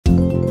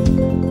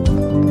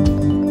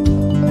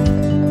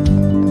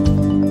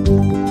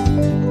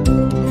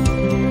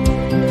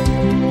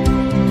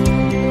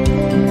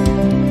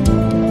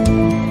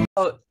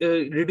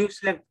Did you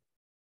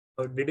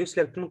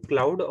select on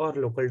cloud or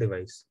local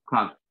device?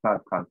 Cloud.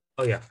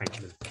 Oh yeah, fine.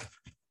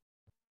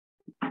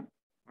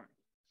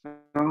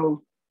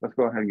 So let's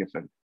go ahead and get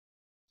started.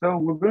 So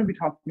we're going to be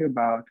talking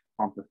about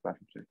complex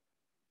flashing today.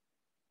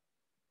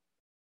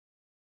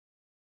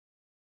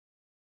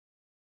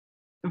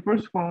 So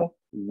first of all,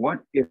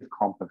 what is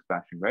complex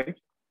flashing, right?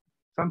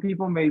 Some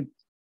people may,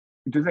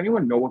 does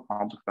anyone know what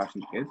complex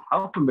flashing is?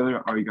 How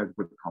familiar are you guys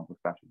with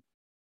complex flashing?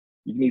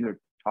 You can either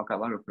talk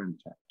out loud or put in the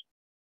chat.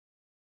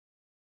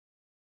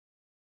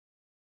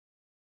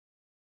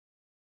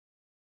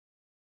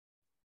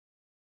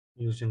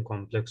 Using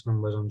complex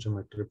numbers on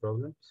geometry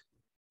problems.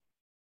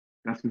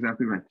 That's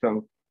exactly right.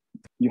 So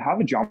you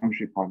have a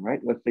geometry problem, right?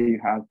 Let's say you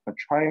have a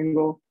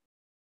triangle,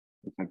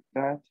 just like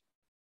that.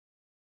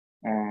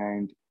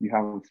 And you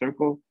have a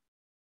circle.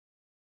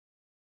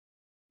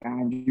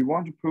 And you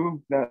want to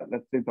prove that,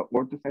 let's say the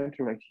orthocenter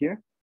right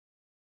here,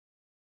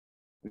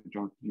 the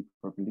geometry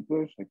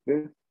perpendicular, like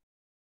this.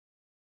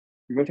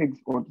 You're going to take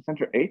this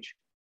orthocenter H,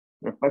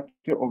 reflect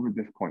it over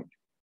this point,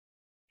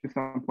 to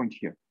some point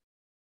here.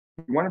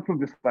 You want to prove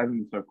this lies in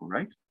the circle,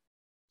 right?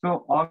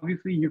 So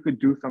obviously you could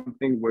do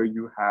something where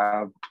you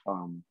have,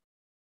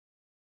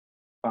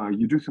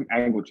 you do some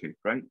angle chase,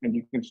 right? And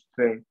you can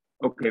say,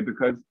 okay,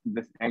 because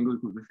this angle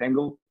equals this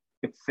angle,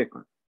 it's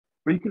cyclic.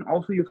 But you can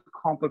also use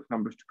complex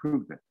numbers to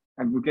prove this,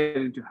 and we'll get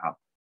into how.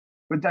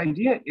 But the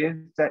idea is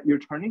that you're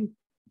turning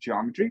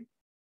geometry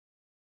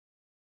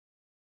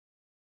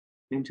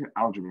into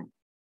algebra.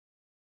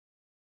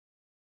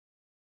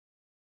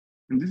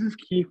 And this is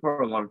key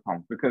for a lot of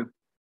problems because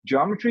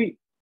geometry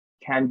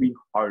can be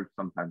hard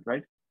sometimes,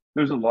 right?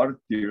 There's a lot of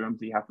theorems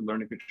that you have to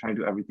learn if you're trying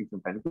to do everything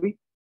synthetically.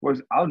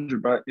 Whereas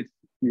algebra, it's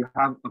you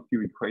have a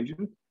few equations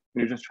and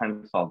you're just trying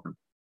to solve them.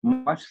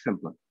 Much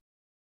simpler.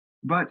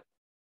 But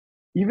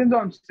even though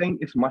I'm saying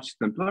it's much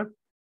simpler,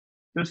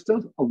 there's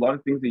still a lot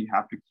of things that you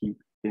have to keep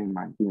in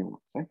mind. Give me 1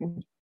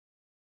 second.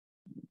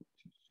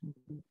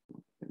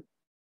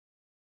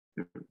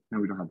 No,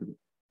 we don't have to do it.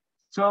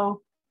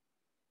 So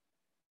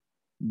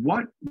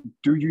what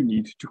do you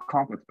need to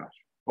complex flash?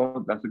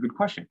 Well, that's a good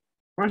question.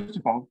 First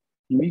of all,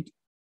 you need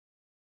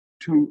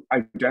to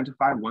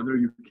identify whether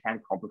you can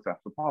complex flash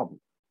the problem.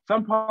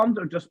 Some problems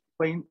are just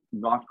plain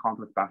not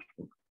complex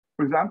flashable.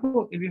 For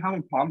example, if you have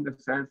a problem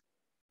that says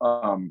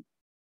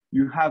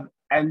you have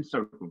n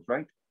circles,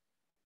 right?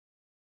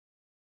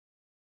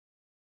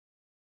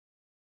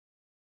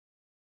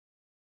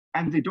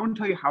 And they don't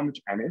tell you how much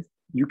n is,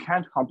 you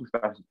can't complex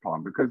flash this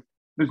problem because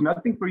there's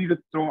nothing for you to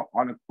throw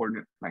on a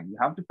coordinate plane. You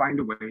have to find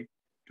a way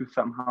to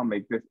somehow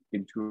make this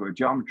into a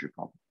geometry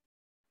problem.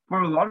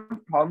 For a lot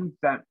of problems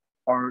that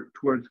are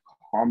towards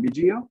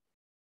combi-geo,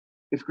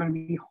 it's going to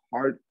be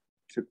hard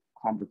to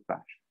complex flash.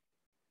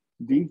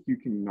 These you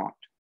cannot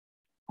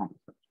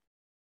complex flash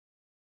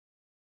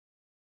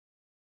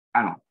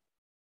at all.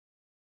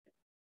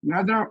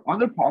 Now, there are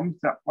other problems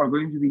that are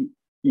going to be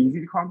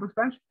easy to complex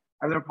flash,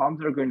 and there are problems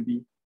that are going to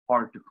be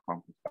hard to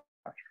complex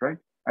flash, right?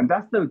 And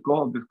that's the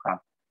goal of this class,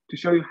 to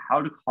show you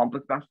how to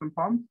complex flash some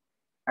problems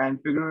and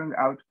figuring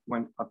out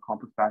when a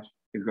complex flash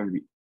is going to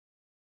be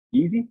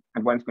easy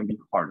and when it's going to be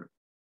harder,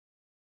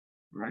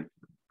 right?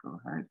 Go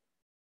ahead.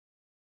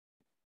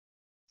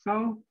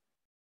 So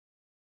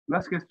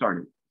let's get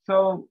started.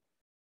 So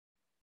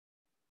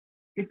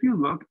if you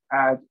look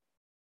at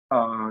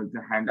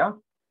the handout,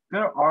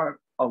 there are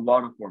a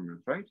lot of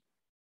formulas, right?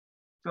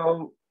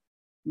 So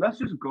let's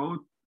just go,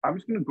 I'm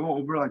just going to go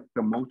over like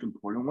the most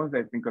important ones that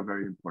I think are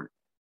very important.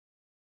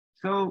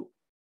 So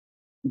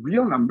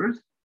real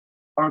numbers,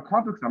 or a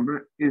complex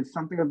number is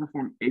something of the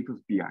form a plus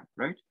bi,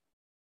 right?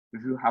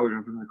 This is how we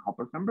represent a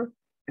complex number.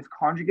 Its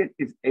conjugate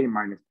is a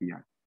minus bi.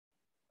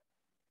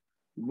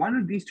 One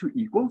of these two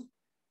equals,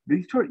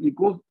 these two are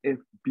equals if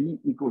b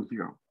equals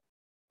 0,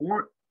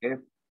 or if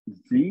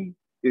z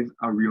is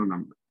a real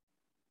number.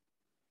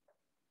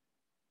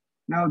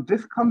 Now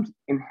this comes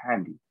in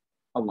handy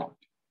a lot.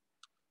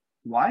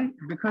 Why?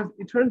 Because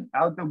it turns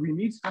out that we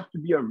need stuff to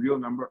be a real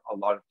number a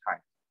lot of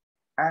times.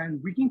 And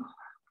we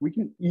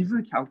can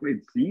easily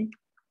calculate z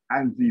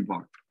and z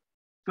bar.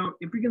 So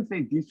if we can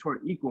say these two are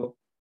equal,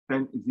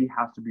 then z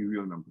has to be a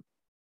real number.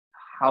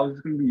 How is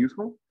this going to be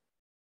useful?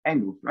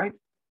 Angles, right?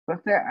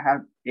 Let's say I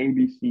have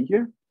ABC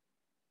here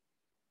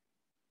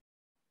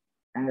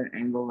and an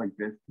angle like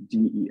this,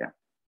 DEF.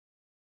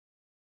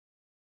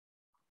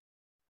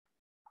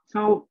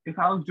 So if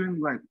I was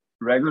doing like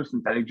regular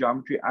synthetic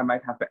geometry, I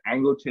might have an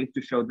angle chase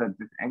to show that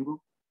this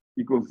angle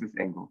equals this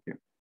angle here.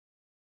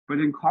 But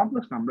in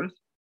complex numbers,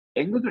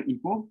 angles are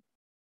equal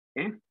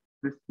if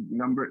this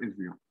number is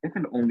real, if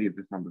and only if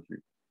this number is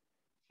real.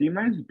 C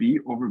minus B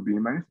over B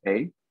minus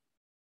A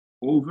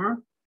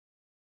over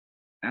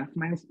F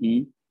minus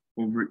E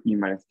over E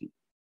minus D.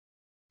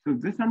 So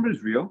if this number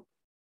is real,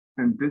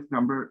 then this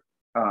number,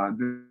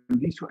 then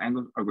these two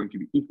angles are going to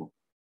be equal.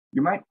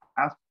 You might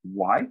ask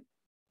why?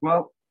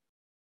 Well,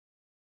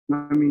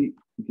 let me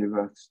give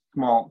a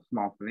small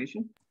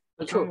explanation.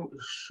 So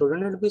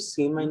shouldn't it be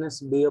C minus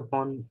B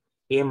upon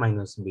A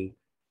minus B?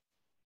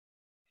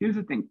 Here's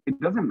the thing, it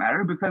doesn't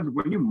matter because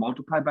when you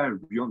multiply by a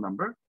real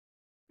number,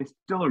 it's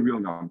still a real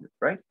number,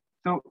 right?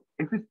 So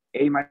if it's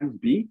a minus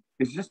b,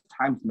 it's just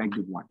times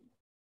 -1.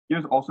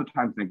 Here's also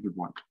times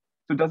 -1.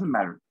 So it doesn't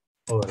matter.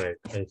 All right,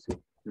 I see.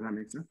 Does that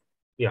make sense?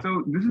 Yeah.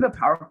 So this is the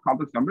power of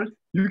complex numbers.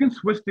 You can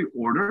switch the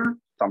order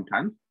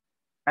sometimes,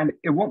 and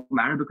it won't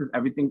matter because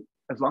everything,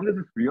 as long as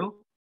it's real,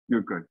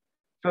 you're good.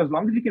 So as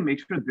long as you can make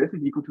sure this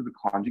is equal to the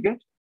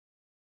conjugate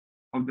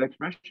of the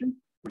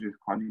expression, which is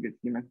conjugate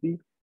c minus d,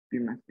 b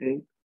minus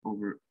a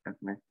over f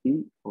minus e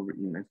over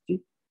e minus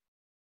t,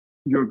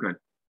 you're good.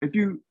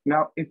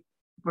 If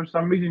for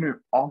some reason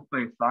you're off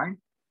by a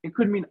sign, it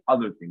could mean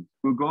other things.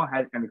 We'll go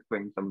ahead and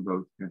explain some of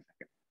those in a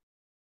second.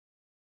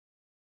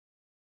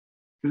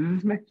 Does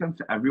this make sense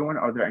to everyone?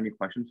 Are there any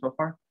questions so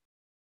far?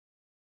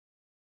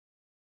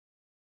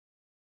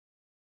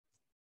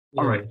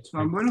 Yeah, all right, so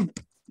I'm gonna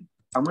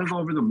go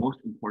over the most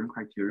important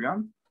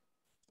criterion,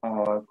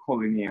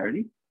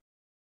 collinearity.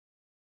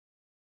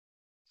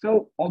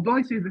 So although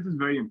I say this is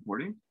very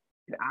important,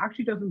 it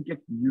actually doesn't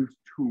get used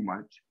too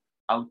much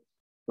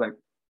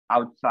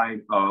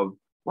outside of,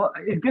 well,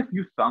 it gets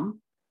used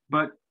some,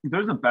 but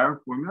there's a better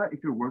formula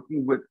if you're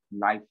working with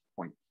nice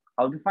points.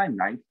 I'll define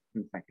nice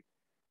in a second,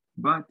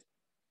 but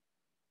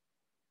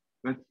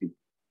let's see.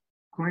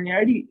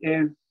 Collinearity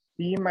is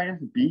c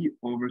minus b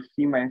over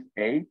c minus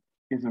a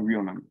is a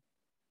real number.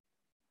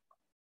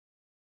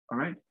 All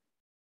right.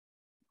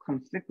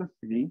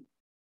 Consequently,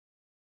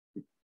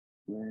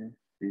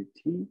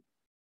 T.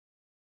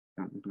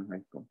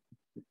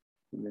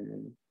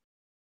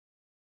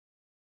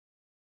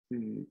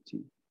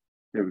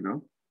 There we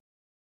go.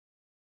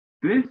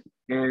 This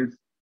is,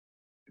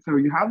 so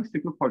you have a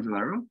cyclic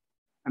quadrilateral,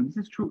 and this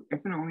is true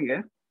if and only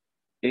if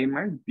a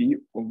minus b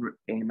over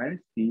a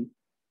minus c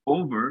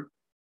over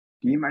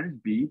d minus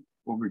b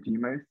over d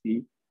minus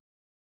c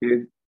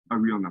is a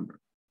real number.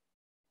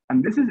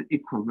 And this is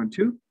equivalent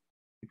to,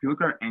 if you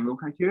look at our angle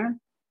criterion,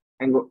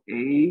 angle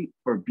A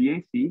or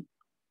BAC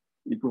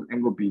equals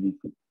angle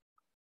BDC.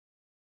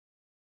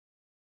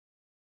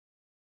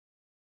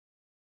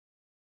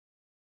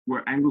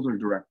 Where angles are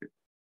directed.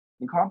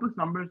 In complex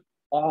numbers,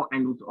 all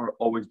angles are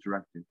always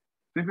directed.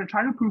 So if you're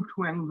trying to prove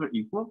two angles are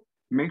equal,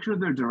 make sure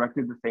they're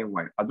directed the same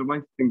way.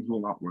 Otherwise, things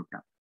will not work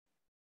out.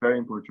 Very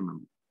important to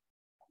remember.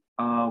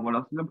 What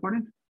else is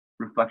important?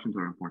 Reflections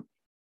are important.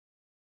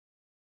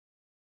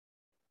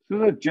 So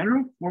the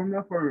general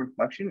formula for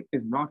reflection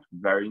is not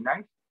very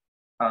nice.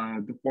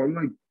 The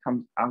formula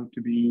comes out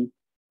to be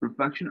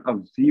reflection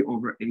of z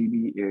over ab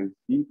is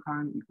z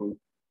prime equals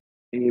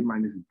a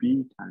minus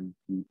b times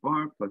b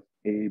bar plus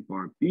a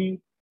bar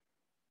b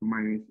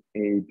minus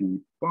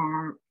ab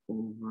bar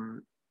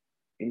over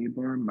a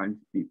bar minus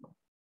b bar.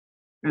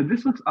 Now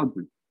this looks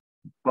ugly,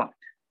 but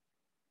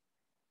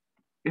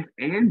if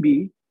a and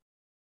b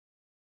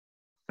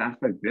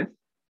satisfy this,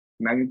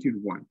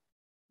 magnitude 1.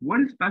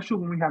 What is special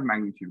when we have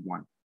magnitude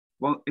 1?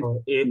 Well,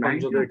 if A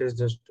conjugate is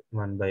just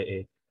 1 by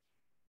A.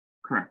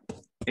 Correct.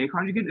 A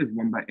conjugate is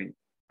 1 by A.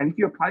 And if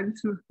you apply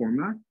this to the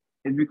formula,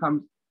 it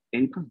becomes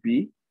A plus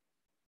B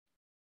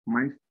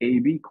minus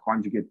AB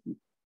conjugate B.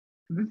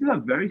 So this is a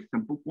very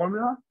simple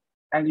formula,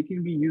 and it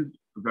can be used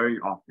very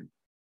often.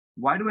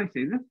 Why do I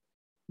say this?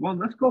 Well,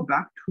 let's go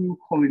back to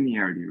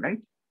collinearity,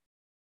 right?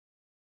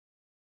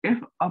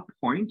 If a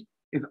point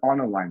is on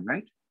a line,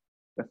 right?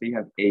 Let's say you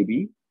have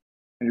AB,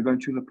 and you're going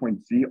to choose a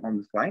point Z on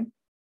this line.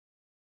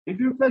 If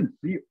you reflect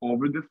Z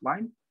over this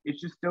line, it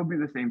should still be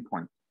the same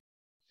point.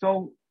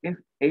 So if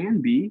A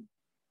and B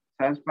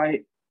satisfy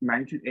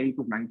magnitude A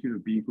equals magnitude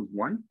of B equals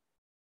 1,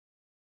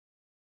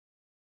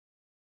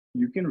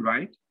 you can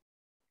write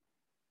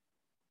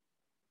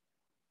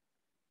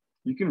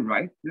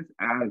this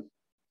as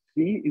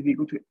C is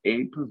equal to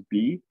A plus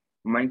B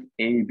minus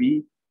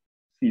AB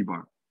C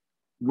bar.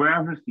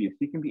 Wherever C is,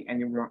 C can be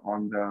anywhere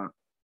on the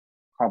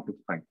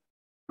complex plane.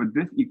 But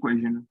this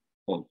equation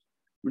holds,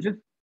 which is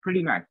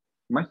pretty nice,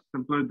 much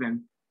simpler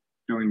than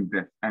doing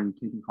this and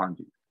taking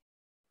conjugates.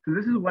 So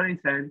this is what I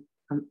said,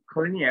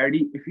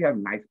 collinearity, if you have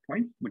nice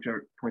points, which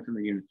are points in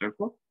the unit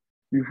circle,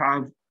 you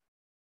have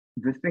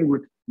this thing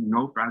with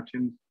no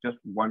fractions, just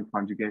one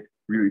conjugate,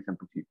 really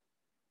simple to use.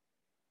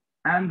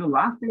 And the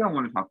last thing I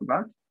want to talk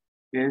about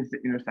is the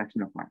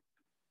intersection of lines.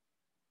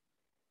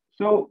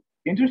 So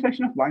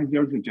intersection of lines,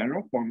 there's a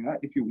general formula.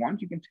 If you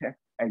want, you can check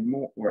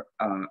Amol or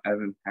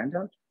Evan's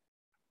handout.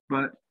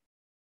 But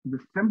the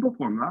simple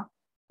formula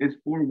is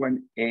for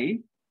when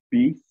A,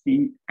 B,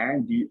 C,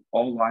 and D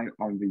all lie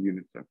on the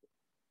unit circle.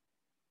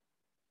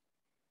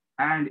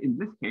 And in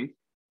this case,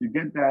 you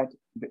get that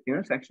the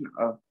intersection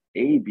of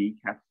AB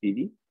cap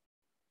CD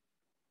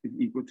is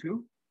equal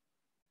to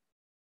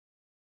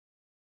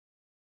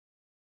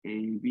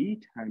AB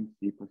times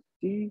C plus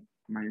D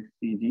minus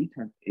CD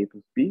times A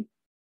plus B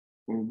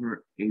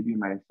over AB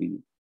minus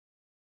CD.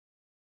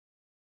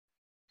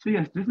 So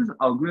yes, this is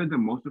uglier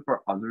than most of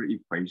our other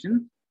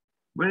equations,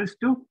 but it's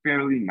still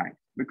fairly nice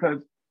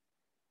because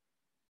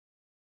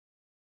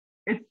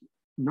it's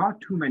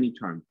not too many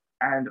terms.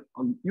 And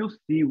you'll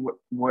see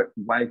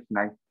why it's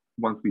nice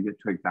once we get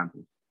to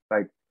examples.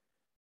 Like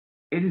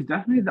It is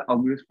definitely the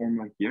ugliest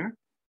formula here,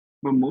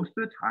 but most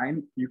of the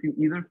time you can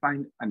either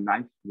find a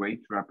nice way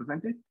to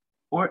represent it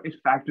or it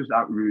factors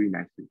out really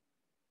nicely.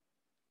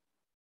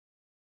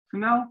 So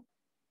now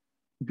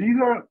these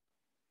are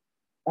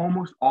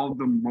almost all of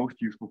the most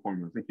useful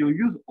formulas. Like you'll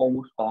use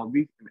almost all of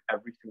these in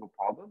every single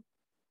problem.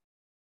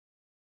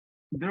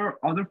 There are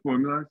other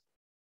formulas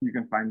you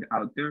can find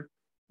out there.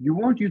 You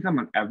won't use them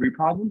on every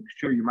problem.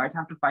 Sure, you might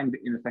have to find the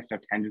intersection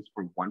of tangents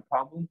for one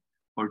problem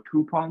or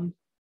two problems,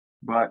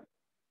 but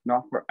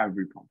not for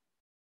every problem.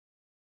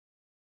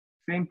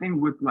 Same thing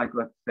with like,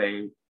 let's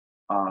say,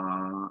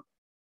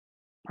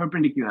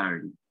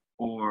 perpendicularity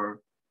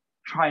or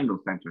triangle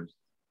centers.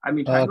 I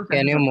mean, triangle Can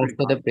centers you are move pretty to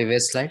the common.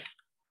 previous slide?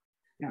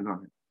 Yeah, go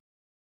ahead.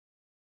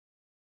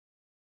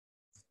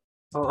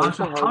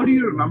 Also, So how do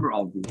you remember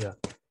all these? Yeah.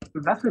 So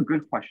that's a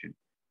good question.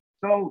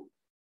 So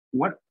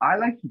what I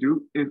like to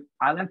do is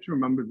I like to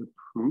remember the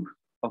proof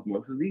of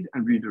most of these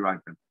and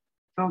rederive them.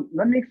 So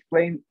let me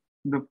explain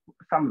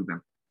some of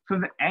them. So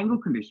the angle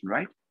condition,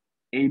 right?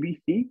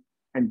 ABC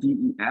and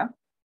DEF.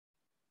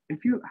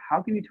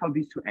 How can you tell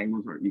these two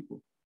angles are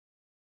equal?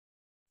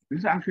 This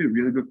is actually a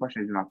really good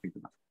question I did not think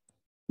about.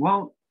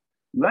 Well,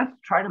 let's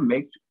try to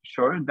make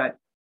sure that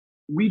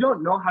we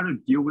don't know how to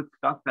deal with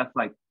stuff that's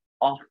like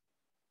off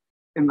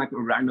in like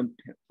a random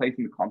place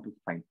in the complex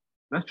plane.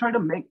 Let's try to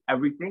make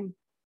everything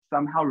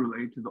somehow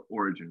related to the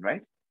origin,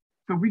 right?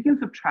 So we can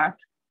subtract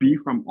B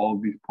from all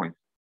of these points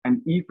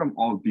and E from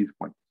all of these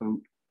points.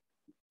 So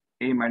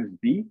A minus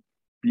B,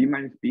 B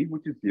minus B,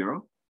 which is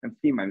 0, and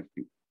C minus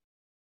B.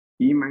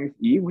 E minus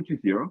E, which is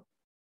 0,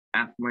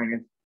 F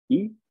minus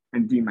E,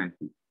 and D minus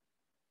E.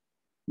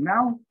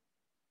 Now,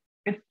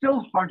 it's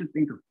still hard to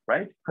think of,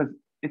 right? Because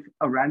it's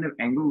a random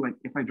angle. Like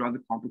if I draw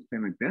the complex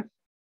plane like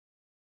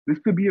this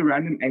could be a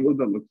random angle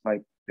that looks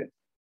like this.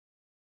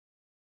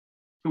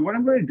 So what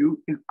I'm going to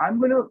do is I'm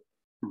going to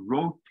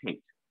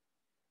rotate.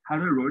 How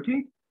do I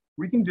rotate?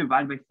 We can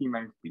divide by C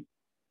minus B.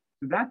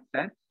 So that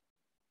sets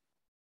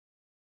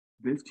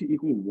this to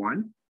equal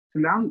 1. So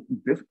now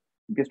this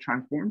gets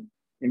transformed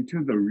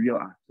into the real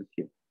axis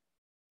here.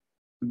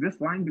 So this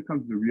line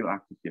becomes the real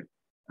axis here.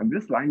 And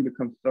this line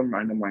becomes some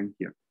random line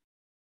here.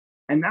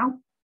 And now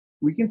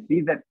we can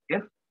see that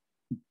if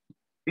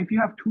you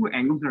have two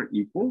angles that are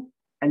equal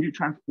and you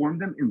transform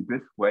them in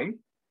this way,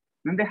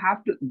 then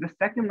the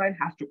second line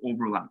has to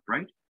overlap,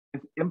 right?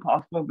 It's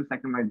impossible if the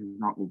second line does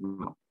not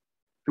overlap.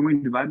 So when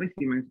we divide by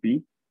C minus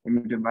B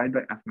and we divide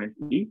by F minus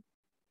E,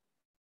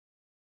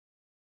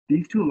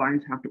 these two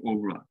lines have to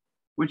overlap,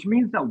 which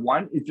means that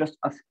one is just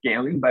a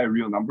scaling by a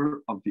real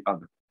number of the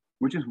other,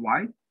 which is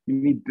why you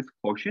need this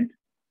quotient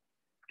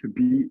to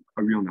be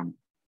a real number.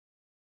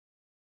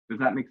 Does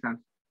that make sense?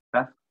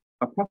 That's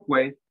a quick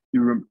way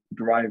you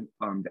derive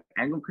the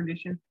angle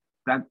condition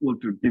that will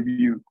give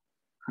you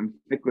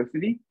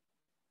conspicuity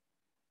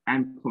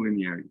and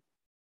collinearity.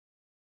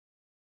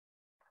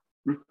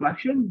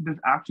 Reflection, there's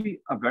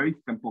actually a very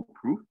simple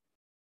proof.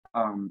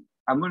 I'm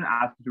going to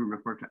ask you to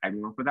refer to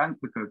Amol for that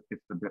because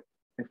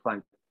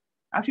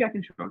actually I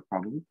can show it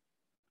probably.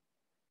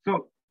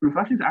 So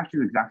reflection is actually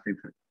the exact same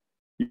thing.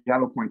 You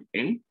have a point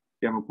A,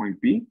 you have a point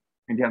B,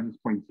 and you have this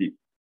point C.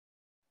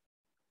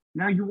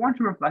 Now you want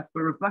to reflect,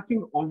 but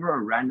reflecting over a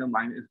random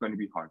line is going to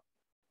be hard.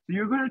 So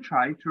you're going to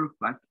try to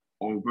reflect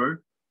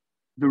over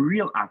the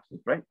real axis,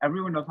 right?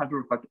 Everyone knows how to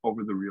reflect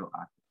over the real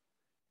axis.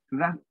 So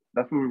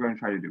that's what we're going to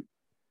try to do.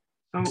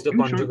 So it's the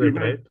conjugate,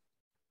 right?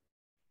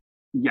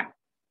 Yeah.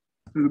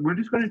 So we're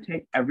just going to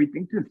take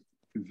everything to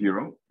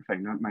 0.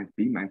 Sorry, not minus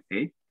B, minus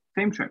A.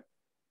 Same trick.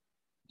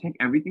 Take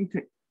everything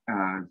to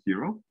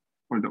 0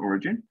 for the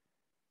origin.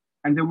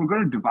 And then we're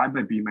going to divide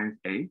by B minus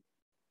A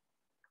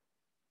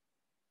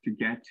to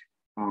get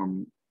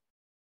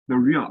the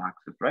real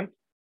axis, right?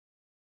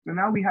 So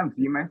now we have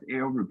Z minus A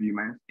over B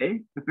minus A.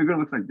 The figure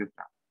looks like this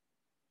now.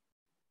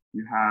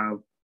 You have,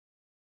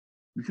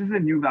 this is a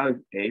new value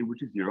of A,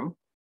 which is 0.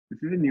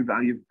 This is a new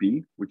value of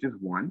B, which is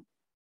 1,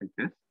 like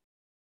this.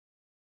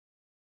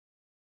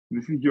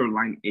 This is your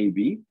line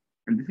AB,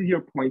 and this is your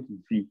point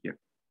Z here.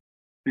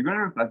 So you're going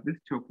to reflect this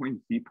to a point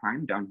Z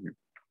prime down here.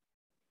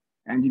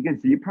 And you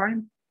get Z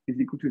prime is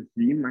equal to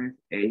Z minus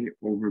A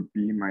over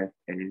B minus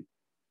A.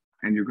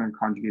 And you're going to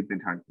conjugate the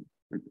entire thing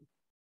like this.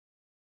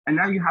 And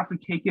now you have to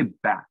take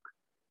it back.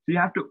 So you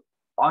have to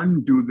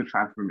undo the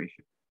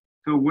transformation.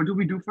 So what do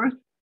we do first?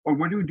 Or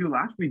what do we do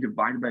last? We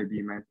divide by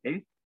B minus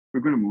A.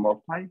 We're going to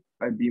multiply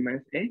by B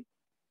minus A.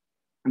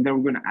 And then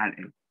we're going to add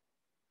A.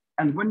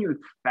 And when you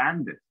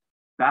expand this,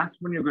 that's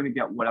when you're going to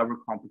get whatever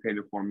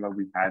complicated formula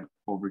we had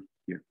over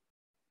here.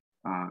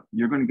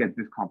 You're going to get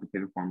this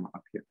complicated formula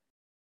up here.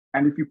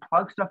 And if you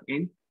plug stuff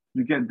in,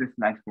 you get this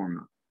nice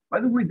formula. By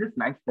the way, this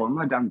nice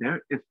formula down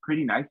there is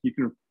pretty nice. You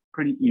can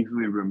pretty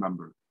easily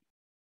remember.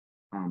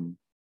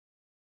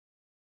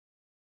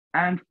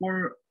 And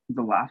for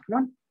the last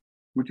one,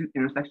 which is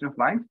intersection of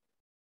lines,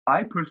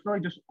 I personally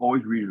just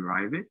always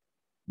rederive it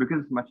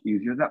because it's much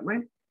easier that way.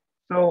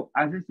 So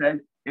as I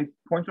said, if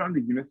points are on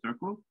the unit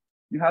circle,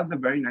 you have the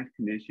very nice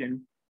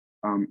condition,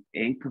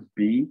 A plus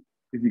B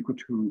is equal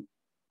to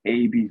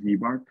AB Z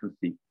bar plus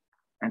C.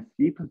 and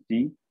C plus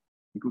D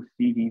equals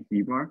CD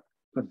Z bar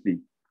plus Z.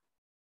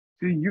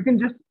 So you can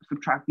just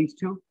subtract these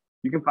two.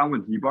 You can find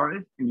what Z bar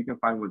is, and you can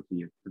find what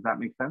Z is. Does that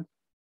make sense?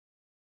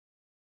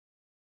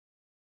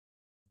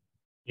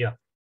 Yeah.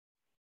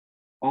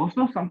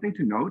 Also, something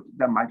to note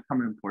that might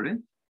come in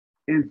importance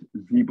is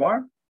Z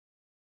bar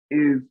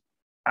is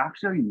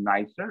actually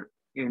nicer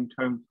in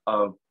terms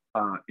of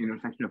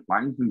intersection of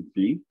lines than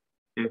Z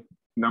if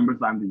numbers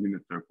line the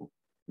unit circle.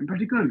 In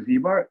particular, Z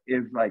bar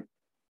is like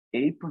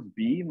A plus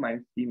B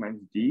minus C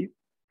minus D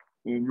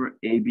over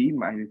AB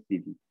minus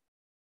CD.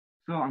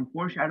 So I'm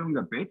foreshadowing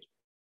a bit,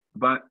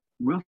 but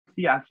we'll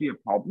see actually a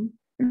problem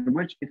in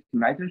which it's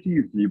nicer to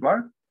use Z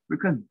bar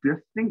because this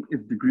thing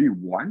is degree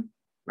 1,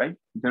 right?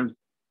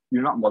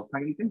 You're not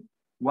multiplying anything.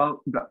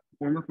 Well, the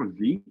formula for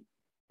Z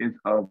is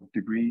of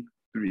degree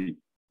 3.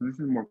 So this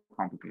is more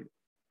complicated.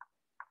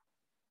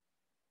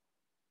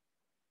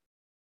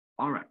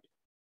 All right.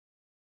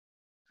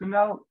 So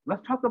now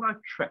let's talk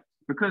about tricks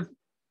because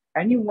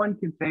anyone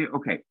can say,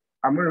 okay,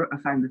 I'm going to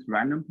assign this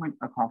random point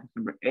a complex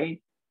number A,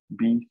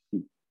 B,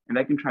 C, and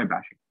I can try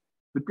bashing.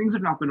 But things are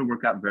not going to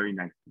work out very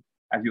nicely,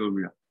 as you'll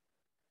realize.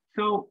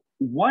 So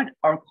what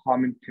are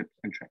common tips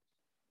and tricks?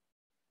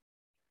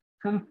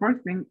 So the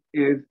first thing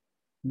is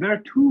there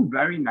are two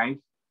very nice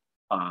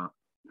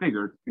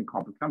figures in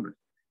complex numbers.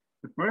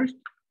 The first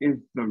is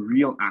the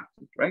real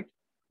axis, right?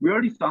 We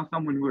already saw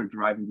some when we were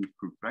deriving these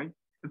proofs, right?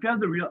 If you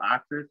have the real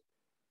axis,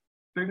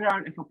 figuring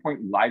out if a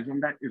point lies on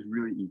that is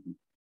really easy.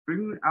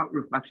 Figuring out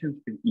reflections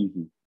is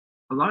easy.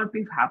 A lot of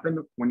things happen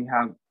when you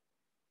have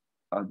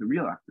the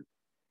real axis.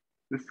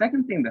 The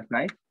second thing that's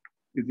nice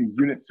is the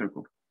unit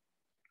circle.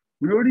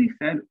 We already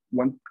said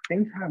when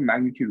things have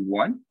magnitude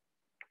 1,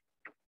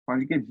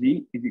 conjugate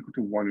Z is equal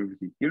to 1 over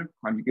Z. Here,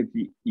 conjugate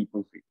Z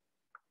equals Z.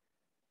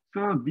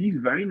 So these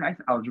very nice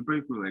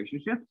algebraic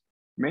relationships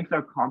makes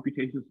our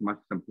computations much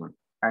simpler.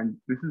 And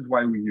this is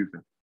why we use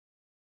them.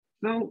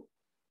 So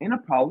in a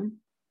problem,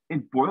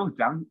 it boils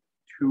down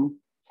to,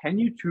 can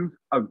you choose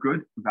a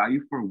good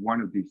value for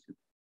one of these two?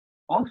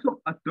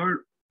 Also, a third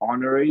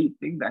honorary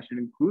thing that I should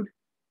include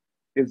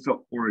is the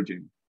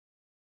origin.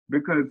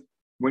 Because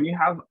when you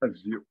have a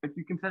 0, if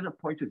you can set a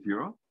point to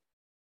 0,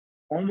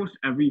 almost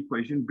every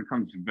equation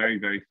becomes very,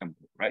 very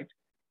simple, right?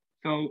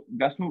 So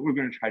that's what we're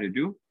going to try to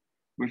do.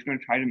 We're just going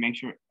to try to make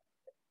sure,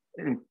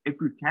 if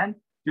we can,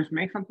 just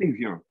make something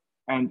 0,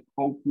 and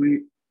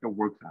hopefully it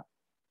works out.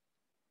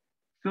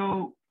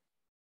 So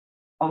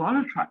a lot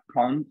of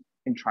problems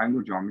in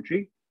triangle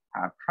geometry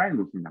have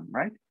triangles in them,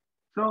 right?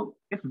 So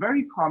it's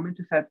very common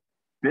to set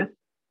this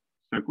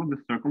circle, the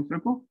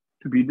circumcircle,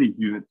 to be the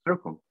unit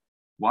circle.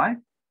 Why?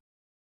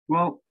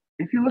 Well,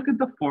 if you look at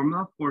the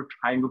formula for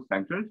triangle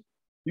centers,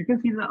 you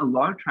can see that a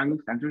lot of triangle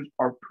centers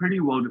are pretty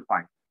well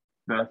defined.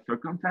 The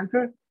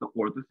circumcenter, the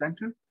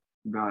orthocenter,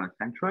 the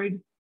centroid,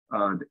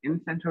 the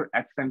incenter,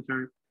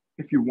 excenter.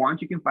 If you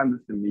want, you can find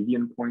this the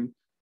median points.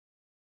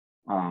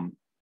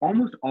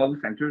 Almost all the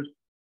centers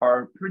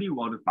are pretty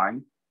well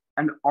defined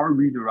and are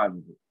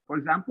rederivable. For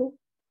example,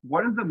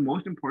 one of the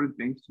most important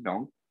things to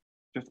know,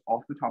 just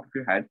off the top of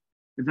your head,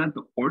 is that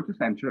the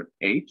orthocenter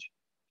H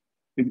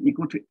is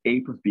equal to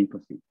A plus B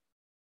plus C.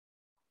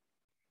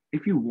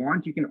 If you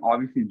want, you can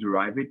obviously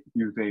derive it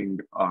using,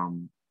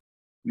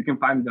 you can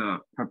find the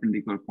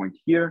perpendicular point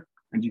here,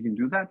 and you can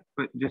do that,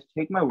 but just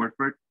take my word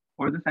for it,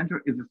 orthocenter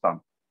is a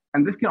sum.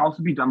 And this can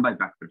also be done by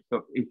vectors.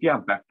 So if you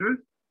have vectors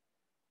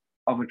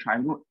of a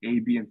triangle A,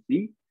 B, and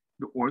C,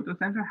 the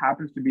orthocenter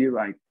happens to be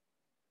like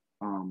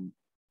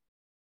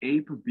A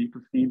plus B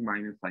plus C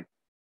minus like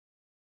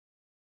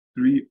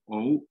 3,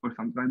 0 or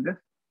something like this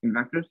in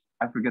vectors.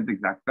 I forget the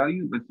exact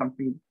value, but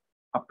something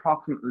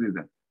approximately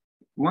this.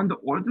 When the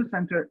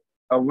orthocenter,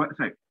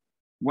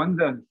 when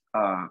the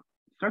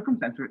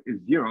circumcenter is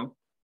 0,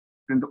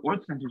 then the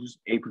orthocenter is just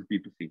A plus B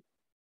plus C.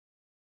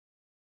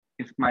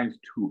 It's minus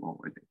 2, 0,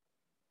 I think.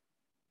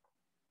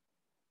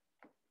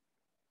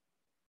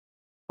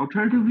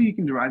 Alternatively, you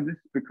can derive this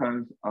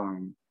because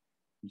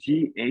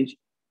GH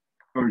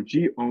or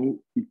GO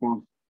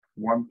equals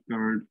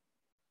 1/3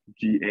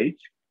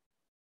 GH,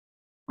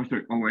 or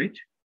sorry, OH,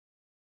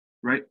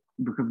 right?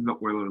 Because of the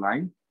Euler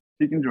line.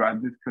 So you can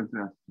derive this because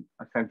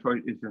a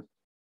centroid is just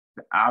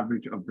the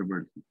average of the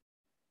vertices.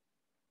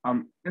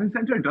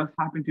 Incenter does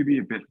happen to be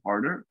a bit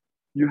harder.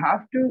 You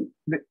have to,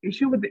 the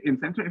issue with the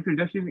incenter, if you're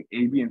just using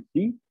A, B, and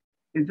C,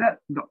 is that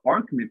the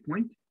arc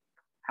midpoint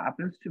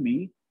happens to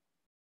be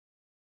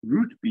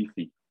root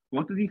BC.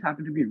 Both of these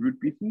happen to be root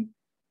BC.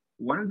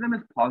 One of them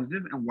is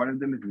positive and one of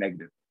them is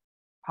negative.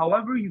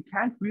 However, you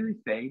can't really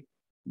say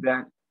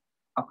that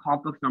a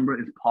complex number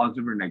is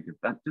positive or negative.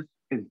 That just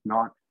is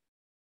not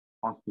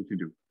possible to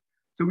do.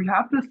 So we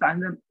have to assign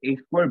them A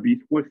square, B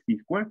square, C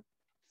square,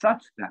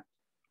 such that,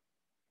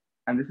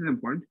 and this is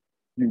important,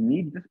 you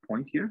need this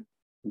point here.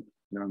 Oops,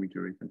 allow me to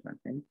erase some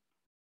things.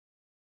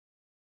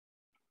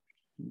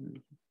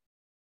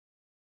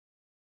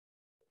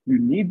 You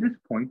need this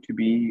point to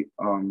be,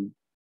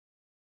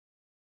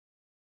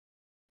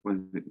 what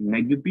is it,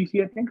 negative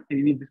BC, I think, and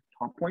you need this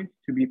top point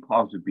to be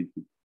positive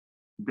BC.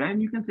 Then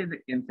you can say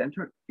the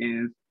incenter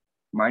is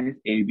minus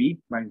AB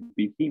minus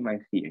BC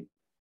minus CA.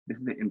 This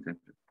is the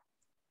incentive.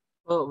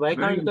 Why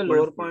Very can't the important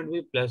lower point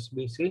formula. be plus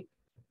BC?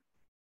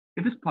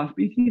 If it's plus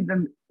BC,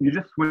 then you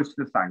just switch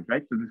the signs,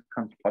 right? So this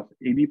becomes plus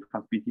AB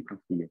plus BC plus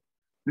CA.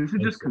 This is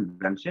I just see.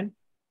 convention.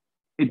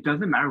 It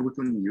doesn't matter which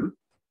one you use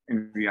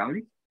in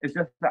reality. It's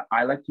just that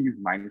I like to use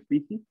minus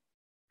BC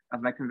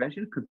as my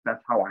convention because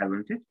that's how I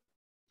learned it.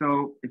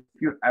 So if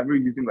you're ever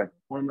using like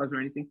formulas or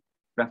anything,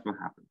 that's what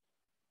happens.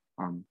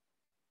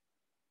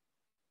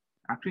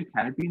 Actually,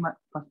 can it be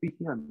plus BC?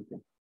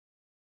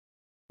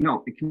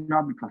 No, it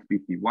cannot be plus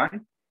BC. Why?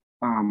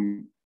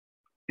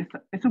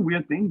 It's a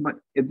weird thing, but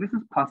if this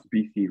is plus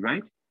BC,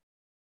 right?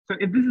 So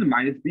if this is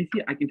minus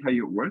BC, I can tell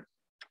you it works.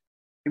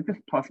 If it's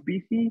plus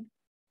BC,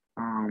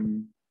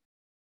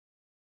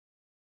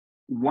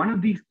 one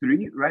of these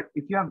three, right?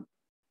 If you have,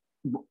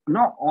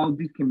 not all of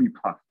these can be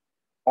plus.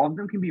 All of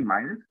them can be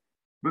minus,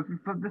 but if you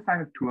flip the sign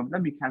of two of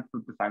them, you can't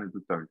flip the sign of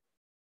the third.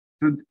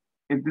 So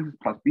if this is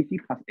plus BC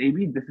plus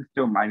AB, this is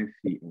still minus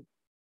CA,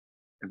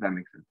 if that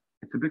makes sense.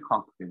 It's a bit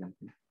complicated, I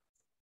think.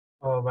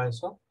 Why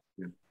so?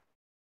 Yeah.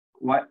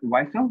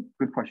 Why so?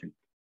 Good question.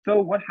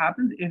 So what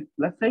happens is,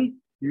 let's say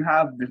you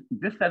have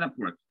this setup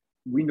works.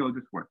 We know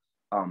this works.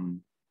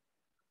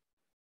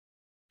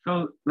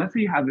 So let's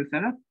say you have this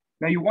setup.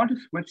 Now you want to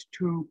switch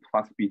to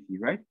plus BC,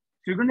 right?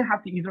 So you're going to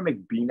have to either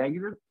make B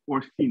negative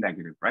or C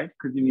negative, right?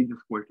 Because you need the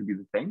square to be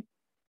the same.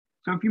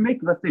 So if you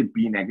make, let's say,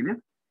 B negative,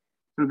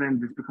 so then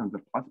this becomes a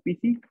plus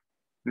BC.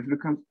 This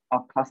becomes a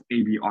plus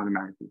AB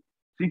automatically.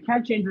 So you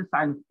can't change the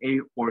sign of A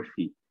or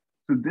C.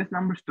 So this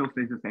number still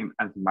stays the same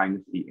as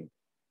minus CA.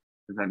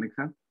 Does that make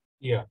sense?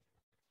 Yeah.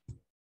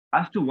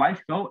 As to why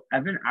so,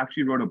 Evan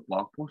actually wrote a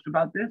blog post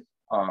about this.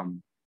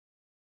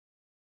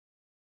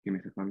 Give me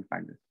a second, let me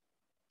find this.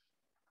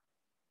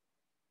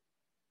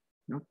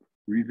 Nope,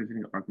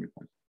 revisiting argument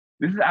points.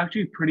 This is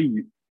actually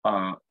pretty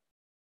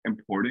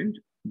important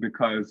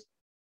because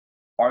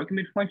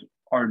argument points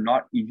are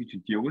not easy to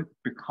deal with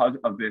because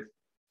of this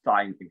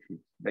sign issue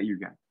that you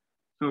get.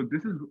 So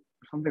this is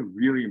something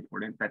really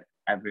important that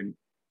Evan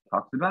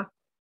talks about.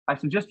 I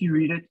suggest you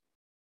read it.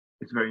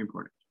 It's very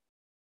important.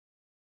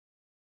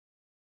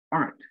 All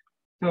right,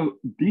 so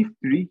these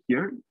three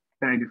here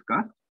that I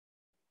discussed,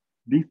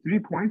 these 3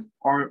 points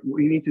are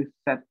what you need to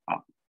set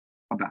up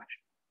a batch.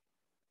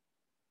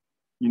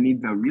 You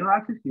need the real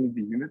axis, you need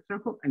the unit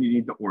circle, and you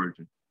need the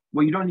origin.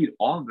 Well, you don't need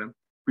all of them,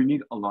 but you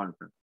need a lot of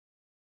them.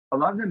 A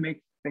lot of them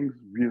make things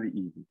really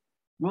easy.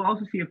 We'll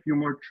also see a few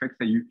more tricks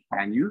that you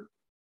can use.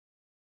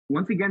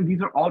 Once again,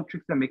 these are all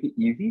tricks that make it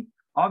easy.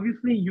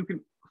 Obviously, you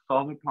can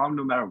solve a problem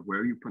no matter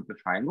where you put the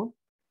triangle.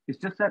 It's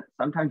just that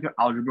sometimes your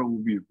algebra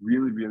will be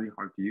really, really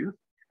hard to use,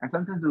 and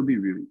sometimes it'll be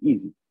really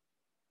easy.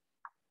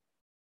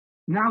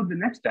 Now, the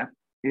next step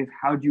is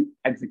how do you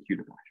execute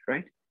a batch,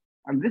 right?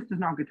 And this does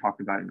not get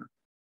talked about enough.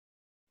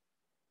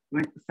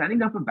 Like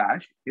setting up a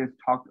batch is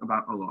talked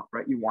about a lot,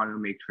 right? You want to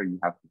make sure you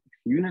have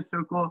the unit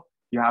circle,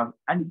 you have,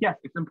 and yes,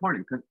 it's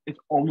important because it's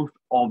almost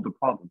all the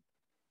problem.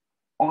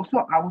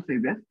 Also, I will say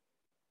this,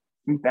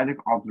 synthetic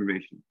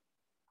observation.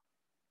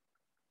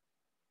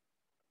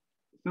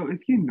 So if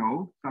you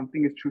know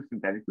something is true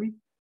synthetically,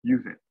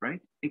 use it, right?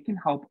 It can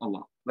help a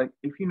lot. Like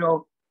if you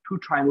know two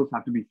triangles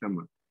have to be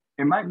similar,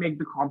 it might make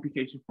the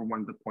computation for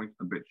one of the points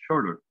a bit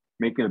shorter,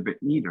 make it a bit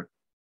neater,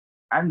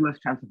 and less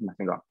chance of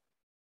messing up.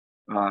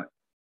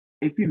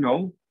 If you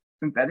know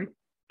synthetic,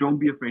 don't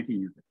be afraid to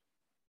use it.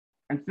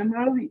 And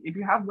similarly, if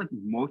you have like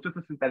most of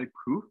a synthetic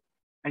proof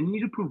and you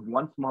need to prove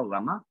one small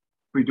lemma,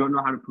 but you don't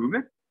know how to prove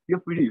it, feel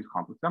free to use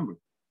complex numbers.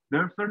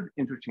 They're sort of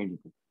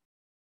interchangeable.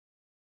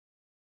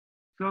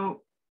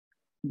 So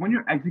when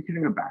you're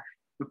executing a batch,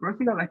 the first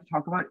thing I'd like to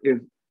talk about is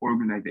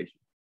organization.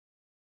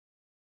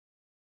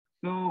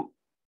 So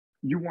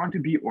you want to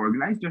be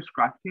organized, your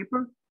scratch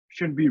paper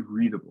should be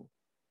readable.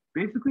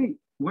 Basically,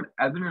 what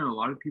Evan and a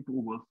lot of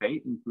people will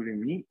say,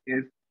 including me,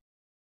 is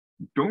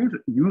don't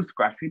use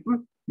scratch paper,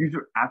 use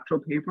your actual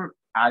paper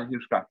as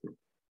your scratch paper.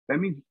 That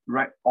means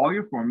write all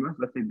your formulas.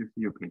 Let's say this is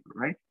your paper,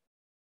 right?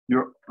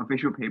 Your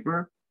official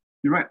paper,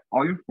 you write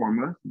all your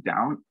formulas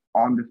down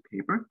on this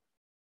paper,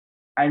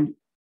 and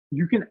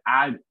you can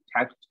add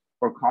text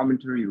or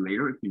commentary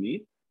later if you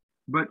need,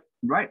 but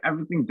write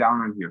everything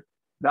down on here.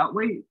 That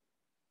way,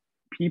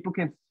 people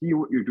can see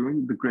what you're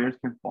doing, the graders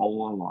can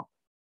follow along.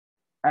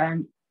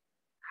 And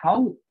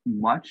how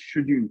much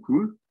should you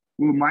include?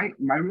 Well, my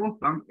rule of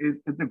thumb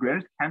is if the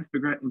graders can't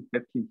figure out in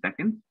 15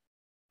 seconds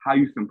how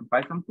you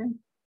simplify something,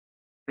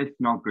 it's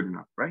not good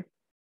enough, right?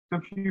 So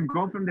if you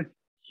go from this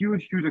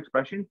huge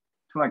expression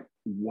to like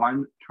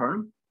one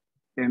term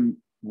in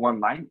one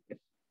line, it's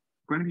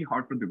going to be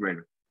hard for the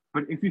grader.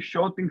 But if you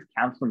show things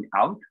canceling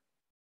out,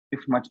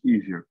 it's much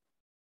easier.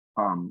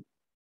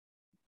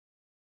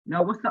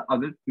 Now, what's the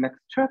other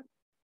next step?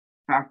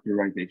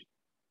 Factorization.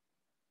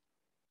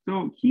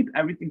 So keep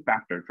everything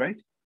factored, right?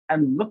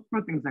 And look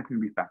for things that can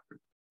be factored.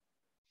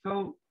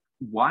 So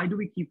why do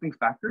we keep things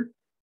factored?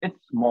 It's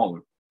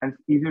smaller and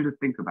it's easier to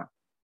think about.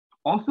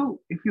 Also,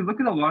 if you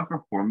look at a lot of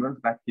our formulas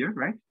back here,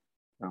 right?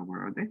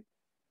 Where are they?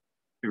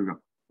 Here we go.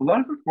 A lot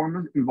of our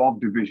formulas involve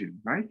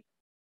division, right?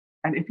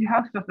 And if you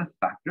have stuff as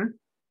factors,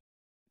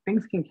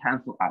 things can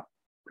cancel out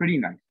pretty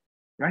nice,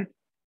 right?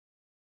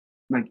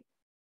 Like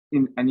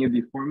in any of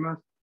these formulas.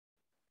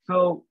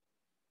 So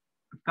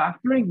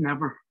factoring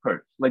never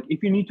hurts. Like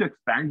if you need to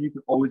expand, you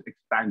can always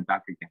expand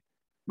back again.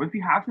 But if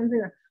you have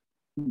something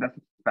that's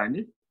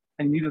expanded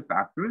and you need to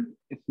factor it,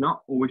 it's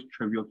not always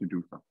trivial to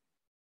do so.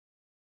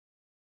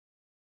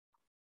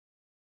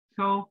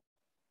 So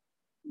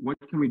what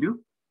can we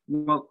do?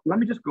 Well, let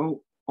me just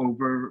go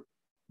over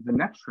the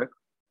next trick,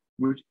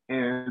 which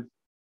is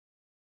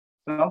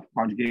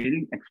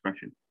self-conjugating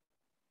expression.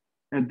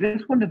 Now,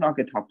 this one does not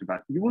get talked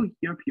about. You will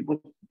hear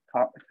people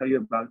tell you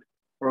about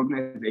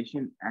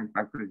organization and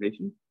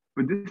factorization,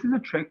 but this is a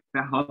trick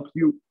that helps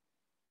you,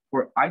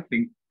 or I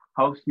think,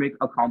 helps make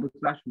a complex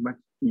dash much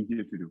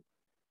easier to do.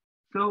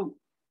 So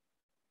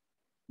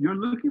you're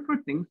looking for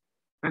things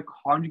that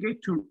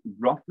conjugate to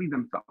roughly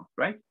themselves,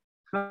 right?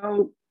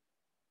 So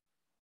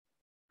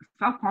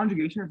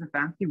self-conjugation is a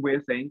fancy way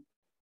of saying,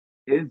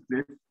 is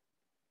this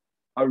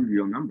a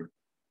real number?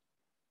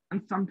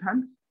 And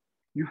sometimes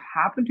you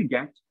happen to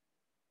get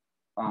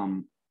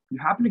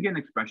an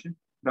expression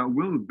that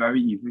will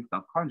very easily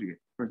self-conjugate.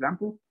 For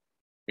example,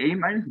 a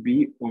minus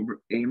b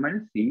over a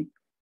minus c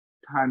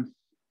times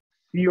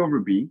c over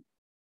b,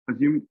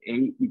 assuming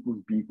a equals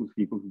b equals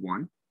c equals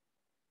 1.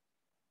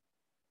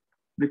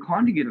 The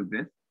conjugate of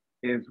this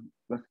is,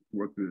 let's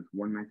work through this,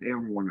 1 minus a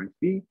over 1 minus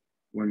b,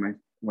 1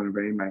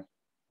 over a minus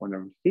 1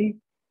 over c,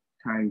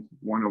 times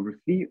 1 over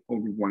c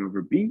over 1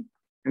 over b.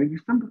 And if you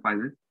simplify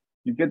this,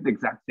 you get the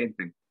exact same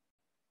thing.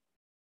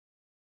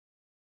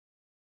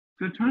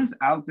 So it turns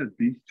out that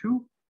these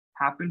two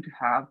happen to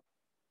have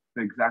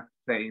the exact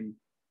same,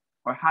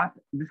 or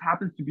this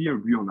happens to be a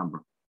real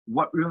number.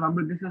 What real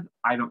number this is,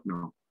 I don't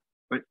know,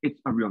 but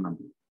it's a real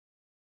number.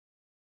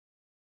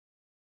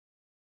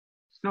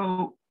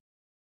 So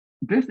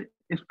this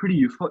is pretty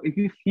useful. If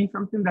you see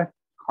something that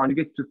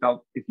conjugates to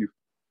self, it's useful.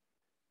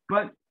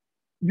 But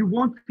you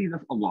won't see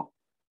this a lot.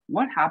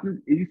 What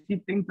happens is you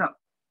see things that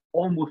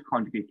almost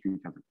conjugate to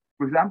each other.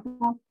 For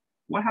example,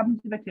 what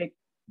happens if I take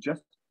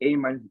just a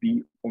minus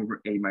b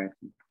over a minus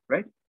c,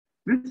 right?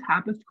 This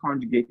happens to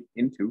conjugate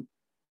into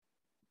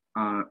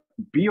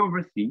b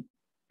over c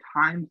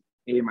times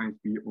a minus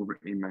b over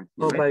a minus c.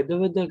 Oh, right? by the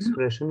way, the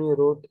expression you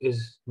wrote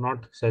is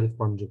not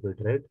self-conjugate,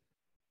 right?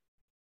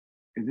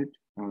 Is it?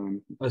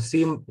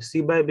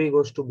 C by B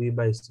goes to B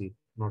by C,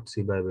 not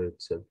C by B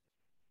itself.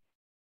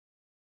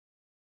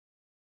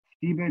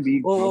 C by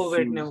B. Oh,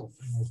 wait, no.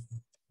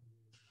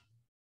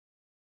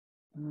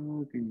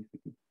 Give me a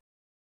second.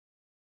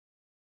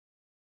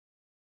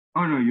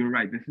 Oh no, you're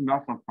right. This is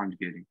not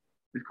self-conjugating.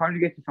 This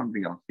conjugates to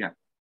something else. Yeah.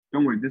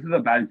 Don't worry. This is a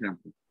bad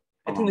example.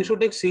 I think we should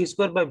take C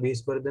square by B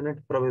square, then it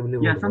probably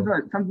would. Yeah,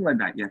 something like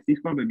that. Yeah, C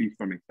square by B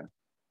square makes sense.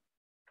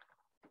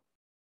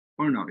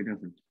 Or no, it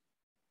doesn't.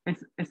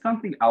 It's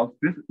something else.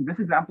 This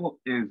example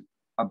is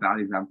a bad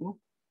example.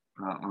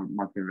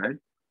 Mark it red.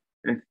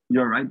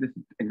 You're right. This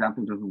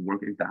example doesn't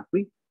work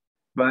exactly,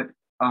 but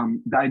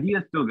the idea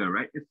is still there,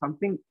 right? If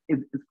something is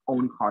its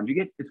own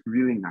conjugate, it's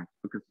really nice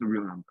because it's a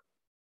real number.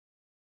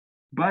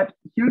 But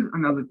here's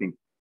another thing.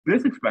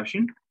 This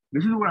expression,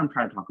 this is what I'm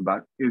trying to talk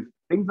about, is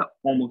things that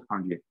almost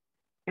conjugate.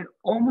 It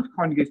almost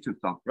conjugates to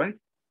itself, right?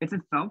 It's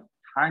itself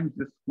times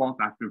this small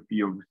factor of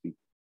b over c.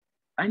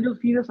 And you'll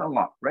see this a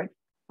lot, right?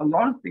 A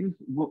lot of things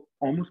will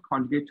almost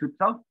conjugate to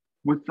itself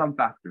with some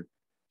factor.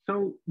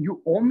 So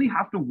you only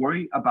have to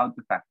worry about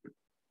the factor.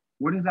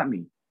 What does that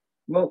mean?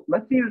 Well,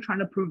 let's say you're trying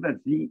to prove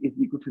that z is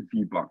equal to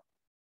z bar,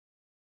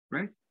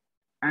 right?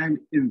 And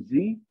in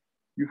z,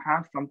 you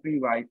have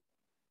something like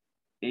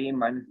a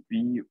minus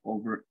b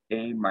over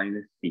a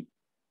minus c.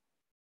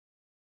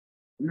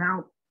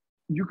 Now,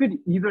 you could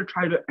either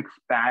try to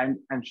expand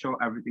and show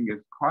everything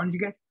is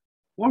conjugate,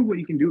 or what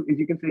you can do is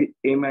you can say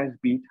a minus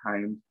b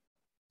times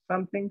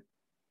something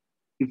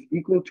is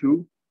equal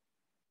to,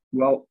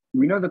 well,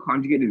 we know the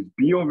conjugate is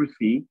b over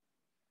c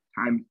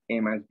times a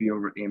minus b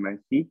over a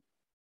minus c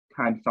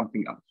times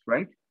something else,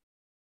 right?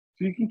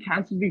 So you can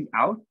cancel these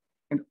out,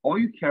 and all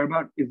you care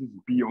about is this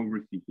b over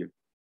c here.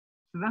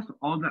 So that's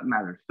all that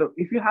matters. So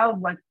if you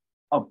have like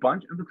a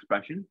bunch of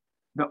expressions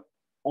that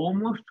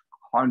almost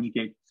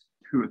conjugates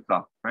to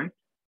itself, right?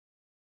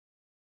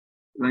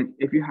 Like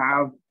if you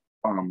have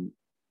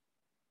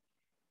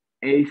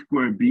a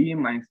squared b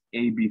minus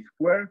ab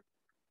squared,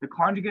 the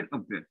conjugate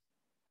of this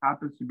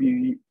happens to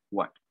be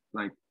what?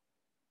 Like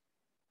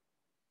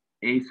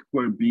a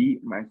squared b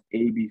minus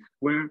ab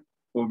squared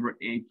over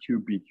a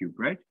cubed b cubed,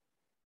 right?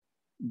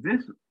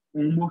 This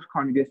almost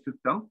conjugates to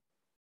itself.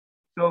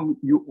 So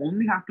you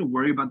only have to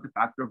worry about the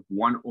factor of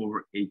 1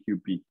 over a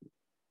cubed b cubed.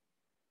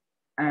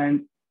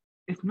 And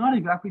it's not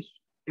exactly,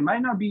 it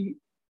might not be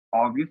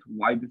obvious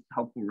why this is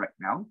helpful right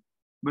now,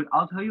 but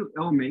I'll tell you,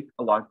 it'll make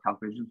a lot of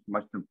calculations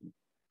much simpler.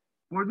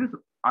 For this,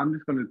 I'm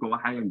just going to go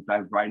ahead and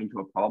dive right into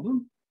a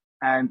problem,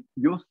 and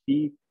you'll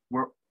see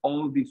where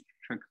all of these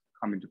tricks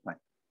come into play.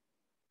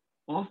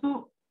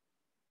 Also,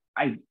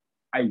 I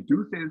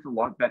do say this a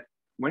lot, that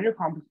when you're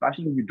complex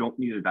flashing, you don't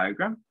need a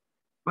diagram,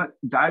 but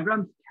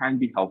diagrams can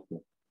be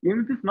helpful.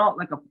 Even if it's not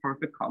like a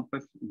perfect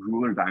complex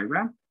ruler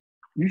diagram,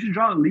 you should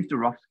draw at least a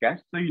rough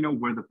sketch so you know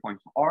where the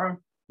points are,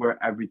 where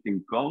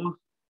everything goes.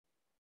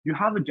 You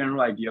have a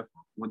general idea of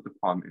what the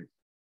problem is.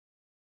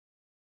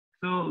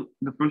 So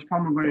the first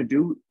problem we're going to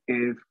do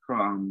is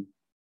from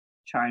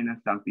China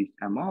Southeast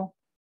Amol.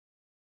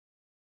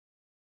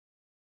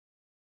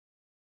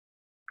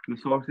 The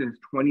source is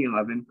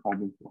 2011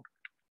 problem 4.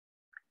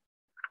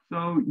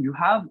 So you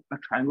have a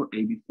triangle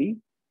ABC,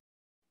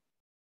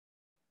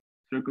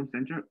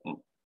 circumcenter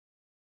O.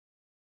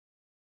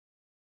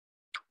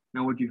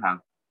 Now what do you have?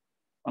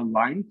 A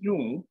line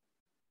through O,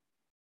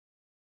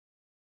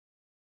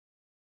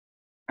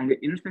 and it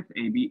intersects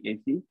AB,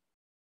 AC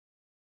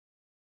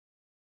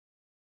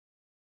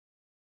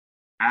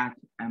at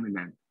M and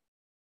N.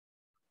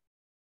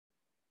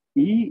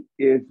 E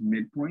is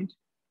midpoint,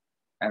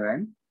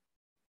 LN.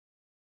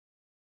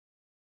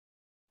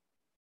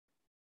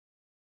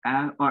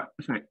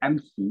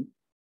 MC.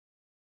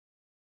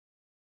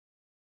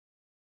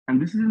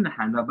 And this is in the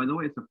handout, by the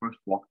way, it's the first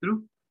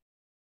walkthrough.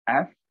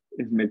 F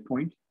is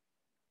midpoint,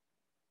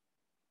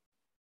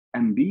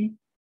 MB,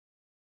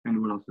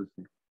 and what else is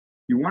there?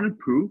 You want to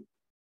prove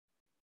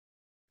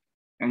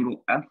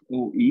angle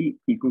FOE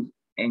equals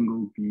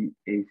angle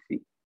BAC.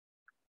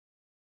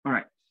 All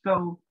right,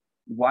 so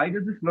why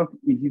does this look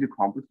easy to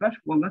accomplish?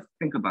 Well, let's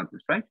think about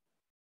this, right?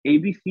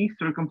 ABC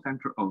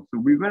circumcenter O. So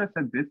we're going to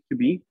set this to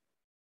be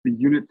the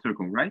unit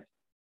circle, right?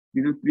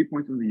 These are 3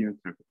 points of the unit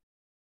circle.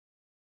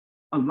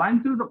 A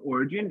line through the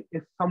origin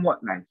is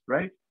somewhat nice,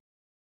 right?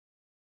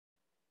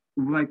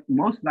 Like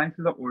most lines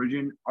through the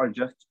origin are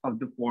just of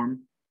the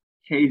form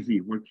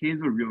KZ, where K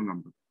is a real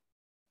number.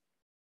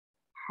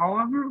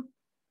 However,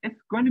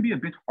 it's going to be a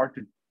bit hard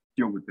to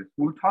deal with this.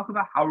 We'll talk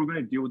about how we're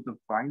going to deal with the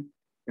line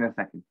in a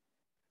second.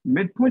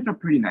 Midpoints are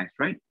pretty nice,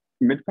 right?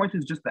 Midpoint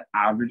is just the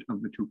average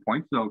of the 2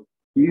 points. So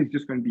E is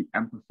just going to be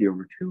M plus C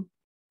over 2.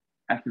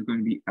 F is going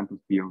to be M plus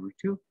B over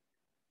 2.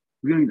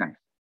 Really nice.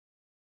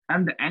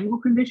 And the angle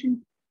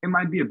condition, it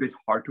might be a bit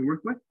hard to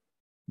work with,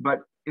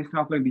 but it's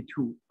not going to be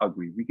too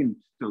ugly. We can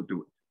still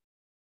do it.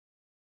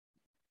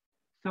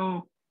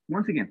 So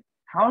once again,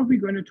 how are we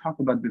going to talk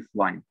about this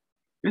line?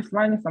 This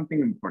line is something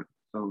important.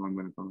 So I'm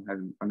going to go ahead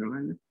and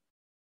underline this.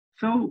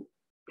 So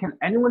can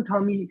anyone tell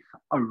me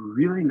a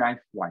really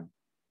nice line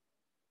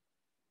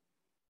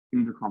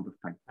in the complex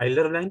plane?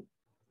 Euler line?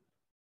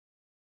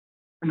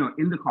 No,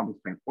 in the complex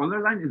plane.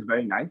 Euler line is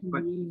very nice,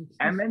 but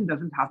MN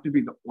doesn't have to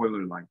be the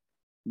Euler line.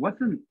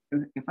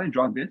 If I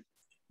draw this,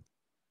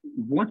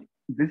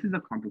 this is a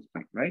complex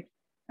plane, right?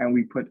 And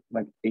we put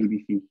like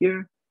ABC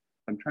here,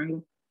 some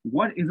triangle.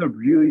 What is a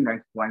really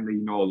nice line that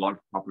you know a lot of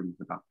properties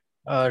about?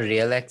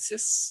 Real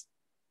axis.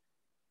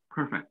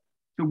 Perfect.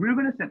 So we're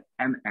going to set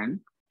MN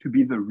to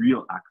be the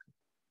real axis.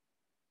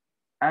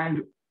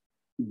 And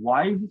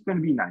why is this going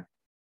to be nice?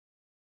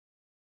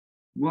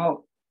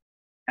 Well,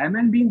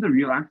 MN being the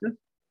real axis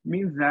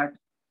means that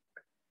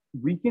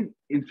we can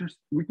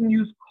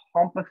use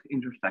complex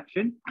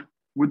intersection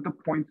with the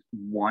points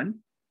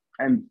 1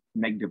 and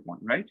 -1,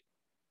 right?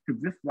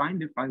 Because this line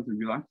defines the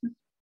real axis.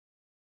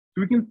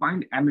 So we can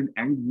find M and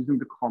N using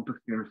the complex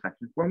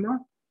intersection formula.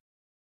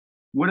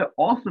 What it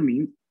also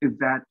means is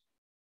that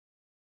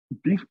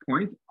these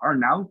points are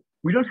now,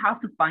 we don't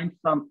have to find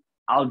some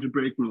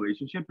algebraic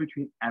relationship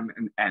between M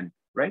and N,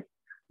 right?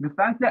 The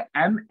fact that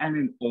M, N,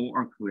 and O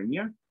are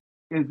collinear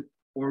is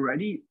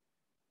already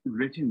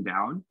written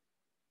down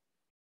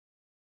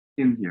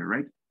in here,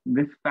 right?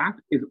 This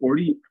fact is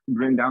already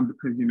written down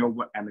because you know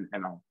what M and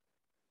N are.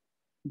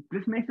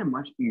 This makes it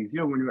much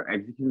easier when you're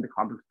executing the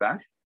complex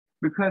dash,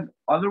 because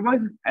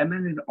otherwise, if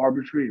Mn is an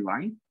arbitrary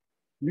line,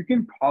 you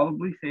can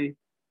probably say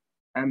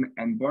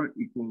Mn bar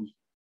equals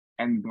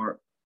M bar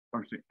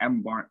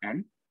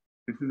N.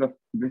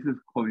 This is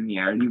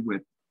collinearity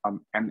with M,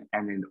 N,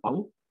 and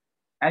O.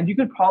 And you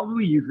could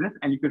probably use this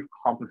and you could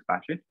complex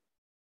dash it,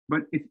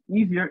 but it's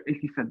easier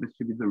if you set this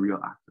to be the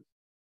real axis.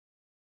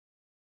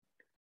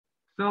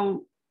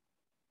 So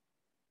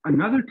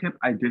another tip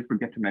I did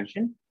forget to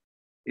mention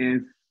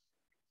is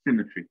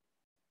symmetry.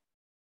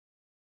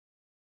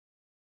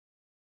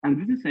 And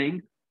this is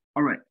saying,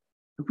 all right,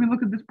 if we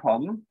look at this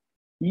problem,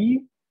 E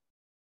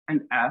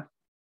and F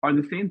are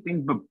the same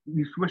thing, but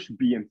you switch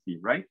B and C,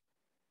 right?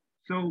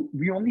 So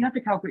we only have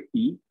to calculate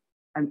E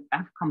and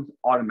F comes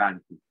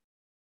automatically.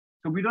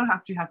 So we don't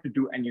actually have to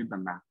do any of the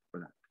math for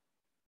that.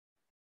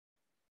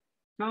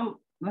 So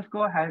let's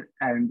go ahead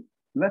and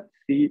let's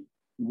see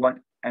what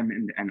M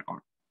and N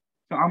are.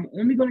 So I'm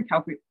only going to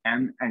calculate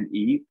M and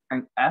E,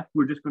 and F,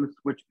 we're just going to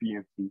switch B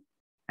and C,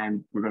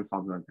 and we're going to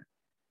solve that.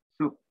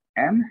 So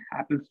M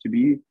happens to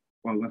be,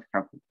 well, let's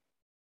calculate.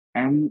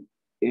 M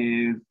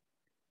is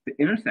the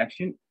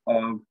intersection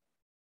of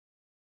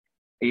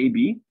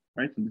AB,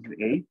 right? So this is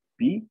A,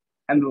 B,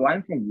 and the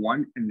line from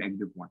 1 and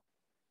 -1.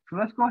 So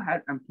let's go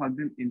ahead and plug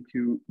them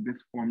into this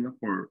formula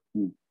for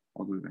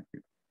all the way back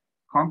here.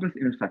 Complex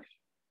intersection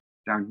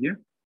down here.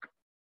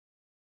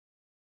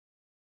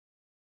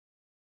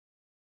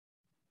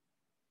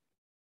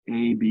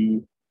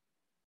 AB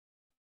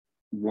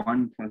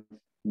 1 plus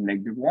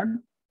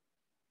 -1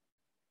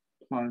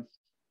 plus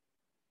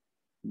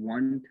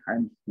 1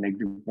 times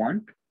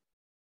 -1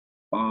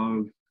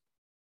 of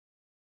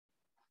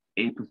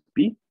a plus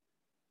b,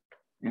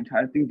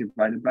 entire thing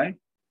divided by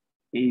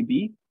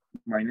ab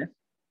minus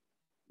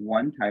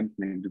 1 times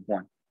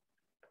 -1.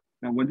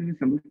 Now, what does it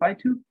simplify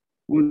to?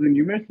 Well, the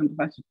numerator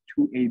simplifies to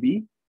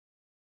 2ab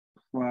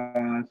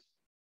plus,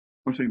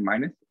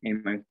 minus a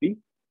minus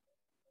b.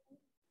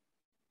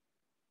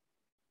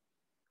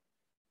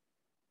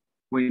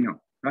 Wait, no,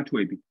 not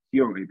 2ab,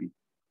 0ab.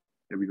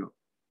 There we go.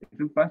 It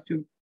simplifies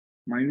to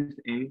minus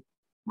a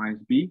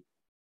minus b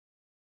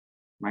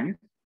minus,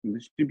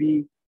 this should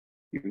be,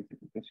 give me a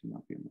second, this should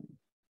not be a minus.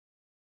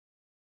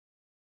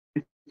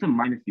 It's a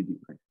minus cb,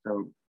 right?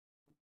 So,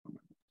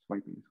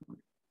 swiping this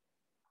one.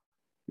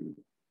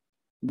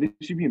 This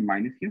should be a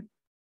minus here.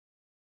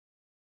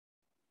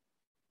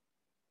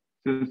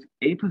 So it's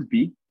a plus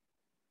b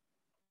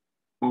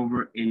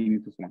over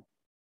ab plus 1.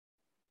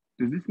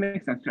 Does this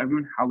make sense to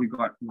everyone how we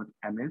got what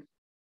m is?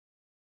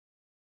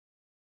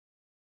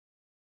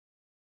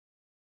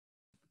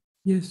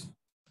 Yes.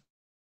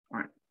 All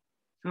right.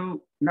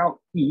 So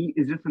now E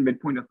is just the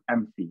midpoint of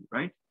MC,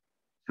 right?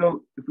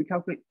 So if we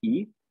calculate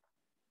E,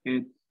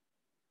 it's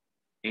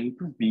A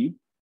plus B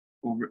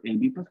over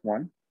AB plus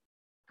 1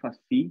 plus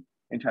C,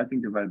 entire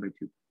thing divided by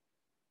 2.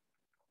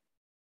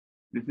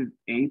 This is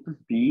A plus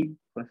B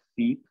plus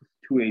C plus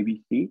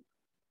 2ABC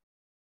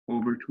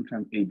over 2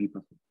 times AB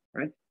plus 1,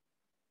 right?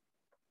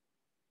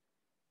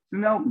 So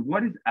now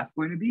what is F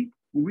going to be?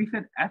 Well, we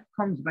said F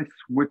comes by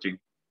switching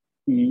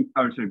B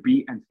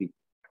and C.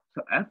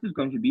 So F is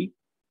going to be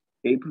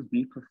A plus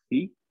B plus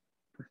C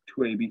plus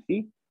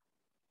 2ABC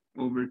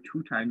over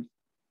 2 times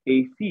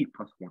AC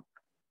plus 1.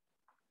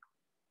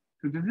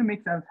 So does it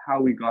make sense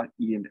how we got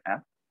E and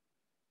F?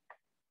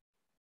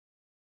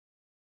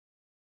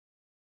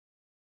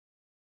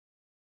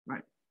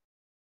 Right.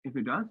 If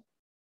it does,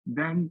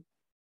 then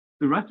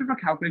the rest of our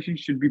calculation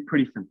should be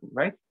pretty simple,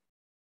 right?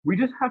 We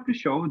just have to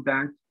show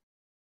that,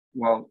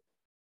 well,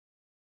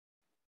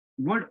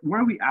 what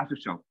are we asked to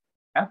show?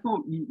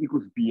 FOE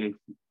equals BAC.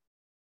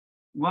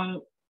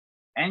 Well,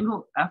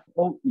 angle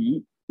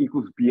FOE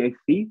equals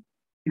BAC.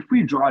 If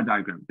we draw a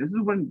diagram, this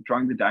is when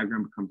drawing the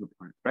diagram becomes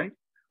important, right?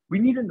 We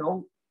need to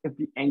know if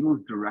the angle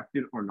is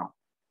directed or not,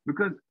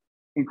 because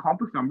in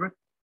complex number,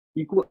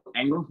 equal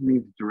angles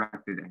means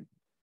directed angles.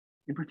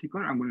 In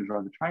particular, I'm going to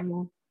draw the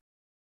triangle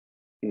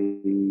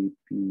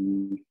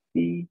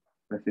ABC.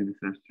 Let's say this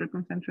is our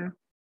circumcenter,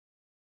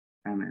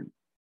 and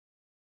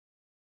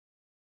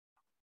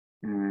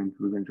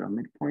we're going to draw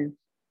midpoints.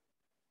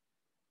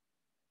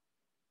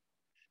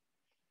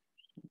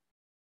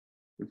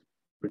 Just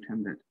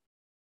pretend that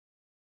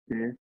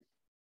this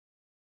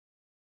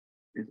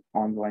is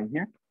on the line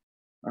here.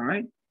 All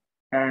right.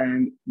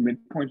 And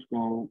midpoints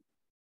go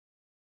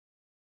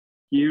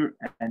here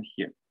and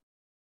here.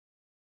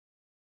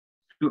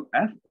 So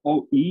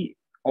FOE,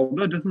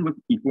 although it doesn't look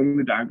equal in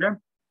the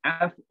diagram,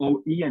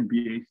 FOE and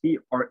BAC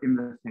are in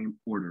the same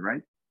order,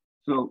 right?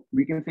 So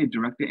we can say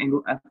directed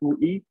angle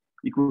FOE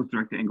equals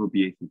directed angle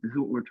BAC. This is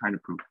what we're trying to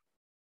prove.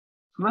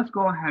 So let's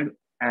go ahead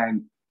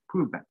and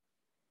prove that.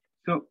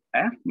 So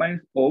F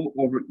minus O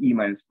over E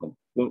minus O.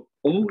 Well,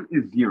 O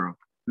is 0.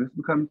 This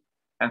becomes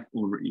F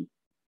over E.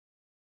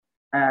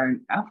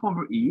 And F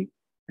over E,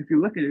 if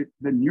you look at it,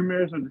 the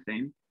numerators are the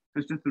same. So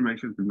it's just the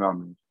ratio of the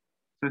denominators.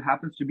 So it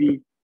happens to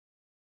be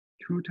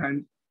 2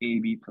 times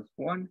AB plus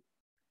 1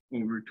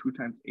 over 2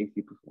 times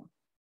AC plus 1,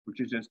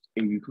 which is just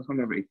AB plus 1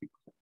 over AC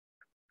plus 1.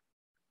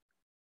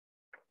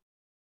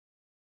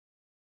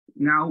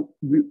 Now,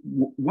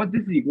 what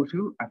this is equal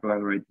to, I forgot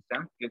to write this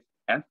down, is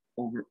F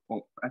over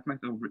O, F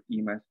minus over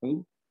E minus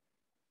O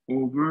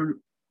over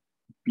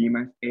B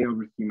minus A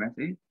over C minus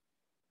A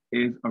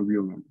is a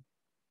real number.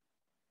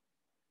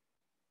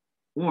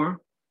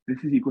 Or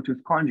this is equal to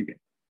its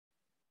conjugate.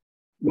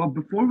 Well,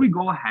 before we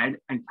go ahead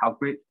and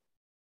calculate,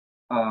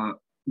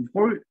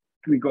 before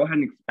we go ahead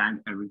and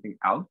expand everything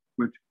out,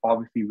 which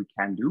obviously we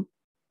can do,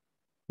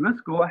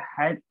 let's go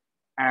ahead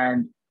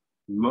and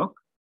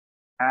look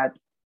at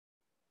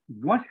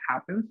what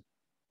happens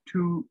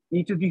to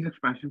each of these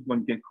expressions when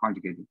they get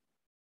conjugated.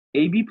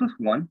 AB plus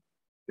 1,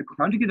 the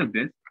conjugate of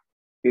this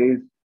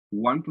is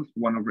 1 plus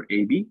 1 over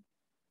AB,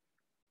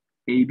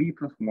 AB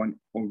plus 1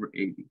 over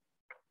AB.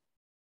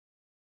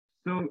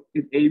 So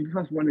if AB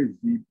plus 1 is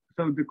Z,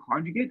 so the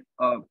conjugate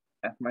of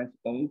F minus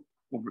O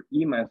over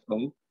E minus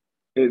O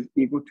is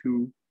equal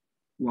to,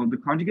 well, the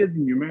conjugate of the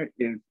numerator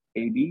is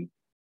AB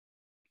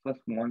plus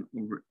 1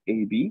 over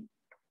AB.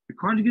 The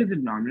conjugate of the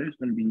denominator is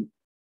going to be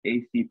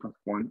AC plus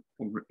 1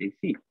 over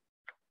AC.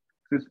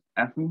 So it's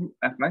F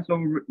minus O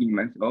over E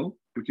minus O,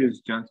 which is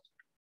just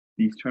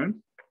these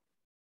terms,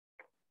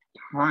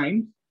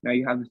 times, now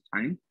you have this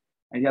times,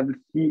 and you have the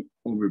C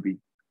over B.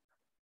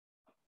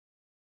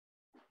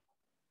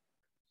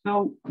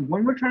 So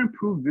when we're trying to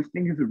prove this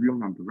thing is a real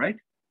number, right?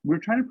 We're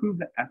trying to prove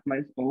that F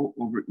minus O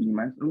over E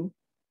minus O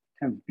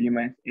times B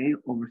minus A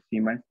over C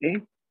minus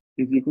A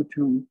is equal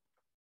to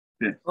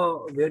this.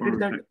 Oh, where did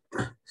that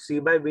C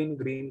by B in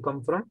green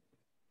come from?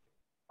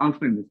 I'll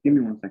explain this. Give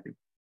me 1 second.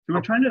 So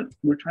we're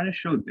trying to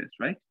show this,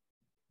 right?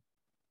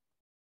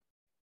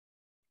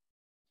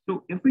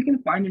 So if we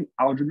can find an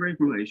algebraic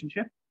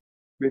relationship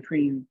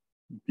between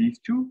these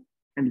two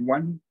and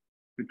one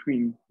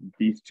between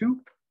these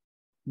two,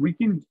 we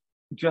can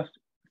just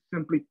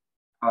simply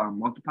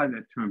multiply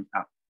that terms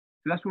out.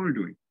 So that's what we're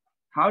doing.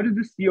 How did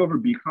the C over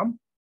B come?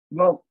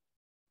 Well,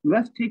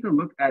 let's take a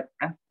look at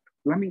F.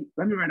 Let me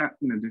write out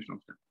an additional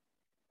step.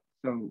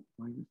 So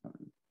why is this not?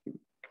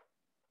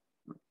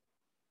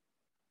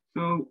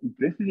 So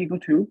this is equal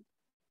to,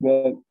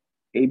 well,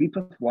 AB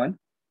plus 1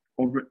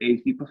 over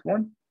AC plus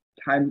 1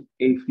 times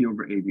AC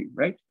over AB,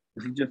 right?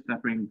 This is just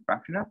separating the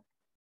fraction out.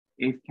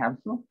 A's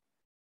cancel.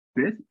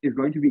 This is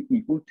going to be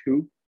equal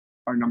to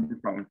our number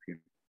from up here.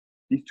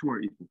 These two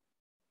are equal.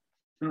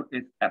 So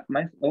it's F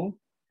minus O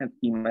times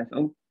E minus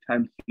O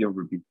times C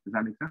over B. Does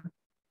that make sense?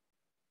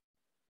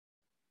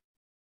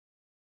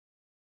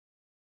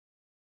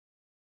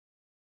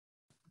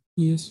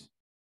 Yes.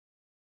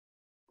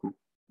 Cool.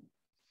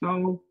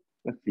 So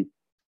let's see.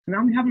 So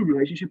now we have a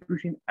relationship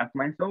between F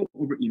minus O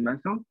over E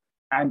minus O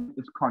and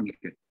its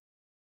conjugate.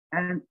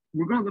 And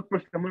we're going to look for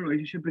a similar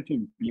relationship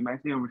between B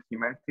minus A over C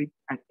minus A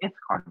and its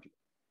conjugate.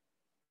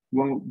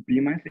 Well, B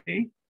minus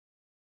A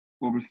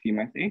over C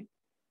minus A,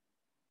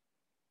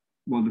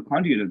 well, the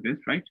conjugate of this,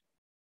 right,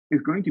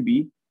 is going to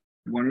be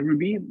 1 over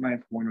B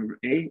minus 1 over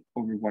A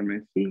over 1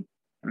 minus C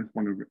minus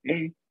 1 over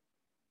A,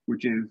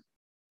 which is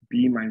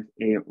B minus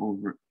A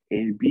over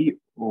AB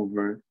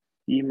over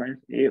C minus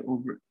A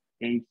over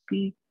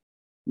AC,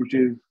 which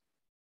is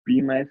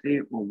B minus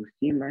A over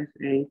C minus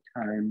A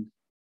times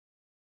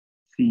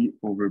C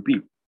over B.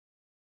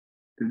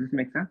 Does this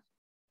make sense?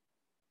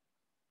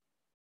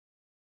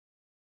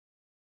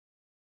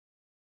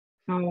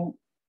 So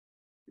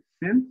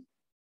since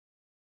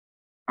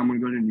I'm going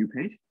to go to a new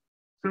page,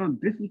 so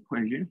this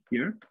equation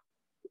here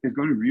is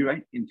going to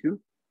rewrite into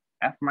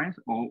F minus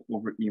O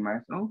over E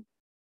minus O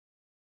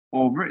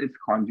over its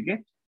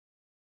conjugate.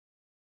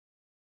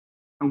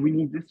 And we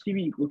need this to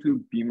be equal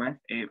to B minus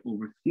A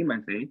over C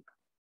minus A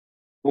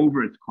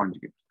over its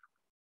conjugate.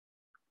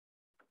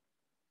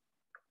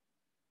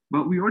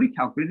 But we already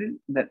calculated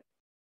that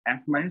F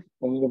minus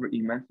O over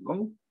E minus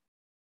O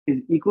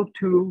is equal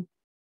to,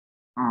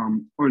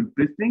 or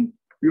this thing,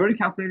 we already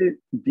calculated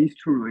these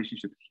two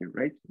relationships here,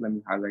 right? Let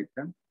me highlight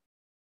them.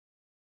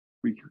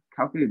 We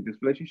calculated this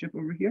relationship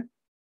over here.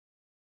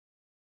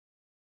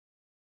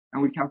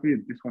 And we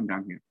calculated this one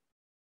down here.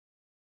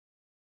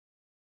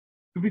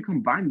 If we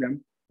combine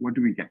them, what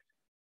do we get?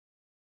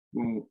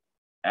 Well,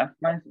 F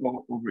minus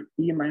O over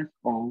E minus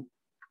O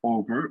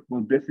over,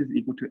 well, this is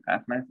equal to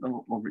F minus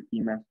O over E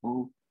minus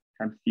O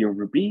times C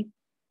over B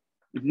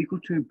is equal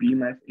to B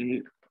minus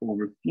A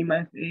over C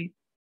minus A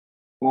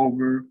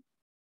over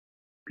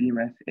B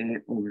minus A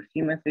over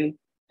C minus A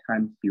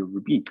times C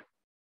over B.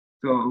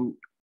 So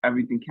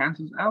everything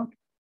cancels out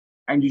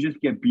and you just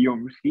get B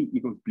over C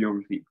equals B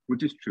over C,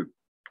 which is true.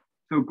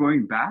 So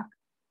going back,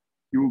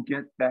 you will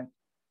get that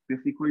this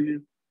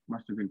equation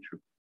must have been true.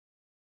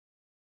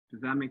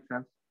 Does that make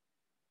sense?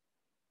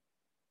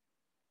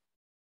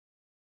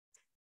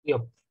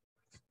 Yep.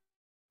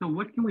 So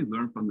what can we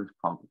learn from this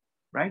problem,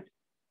 right?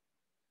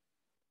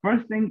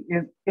 First thing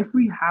is if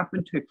we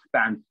happen to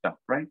expand stuff,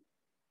 right?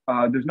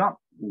 There's not,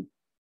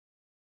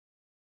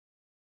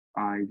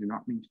 I do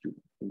not mean to do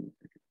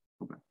that.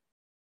 Go back.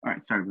 All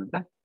right, sorry about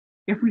that.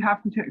 If we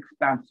happen to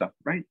expand stuff,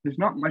 right? There's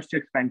not much to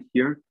expand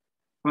here,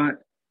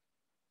 but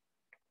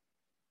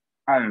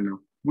I don't know.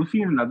 We'll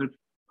see in another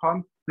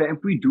problem that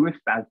if we do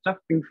expand stuff,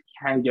 things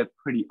can get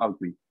pretty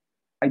ugly.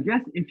 I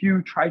guess if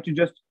you try to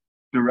just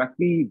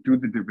directly do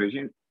the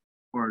division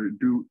or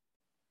do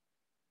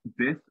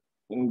this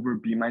over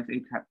B minus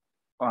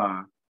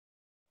A,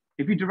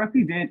 if you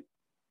directly did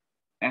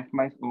F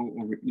minus O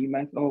over E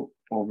minus O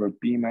over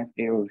B minus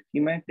A over C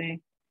minus A,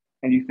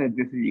 and you said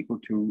this is equal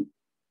to,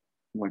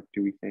 what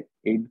do we say,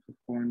 A plus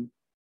 1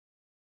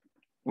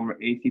 over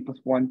AC plus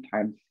 1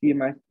 times C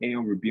minus A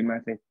over B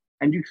minus A,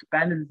 and you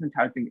expanded this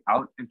entire thing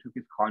out and took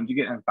its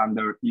conjugate and found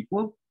they were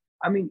equal,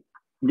 I mean,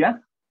 yes,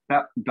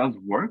 that does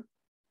work,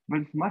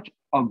 but it's much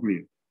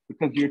uglier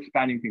because you're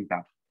expanding things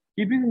out.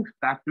 Keeping things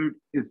factored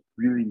is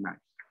really nice.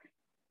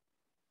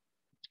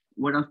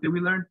 What else did we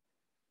learn?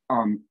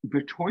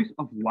 The choice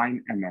of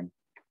line MN.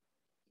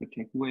 The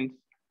takeaways.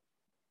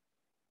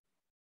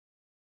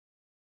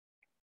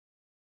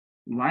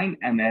 Line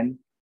MN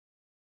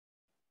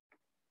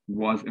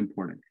was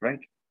important, right?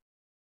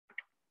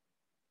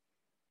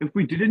 If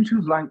we didn't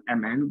choose line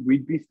MN,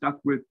 we'd be stuck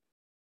with,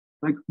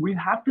 like, we'd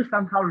have to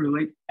somehow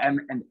relate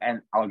M and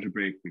N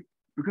algebraically.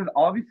 Because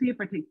obviously, if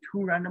I take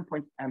two random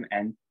points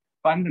MN,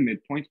 find the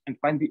midpoint, and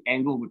find the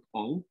angle with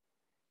O,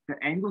 the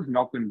angle is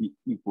not going to be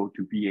equal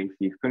to BAC.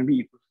 It's going to be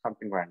equal to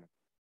something random.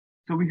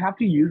 So we have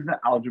to use the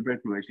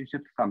algebraic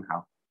relationship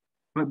somehow.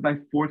 But by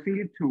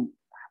forcing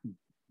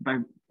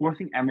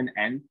M and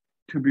N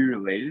to be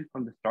related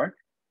from the start,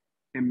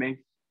 it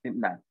makes it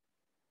nice.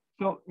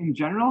 So in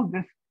general,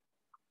 this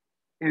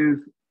is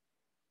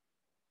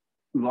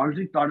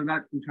largely thought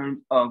about in terms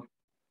of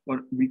what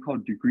we call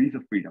degrees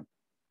of freedom.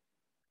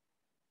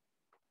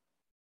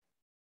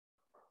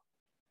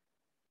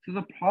 So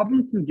the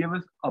problem can give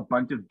us a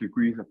bunch of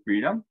degrees of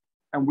freedom,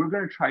 and we're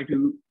going to try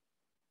to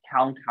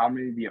count how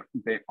many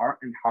they are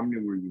and how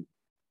many we're using.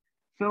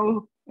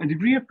 So a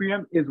degree of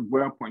freedom is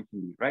where a point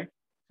can be, right?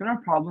 So in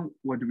our problem,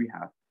 what do we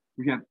have?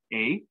 We have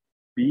A,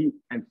 B,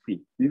 and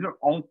C. These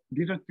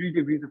are 3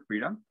 degrees of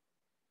freedom.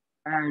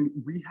 And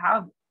we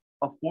have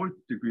a 4th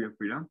degree of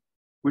freedom,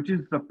 which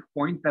is the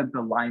point that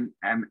the line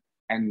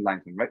MN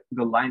lies in, right?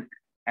 The line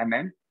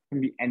MN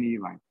can be any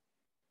line.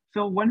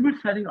 So when we're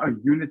setting our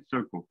unit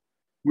circle,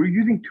 we're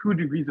using 2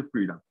 degrees of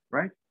freedom,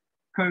 right?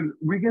 Because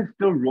we can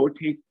still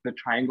rotate the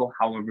triangle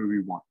however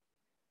we want.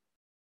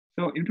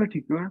 So in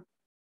particular,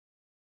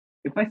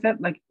 if I set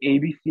like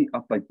ABC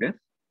up like this,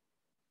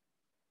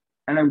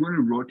 and I'm going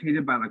to rotate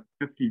it by like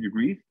 50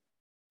 degrees,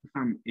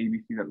 some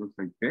ABC that looks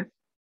like this,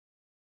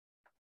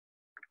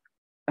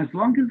 as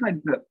long as like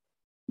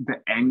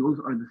the angles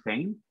are the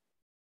same,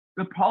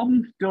 the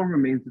problem still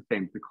remains the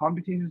same. The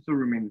computation still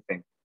remains the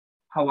same.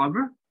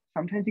 However,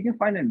 sometimes you can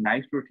find a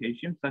nice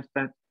rotation such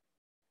that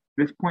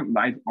this point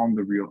lies on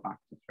the real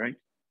axis, right?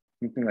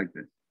 Something like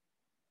this.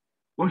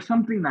 Or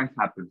something nice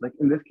happens. Like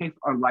in this case,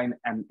 our line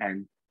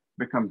MN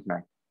becomes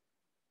nice.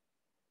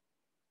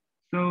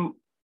 So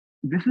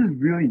this is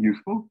really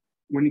useful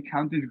when you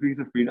count the degrees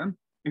of freedom.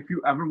 If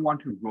you ever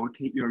want to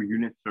rotate your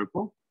unit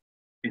circle,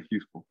 it's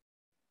useful.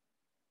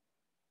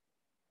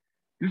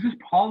 This is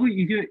probably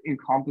easier in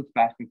complex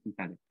batch than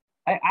synthetic.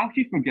 I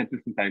actually forget the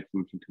synthetic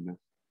solution to this.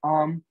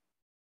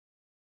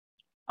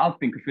 I'll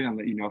think of it and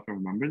let you know if I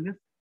remember this.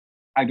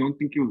 I don't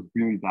think it was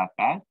really that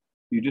bad.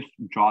 You just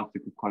draw a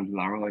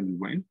quadrilateral and you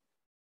win.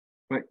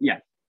 But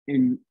yes,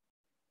 in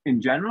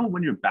general,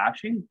 when you're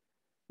batching,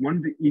 one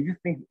of the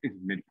easiest things is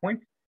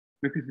midpoint,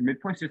 because the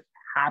midpoint just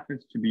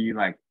happens to be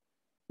like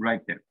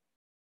right there.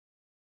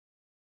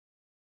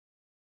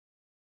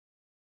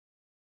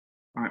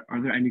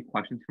 Are there any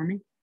questions for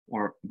me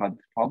or about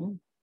this problem?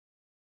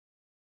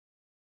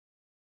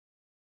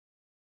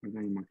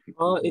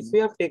 If we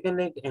have taken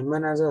like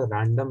M1 as a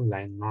random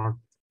line, not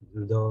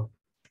the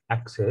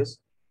axis,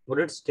 would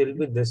it still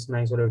be this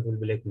nice or it will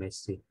be like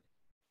messy?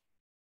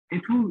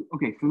 It will,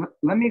 okay, so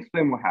let me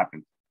explain what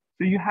happens.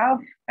 So you have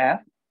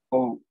F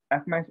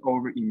minus O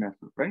over E minus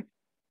O, right?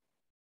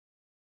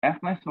 F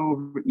minus O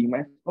over E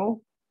minus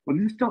O, well,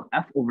 this is still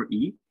F over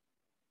E.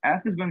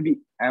 F is going to be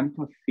M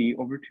plus C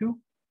over 2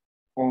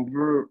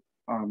 over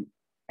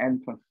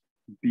N plus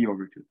B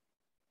over 2,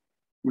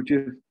 which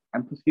is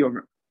M plus C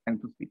over N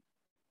plus B.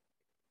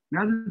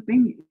 Now the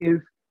thing is,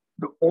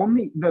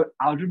 the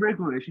algebraic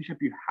relationship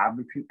you have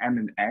between M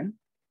and N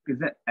is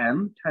that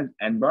M times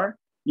N bar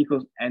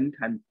equals N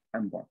times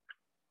M bar.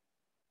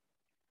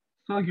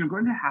 So you're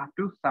going to have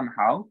to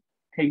somehow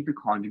take the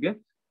conjugates,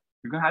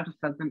 you're going to have to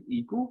set them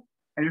equal,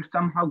 and you're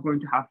somehow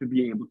going to have to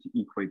be able to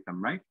equate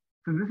them, right?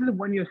 So this is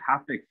when you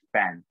have to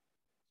expand.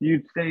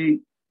 You'd say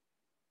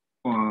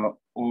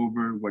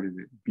over, what is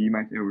it, B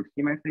minus A over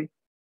C minus A.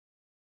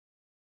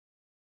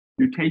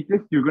 You take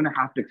this, you're going to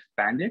have to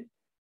expand it,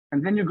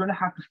 and then you're going to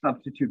have to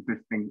substitute this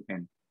thing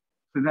in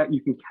so that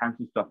you can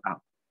cancel stuff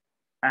out.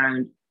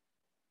 And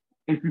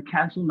if you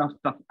cancel enough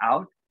stuff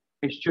out,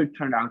 it should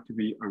turn out to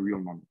be a real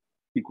number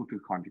equal to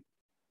the conjugate.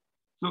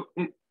 So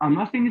I'm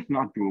not saying it's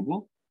not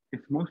doable.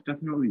 It's most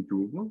definitely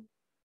doable,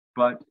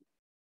 but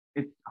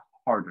it's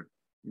harder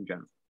in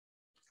general.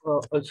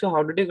 Also,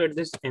 how did you get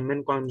this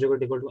Mn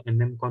conjugate equal to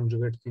Nm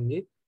conjugate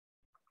thingy?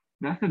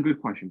 That's a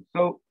good question.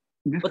 So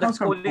this comes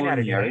from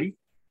collinearity. Right?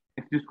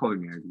 It's just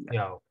collinearity.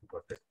 Yeah,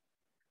 got it.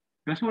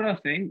 That's what I was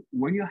saying.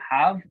 When you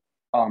have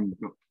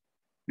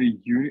the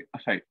unit,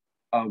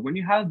 when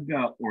you have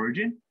the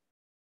origin,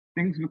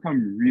 things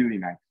become really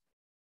nice.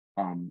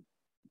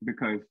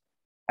 Because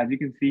as you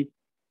can see,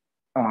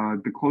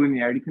 the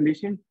collinearity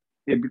condition,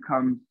 it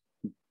becomes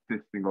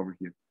this thing over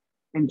here.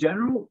 In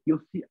general, you'll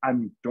see, I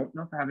don't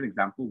know if I have an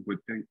example with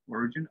the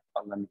origin.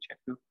 Let me check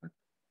this.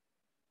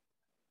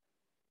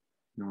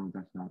 No,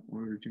 that's not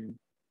origin.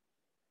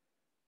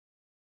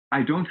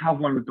 I don't have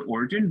one with the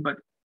origin, but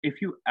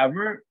if you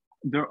ever,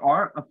 there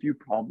are a few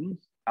problems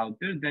out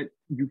there that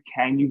you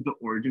can use the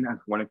origin as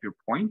one of your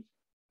points.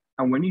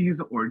 And when you use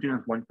the origin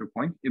as one of your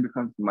points, it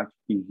becomes much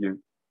easier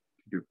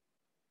to do.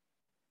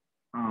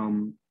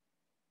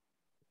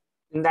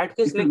 In that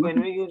case, like when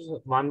we use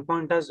one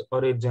point as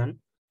origin,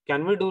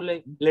 can we do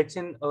like, let's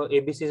say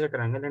ABC is a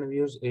triangle and we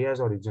use A as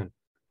origin.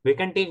 We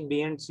can take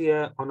B and C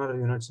on our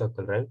unit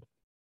circle, right?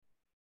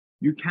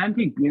 You can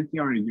take B and C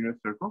on a unit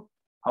circle.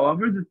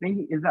 However, the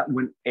thing is that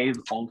when A is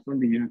also in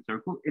the unit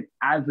circle, it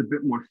adds a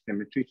bit more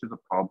symmetry to the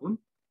problem.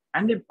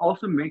 And it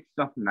also makes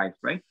stuff nice,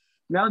 right?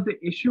 Now, the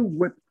issue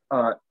with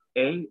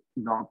A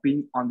not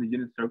being on the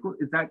unit circle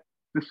is that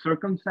the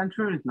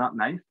circumcenter is not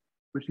nice,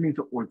 which means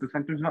the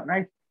orthocenter is not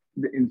nice.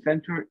 The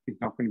incenter is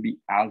not going to be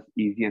as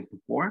easy as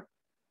before.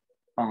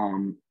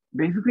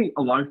 Basically,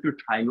 a lot of your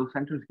triangle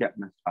centers get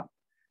messed up.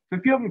 So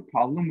if you have a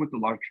problem with a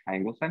lot of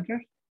triangle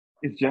centers,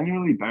 it's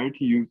generally better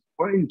to use,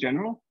 or in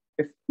general,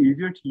 it's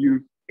easier to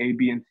use A,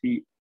 B, and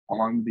C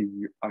on the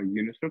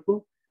unit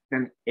circle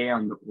than A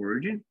on the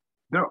origin.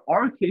 There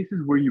are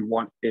cases where you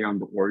want A on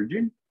the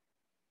origin,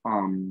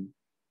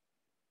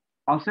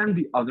 I'll send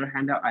the other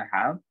handout I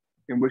have,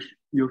 in which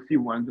you'll see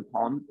one of the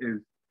problems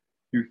is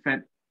you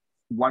set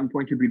 1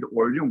 point to be the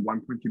origin,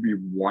 1 point to be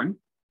 1,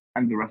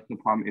 and the rest of the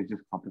problem is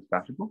just compass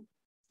batchable.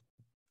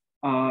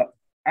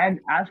 And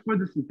as for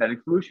the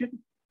synthetic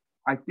solution,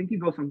 I think it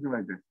goes something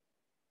like this.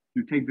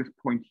 You take this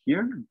point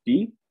here,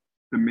 D,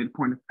 the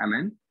midpoint of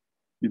Mn,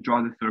 you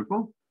draw the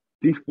circle.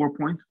 These 4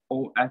 points,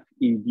 O, F,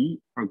 E, D,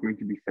 are going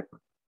to be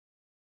cyclic.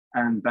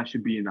 And that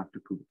should be enough to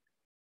prove it.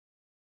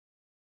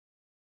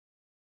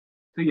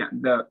 So yeah,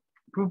 the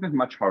proof is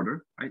much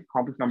harder, right?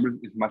 Complex numbers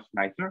is much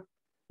nicer.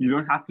 You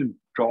don't have to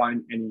draw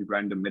in any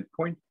random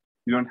midpoint.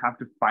 You don't have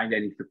to find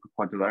any cyclic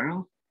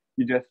quadrilaterals.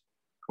 You just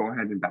go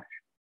ahead and dash.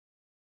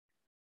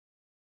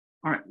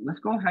 All right, let's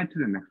go ahead to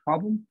the next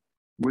problem,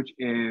 which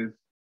is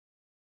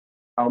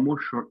Amol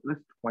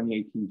shortlist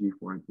 2018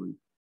 G4, I believe.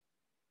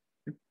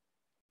 Okay.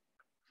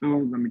 So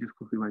let me just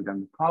quickly write down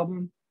the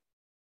problem.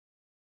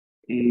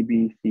 A,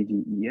 B, C,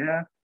 D, E,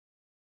 F,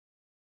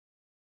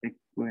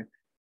 cyclic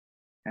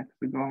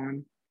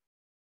hexagon,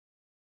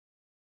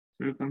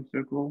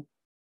 circumcircle,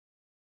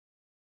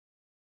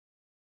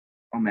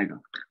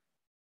 omega.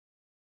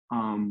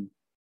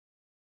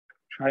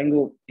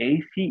 Triangle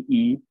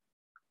ACE,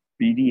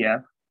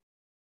 BDF,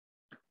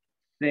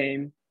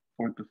 same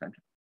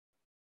orthocenter.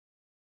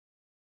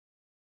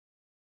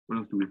 What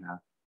else do we have?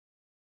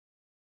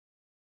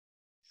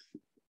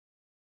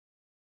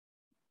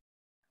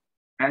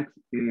 X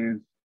is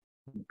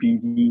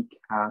BD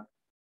cap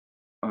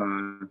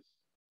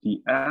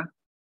CF.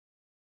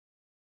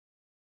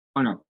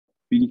 Oh no,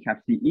 BD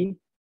cap CE.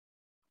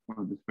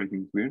 Oh, this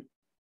phrasing is weird.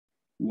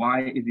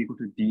 Y is equal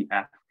to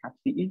DF cap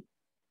CE.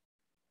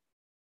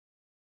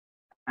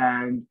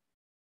 And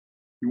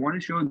you want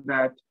to show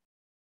that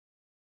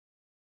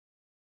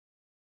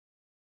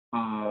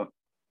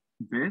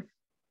this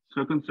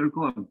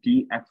circumcircle of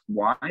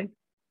DXY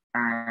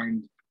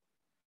and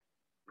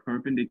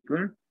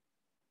perpendicular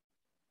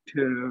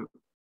to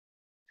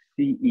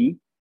CE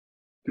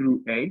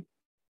through A,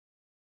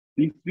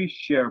 these three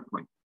share a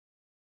point.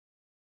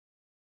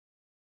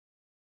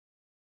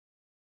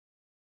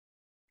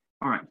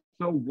 All right,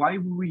 so why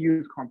would we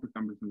use complex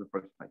numbers in the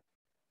first place?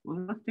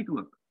 Well, let's take a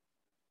look.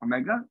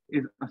 Omega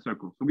is a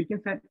circle, so we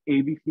can set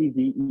A, B, C,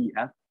 D, E,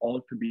 F all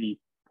to be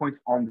points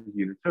on the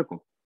unit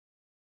circle.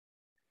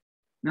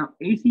 Now,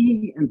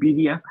 ACE and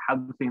BDF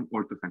have the same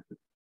orthocenter.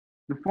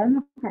 The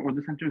formula for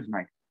orthocenter is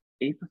nice,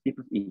 A plus C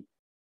plus E,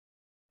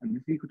 and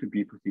this is equal to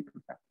B plus C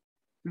plus F.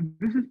 So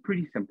this is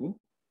pretty simple,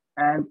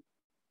 and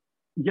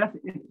yes,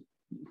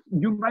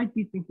 you might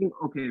be thinking,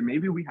 okay,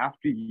 maybe we have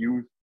to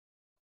use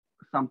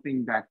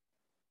something that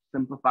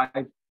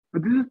simplifies,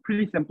 but this is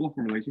pretty simple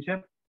for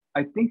relationship.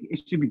 I think it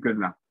should be good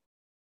enough.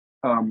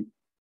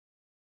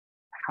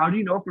 How do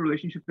you know if a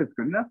relationship is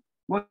good enough?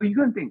 Well, you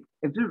can think,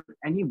 is there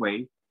any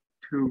way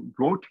to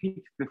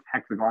rotate this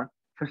hexagon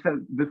such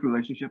that this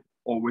relationship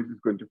always is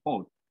going to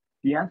hold?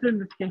 The answer in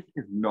this case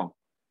is no,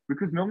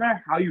 because no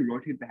matter how you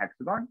rotate the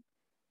hexagon,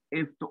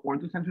 if the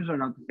orthocenters are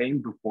not the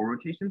same before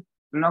rotation,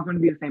 they're not going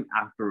to be the same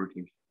after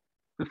rotation.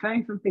 So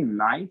saying something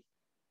nice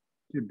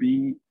to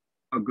be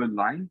a good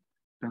line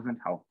doesn't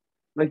help.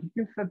 Like, you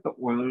can set the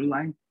Euler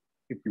line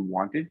if you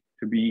wanted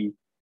to be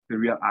the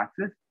real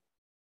axis,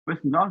 but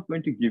it's not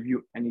going to give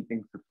you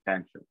anything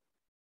substantial.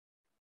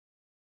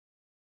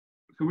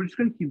 So we're just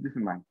going to keep this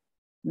in mind.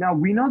 Now,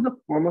 we know the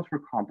formulas for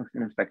complex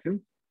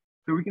intersections,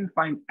 so we can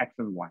find X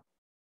and Y.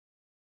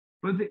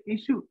 But the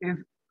issue is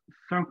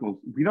circles.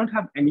 We don't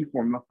have any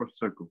formula for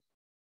circles,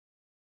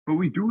 but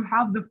we do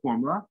have the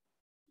formula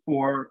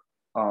for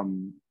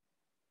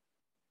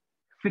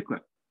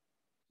cyclic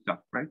stuff,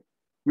 right?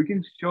 We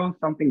can show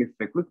something is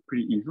cyclic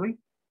pretty easily.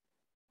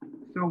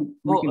 So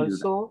we can do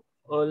that.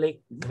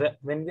 Like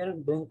when we are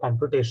doing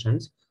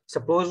computations,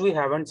 suppose we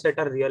haven't set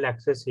a real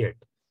axis yet,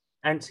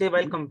 and say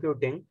while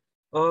computing,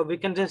 we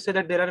can just say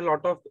that there are a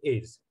lot of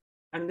A's,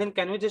 and then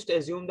can we just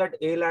assume that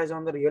A lies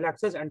on the real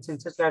axis, and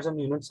since it lies on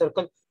the unit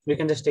circle, we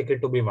can just take it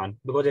to be 1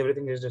 because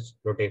everything is just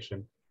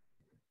rotation.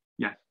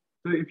 Yes.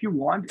 So if you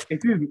want,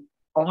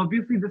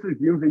 obviously this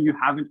assumes that you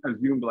haven't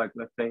assumed, like,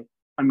 let's say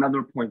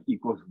another point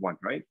equals 1,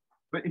 right?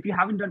 But if you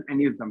haven't done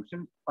any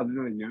assumptions other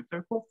than the unit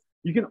circle,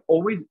 you can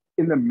always,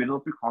 in the middle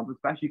of the complex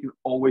batch, you can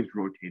always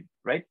rotate,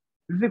 right?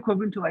 This is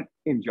equivalent to, like,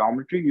 in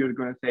geometry, you're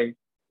going to say,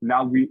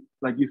 now you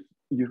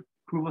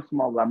prove a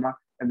small lemma,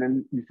 and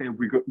then you say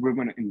we're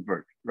going to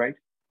invert, right?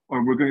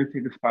 Or we're going to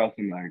take a spiral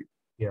similarity.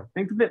 Yeah.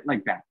 Think of it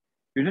like that.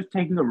 You're just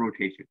taking a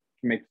rotation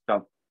to make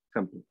stuff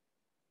simple.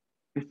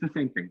 It's the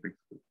same thing,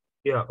 basically.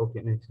 Yeah.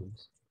 Okay, makes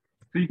sense.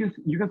 So you can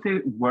say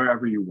it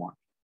wherever you want.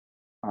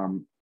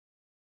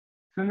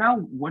 So now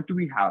what do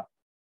we have?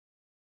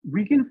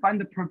 We can find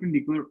the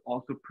perpendicular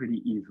also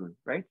pretty easily,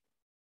 right?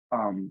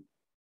 Or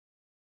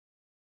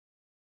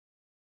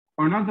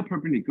not the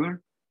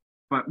perpendicular,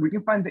 but we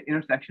can find the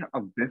intersection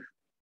of this,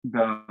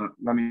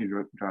 let me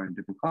draw a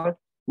different color.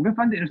 We can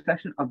find the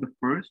intersection of the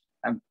first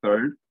and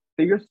third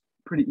figures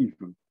pretty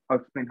easily. I'll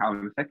explain how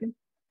in a second.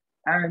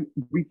 And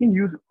we can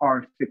use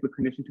our cyclic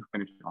condition to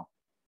finish it off.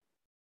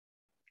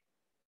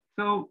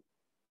 So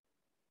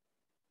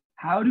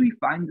how do we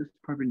find this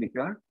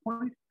perpendicular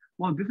point?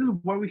 Well, this is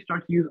where we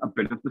start to use a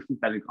bit of the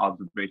synthetic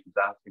observations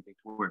that I think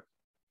to work.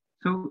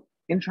 So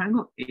in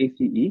triangle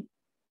ACE,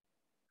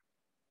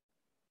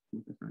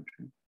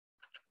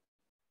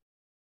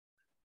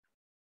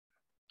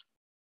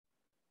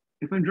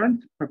 if I'm drawing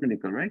this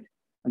perpendicular, right,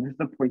 and this is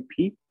the point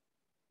P,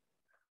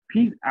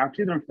 P is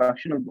actually the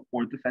reflection of the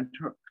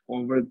orthocenter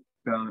over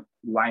the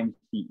line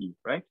CE,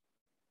 right?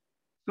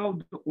 So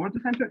the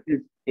orthocenter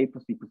is A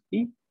plus C plus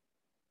E.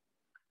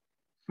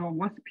 So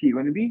what's P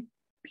going to be?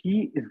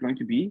 P is going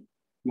to be,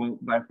 well,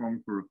 by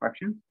formula for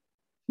reflection,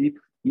 C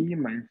plus E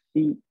minus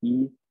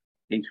CE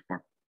H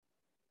bar.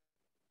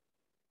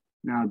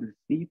 Now the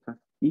C plus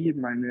E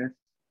minus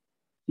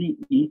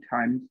CE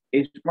times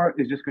H bar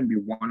is just going to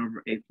be 1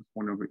 over A plus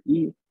 1 over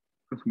E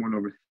plus 1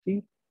 over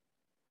C.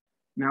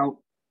 Now,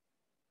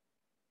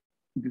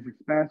 this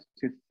expands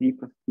to C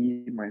plus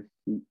E minus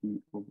CE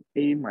over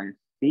A minus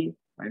C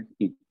minus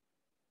E.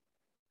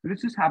 So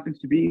this just happens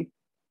to be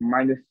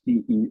minus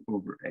CE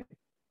over A.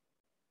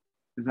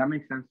 Does that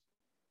make sense?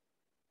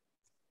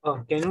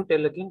 Can you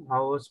tell again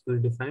how was P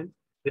defined?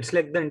 It's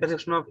like the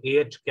intersection of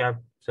AH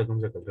cap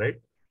circumcircle, right?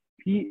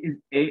 P is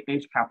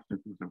AH cap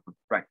circumcircle,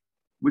 right?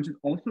 Which is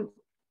also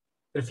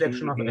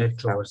reflection of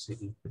H over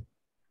CE.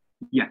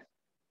 Yes,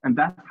 and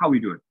that's how we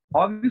do it.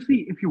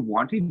 Obviously, if you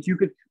wanted, you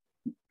could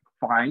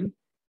find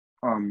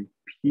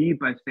P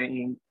by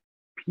saying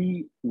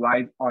P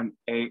lies on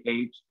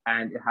AH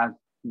and it has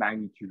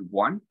magnitude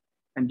 1,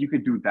 and you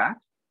could do that.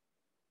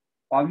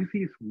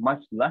 Obviously, it's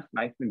much less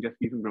nice than just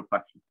using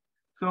reflection.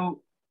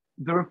 So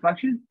the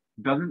reflection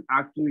doesn't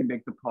actually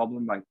make the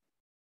problem like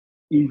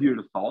easier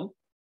to solve,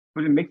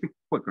 but it makes it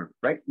quicker,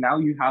 right? Now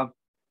you have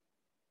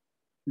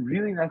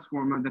really nice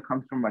formula that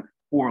comes from like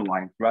 4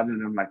 lines rather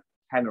than like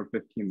 10 or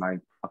 15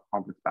 lines of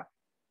complex factors.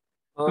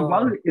 So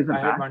while it isn't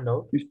I bad, have one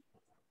doubt.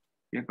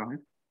 Yeah, go ahead.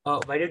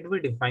 Why did we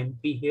define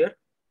P here?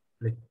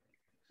 Like,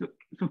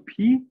 so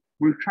P,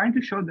 we're trying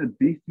to show that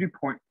these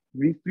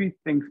 3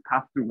 things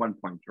pass through 1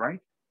 point, right?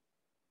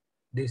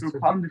 So we're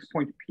calling this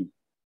point P.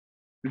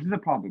 This is a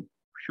problem.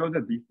 Show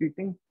that these 3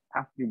 things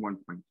pass through 1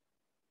 point.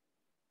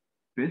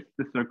 This,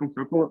 the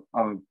circumcircle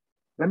of,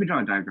 let me draw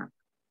a diagram.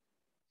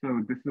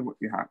 So this is what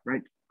you have,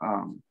 right?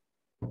 A,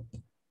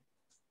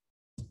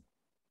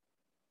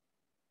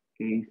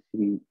 C,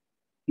 E,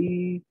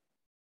 B,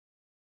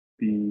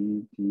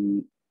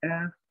 D,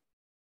 F,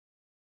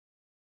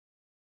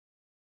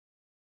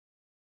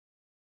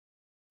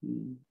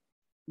 B,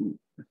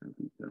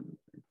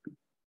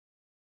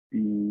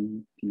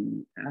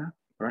 D, F,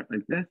 right,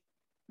 like this.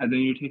 And then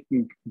you're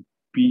taking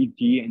B,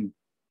 D, and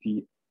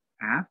D,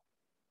 F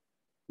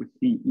with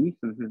C, E,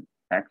 so this is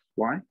X,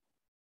 Y. And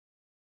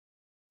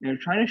you're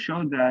trying to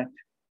show that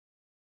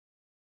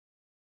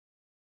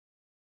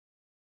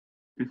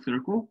the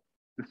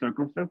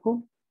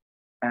circumcircle,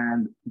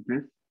 and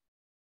this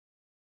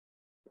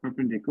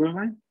perpendicular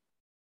line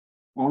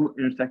all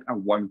intersect at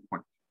 1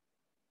 point.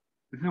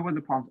 This is what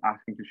the problem's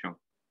asking to show.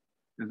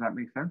 Does that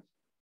make sense?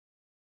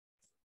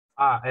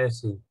 I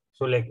see.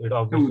 So like it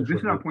obviously. So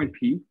this is our point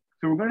P.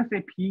 So we're going to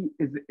say P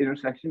is the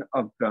intersection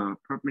of the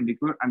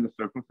perpendicular and the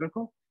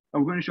circumcircle.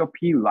 And we're going to show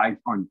P lies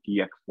on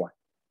dxy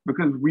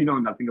because we know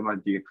nothing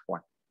about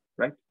dxy,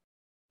 right?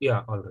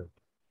 Yeah, all right.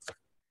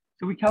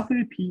 So we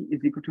calculated P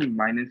is equal to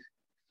minus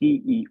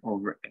CE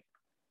over A,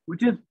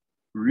 which is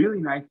really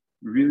nice,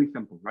 really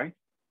simple, right?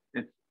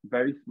 It's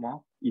very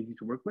small, easy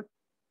to work with.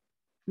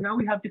 So now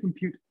we have to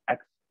compute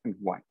X and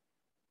Y.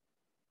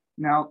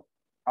 Now,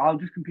 I'll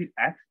just compute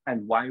X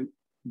and Y.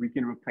 We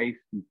can replace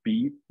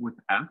B with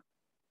F.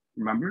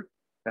 Remember,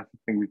 that's the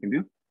thing we can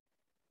do.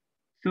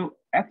 So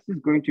X is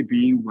going to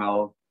be,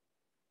 well,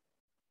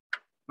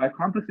 by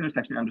complex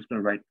intersection, I'm just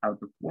going to write out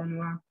the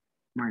formula,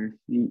 minus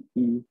CE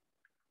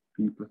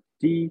B plus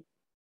D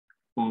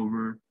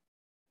over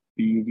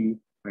BD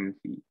minus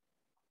C.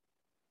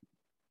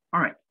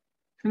 All right,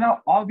 so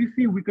now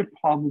obviously we could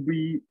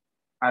probably,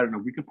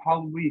 we could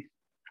probably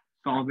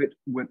solve it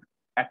with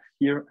X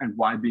here and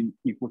Y being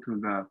equal to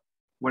the,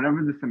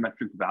 whatever the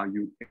symmetric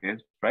value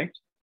is, right?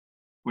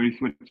 Where you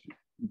switch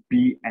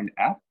B and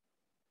F.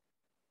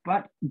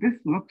 But this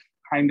looks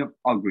kind of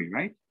ugly,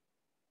 right?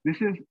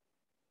 This is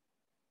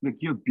like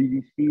your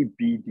BDC,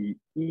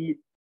 BDE,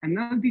 and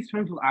none of these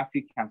terms will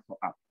actually cancel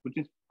out, which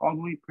is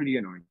probably pretty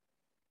annoying.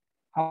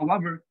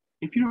 However,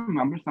 if you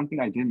remember something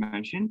I did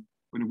mention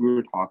when we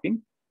were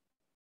talking,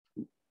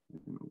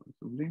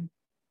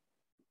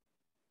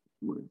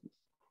 what is this?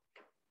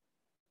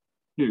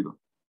 Here you go.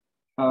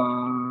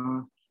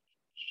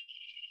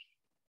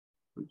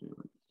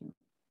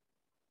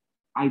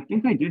 I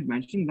think I did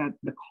mention that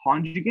the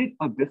conjugate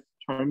of this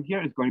term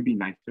here is going to be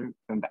nicer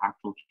than the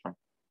actual term.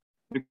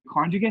 The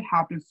conjugate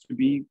happens to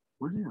be,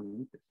 where did I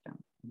write this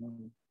down?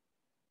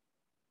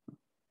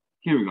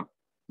 Here we go.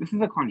 This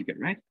is a conjugate,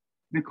 right?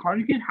 The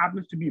conjugate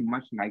happens to be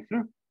much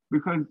nicer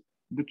because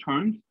the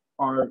terms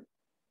are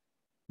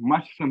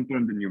much simpler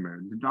in the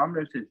numerator. The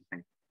denominator is the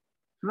same.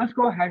 So let's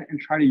go ahead and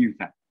try to use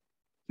that.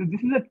 So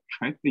this is a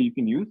trick that you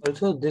can use.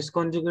 Also, this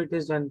conjugate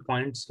is when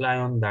points lie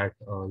on that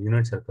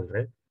unit circle,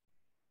 right?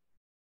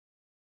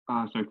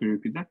 Sorry, can you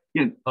repeat that?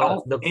 Yeah,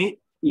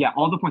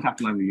 all the points have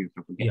to lie in the unit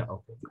circle. Yeah,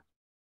 okay.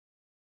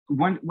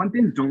 When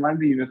things don't lie in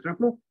the unit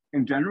circle,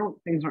 in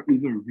general, things are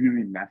either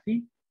really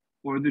messy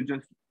or they're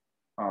just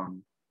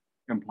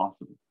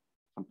impossible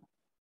sometimes.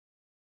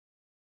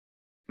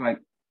 Like,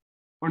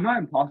 or not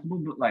impossible,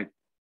 but like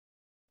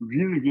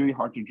really, really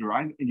hard to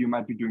derive, and you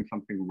might be doing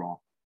something wrong.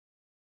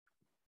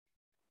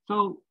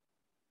 So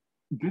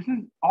this is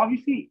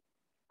obviously,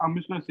 I'm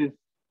just gonna say,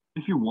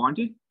 if you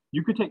wanted,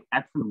 you could take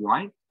X and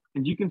Y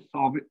and you can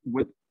solve it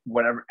with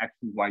whatever X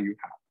and Y you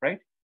have, right?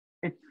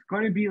 It's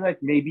going to be like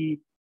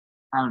maybe,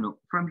 I don't know,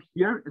 from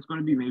here, it's going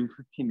to be maybe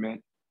 15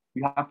 minutes.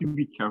 You have to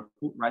be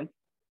careful, right?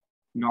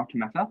 Not to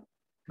mess up,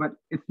 but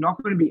it's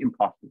not going to be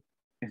impossible.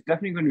 It's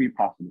definitely going to be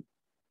possible.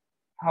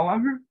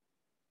 However,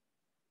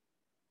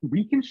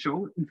 we can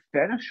show,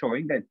 instead of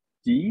showing that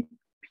D,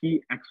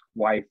 P, X,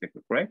 Y is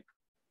cyclic, right?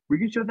 We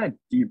can show that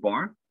D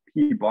bar,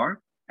 P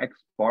bar, X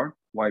bar,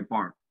 Y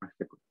bar are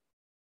cyclic.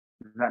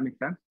 Does that make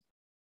sense?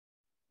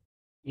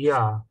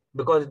 Yeah,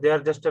 because they are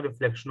just a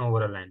reflection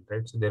over a line,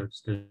 right? So they're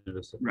still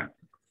visible. Right.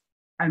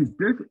 And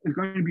this is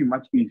going to be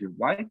much easier.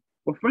 Why?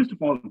 Well, first of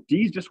all,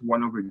 D is just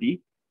 1 over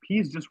D, P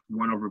is just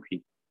 1 over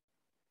P.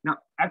 Now,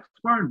 X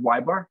bar and Y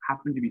bar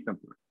happen to be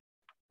simpler.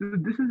 So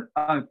this is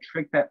a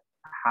trick that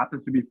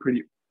happens to be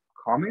pretty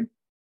common.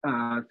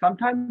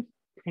 Sometimes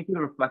taking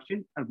a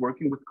reflection and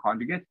working with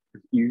conjugates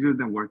is easier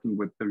than working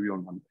with the real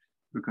numbers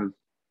because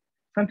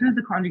sometimes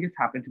the conjugates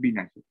happen to be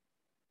nicer.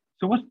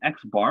 So what's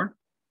X bar?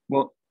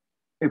 Well,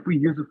 if we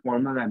use the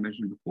formula that I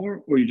mentioned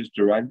before, or you just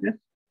derive this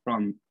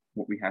from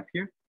what we have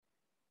here,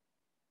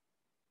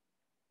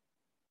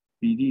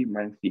 BD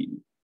minus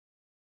CE.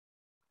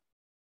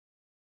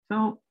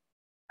 So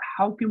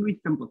how can we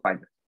simplify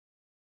this?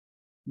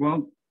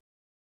 Well,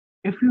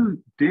 if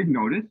you did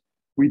notice,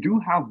 we do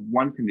have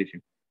one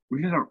condition,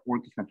 which is our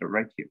orthocenter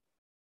right here.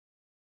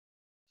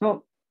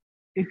 So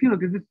if you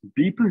look at this,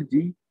 B plus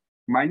D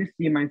minus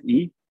C minus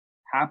E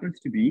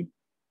happens to be,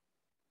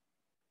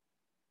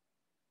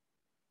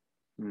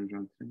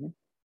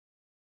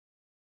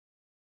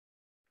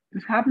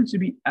 this happens to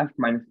be F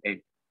minus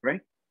A,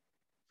 right?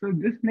 So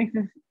this makes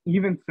this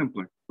even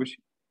simpler, which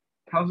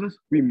tells us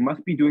we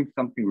must be doing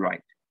something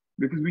right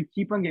because we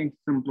keep on getting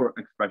simpler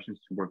expressions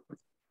to work with.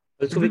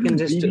 Also, we can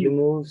just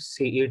remove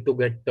CE to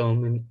get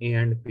term in A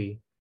and P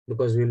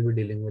because we'll be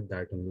dealing with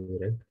that only,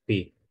 right?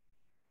 P.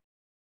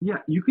 Yeah,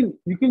 you can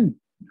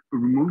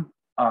remove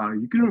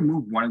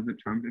one of the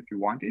terms if you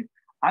wanted.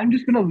 I'm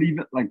just gonna leave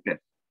it like this.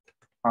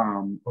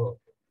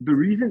 The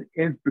reason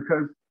is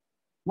because,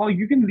 well,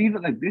 you can leave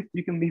it like this,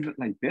 you can leave it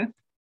like this.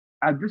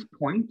 At this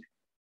point,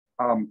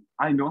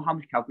 I know how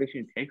much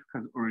calculation it takes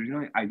because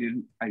originally I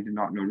did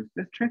not notice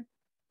this trick,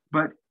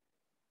 but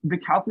the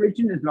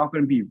calculation is not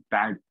going to be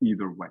bad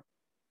either way.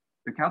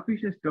 The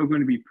calculation is still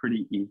going to be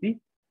pretty easy,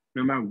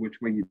 no matter which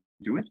way you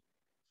do it.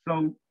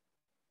 So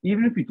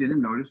even if you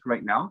didn't notice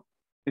right now,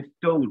 it's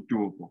still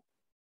doable.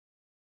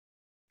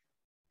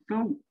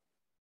 So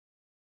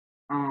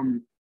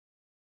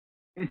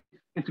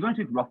it's going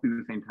to take roughly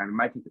the same time. It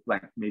might take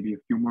like maybe a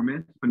few more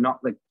minutes, but not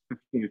like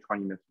 15 to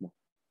 20 minutes more.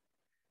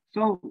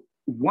 So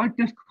what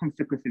does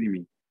concyclicity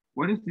mean?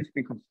 What does this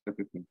thing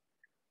concyclic mean?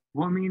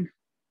 Well, it means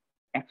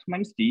X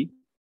minus D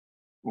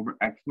over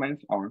X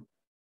minus R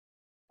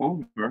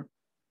over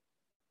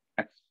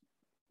X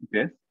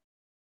this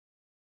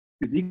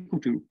is equal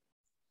to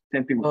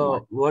same thing with Y.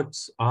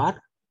 What's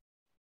R?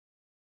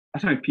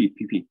 Sorry, P.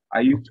 I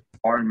used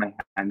R in my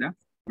hand now,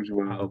 which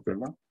was okay.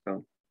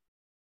 So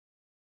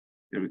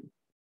there we go.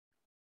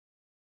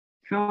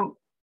 So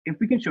if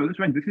we can show this,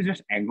 right, this is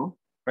just angle,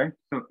 right?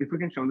 So if we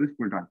can show this,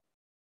 we're done.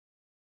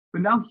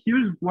 But now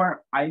here's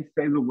where I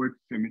say the word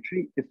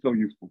symmetry is so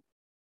useful.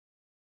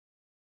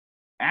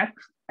 X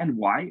and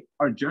Y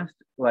are just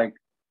like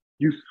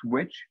you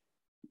switch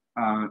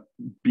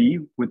B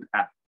with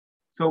F.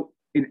 So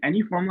in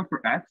any formula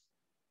for X,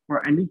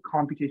 for any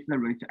computation that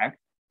relates to X,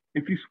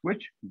 if you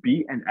switch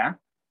B and F,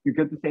 you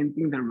get the same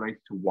thing that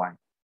relates to Y.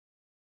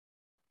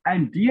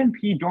 And D and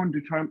P don't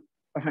determine,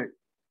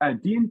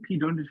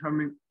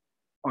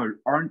 or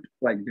aren't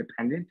like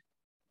dependent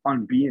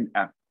on B and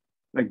F.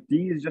 Like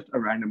D is just a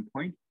random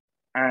point,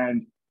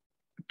 and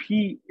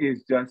P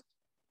is just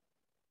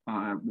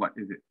what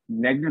is it?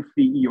 Negative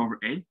CE over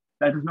A.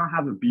 That does not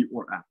have a B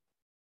or F.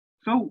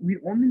 So we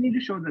only need to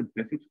show that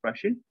this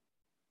expression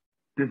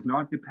does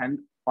not depend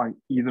on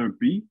either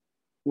B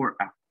or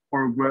F.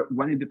 Or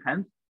when it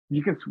depends,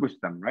 you can switch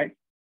them, right?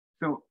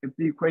 So if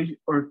the equation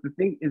or if the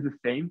thing is the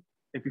same,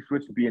 if you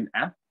switch B and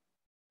F,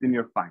 then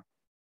you're fine.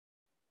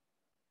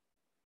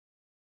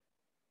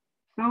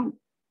 So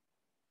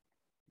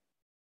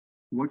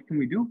what can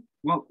we do?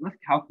 Well, let's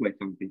calculate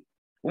something.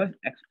 What is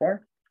X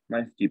bar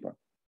minus D bar?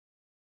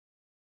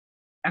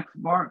 X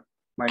bar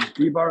minus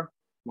D bar,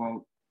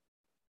 well,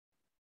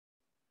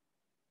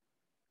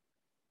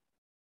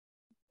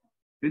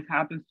 this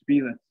happens to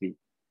be, let's see,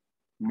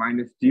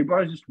 minus D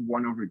bar is just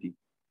 1 over D.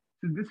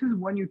 So this is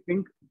when you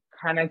think,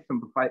 can I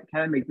simplify?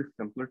 Can I make this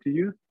simpler to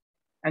use?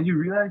 And you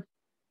realize,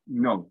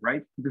 no,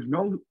 right? There's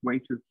no way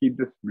to keep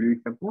this really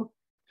simple.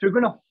 So you're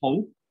gonna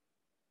hope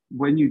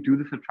when you do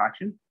the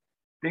subtraction,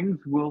 things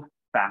will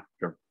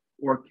factor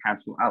or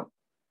cancel out.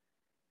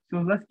 So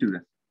let's do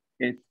this.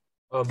 It's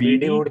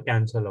BD would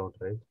cancel out,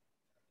 right?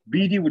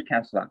 BD would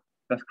cancel out.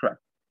 That's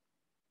correct.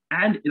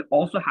 And it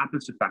also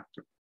happens to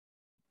factor.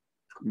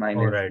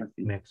 Minus, Oh, right.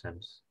 Makes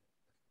sense.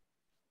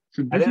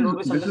 So I think it would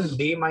be something like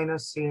D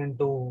minus C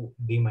into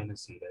D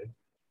minus C, right?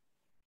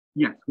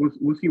 Yes,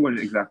 we'll see what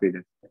exactly it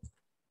is.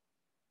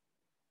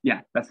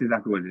 Yeah, that's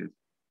exactly what it is.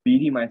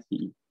 BD minus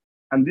CE.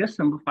 And this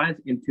simplifies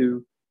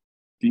into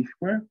D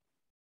squared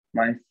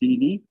minus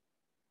CD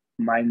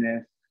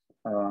minus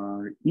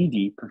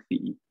ED plus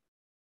CE.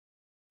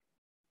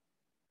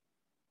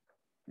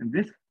 And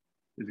this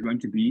is going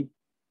to be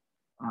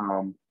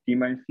D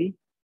minus C,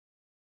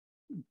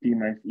 D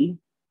minus E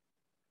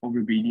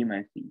over BD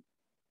minus C.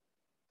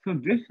 So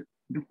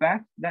the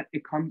fact that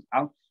it comes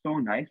out so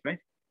nice, right?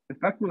 The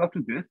fact we're up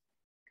to this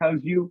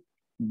tells you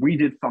we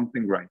did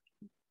something right.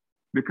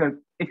 Because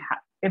if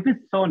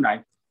it's so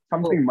nice,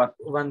 something must.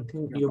 One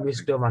thing you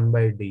missed a 1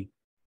 by D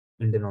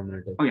in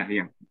denominator. Oh yeah,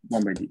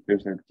 1 by D.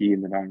 There's a D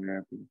in the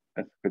denominator.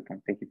 That's a good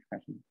point. Thank you for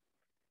catching.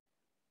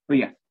 But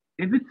yes,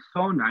 if it's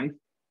so nice,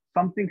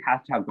 something has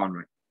to have gone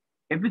right.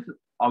 If it's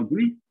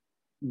ugly,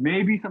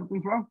 maybe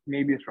something's wrong,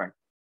 maybe it's right.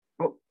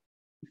 But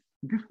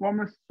this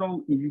formula is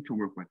so easy to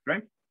work with,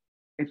 right?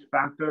 It's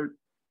factored,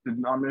 the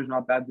denominator is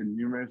not bad, the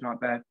numerator is not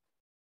bad.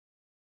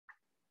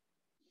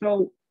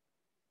 So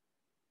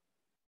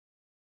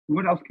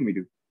what else can we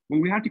do? Well,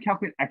 we have to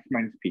calculate x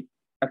minus p,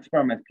 x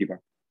bar minus p bar.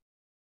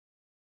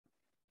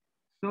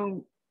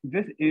 So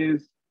this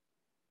is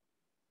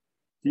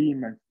D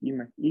minus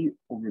E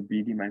over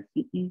BD minus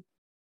CE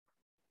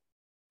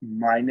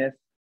minus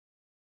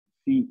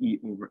CE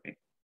over A.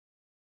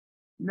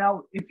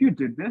 Now, if you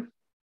did this,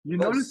 you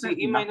notice that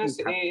CE minus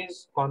A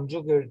is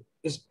conjugate,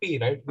 is P,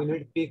 right? We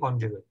need P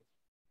conjugate.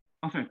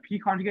 Oh, sorry, P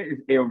conjugate is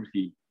A over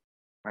CE.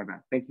 My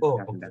bad. Thank you for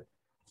catching that.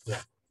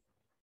 Yeah.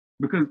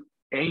 Because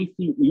ACE,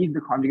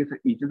 the conjugates of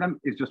each of them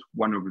is just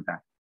 1 over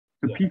that.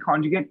 So P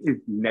conjugate is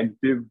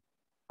negative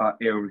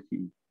A over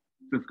CE.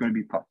 So it's going to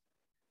be plus.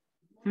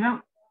 So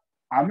now,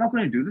 I'm not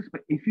going to do this,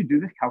 but if you do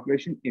this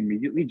calculation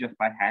immediately just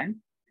by hand,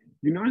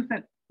 you notice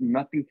that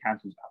nothing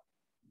cancels out.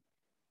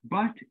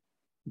 But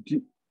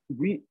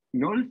we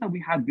notice that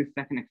we have this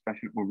second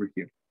expression over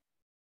here.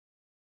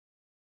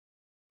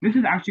 This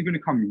is actually going to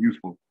come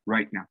useful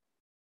right now.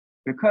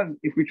 Because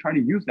if we try to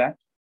use that,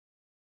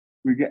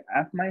 we get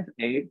F minus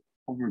A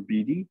over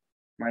BD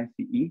minus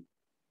CE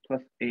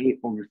plus A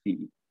over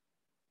CE.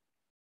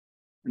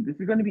 And this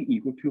is going to be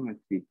equal to, let's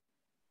see.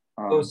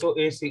 So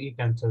ACE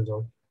cancels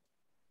out.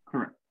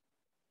 Correct.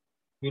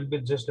 You'll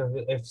be just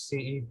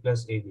FCE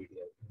plus ABD.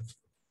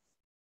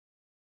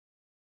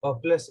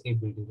 Plus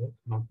ABD, right?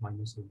 Not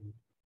minus ABD.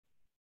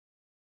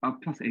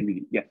 Plus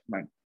ABD, yes,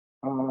 right.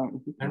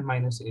 And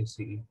minus ACE.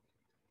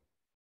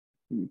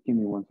 Give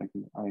me 1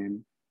 second. I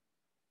am.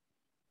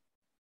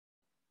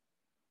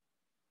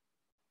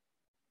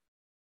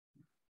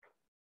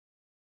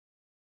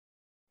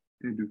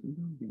 Did I do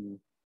something?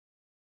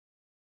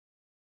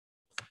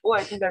 Oh,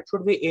 I think that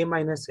should be A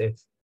minus F.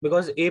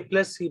 Because A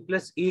plus C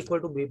plus E equal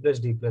to B plus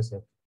D plus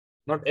F.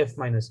 Not F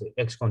minus A,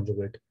 X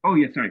conjugate. Oh,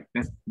 yeah, sorry.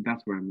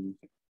 That's where I'm going to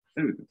say.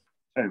 There we go.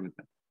 Sorry about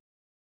that.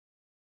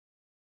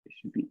 It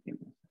should be A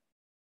minus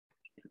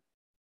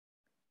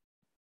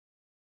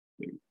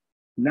F.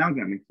 Now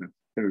that makes sense.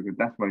 There we go.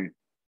 That's why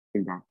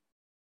it's wrong.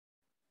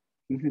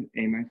 This is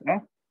A minus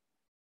F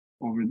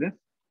over this.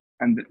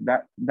 And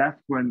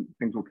that's when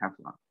things will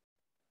cancel out.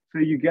 So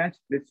you get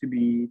this to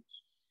be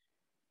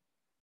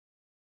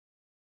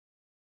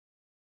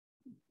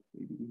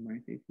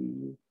minus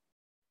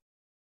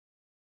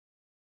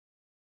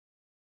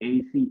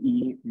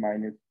ACE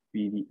minus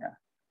BDF.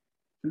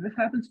 So this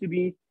happens to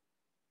be,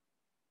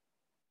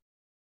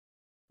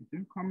 is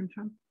there a common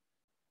chunk?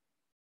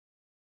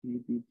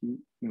 ABD,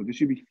 no, this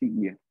should be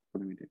CEF.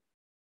 What do we do?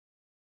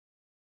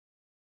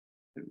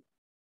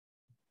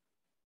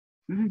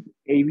 This is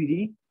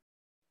ABD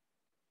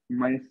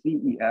minus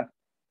CEF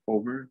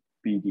over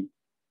BD.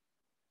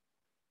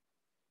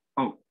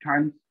 Oh,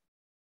 times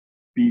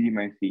BD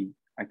minus CE.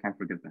 I can't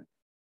forget that.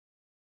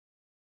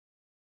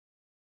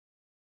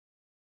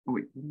 Oh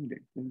wait, what did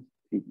I do?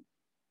 This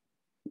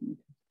is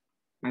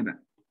my bad.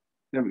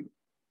 There we go.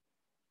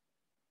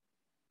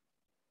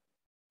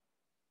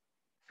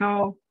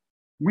 So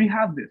we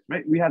have this,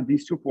 right? We have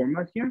these two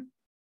formulas here.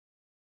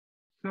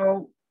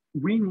 So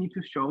we need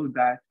to show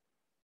that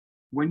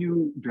when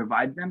you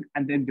divide them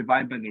and then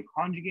divide by their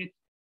conjugates,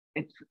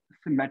 it's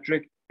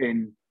symmetric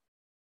in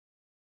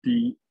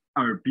D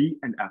or B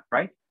and F,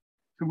 right?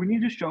 So we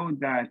need to show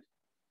that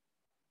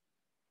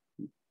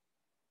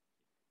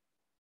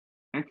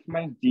X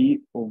minus D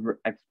over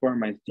X bar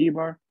minus D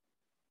bar,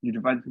 you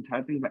divide this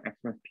entire thing by X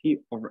minus P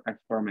over X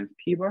bar minus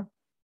P bar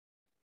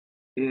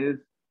is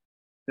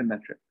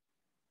symmetric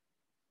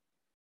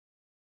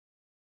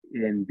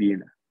in B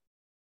and F.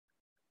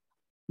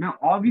 Now,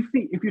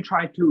 obviously, if you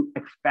try to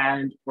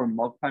expand or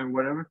multiply or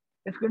whatever,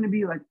 it's going to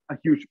be like a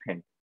huge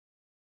pain.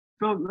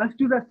 So let's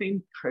do that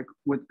same trick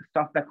with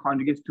stuff that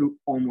conjugates to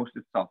almost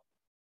itself.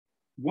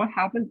 What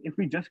happens if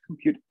we just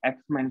compute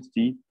x minus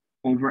d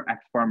over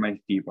x bar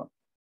minus d bar?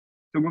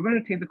 So we're going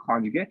to take the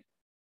conjugate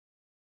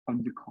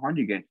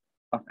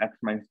of x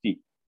minus d,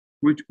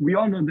 which we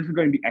all know this is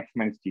going to be x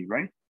minus d,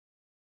 right?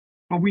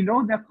 But we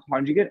know that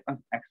conjugate of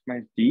x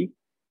minus d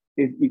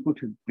is equal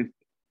to this.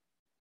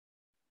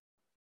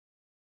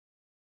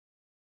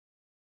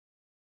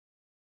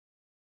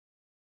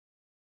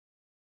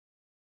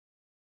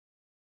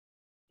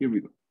 Here we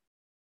go.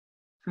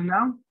 So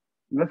now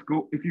let's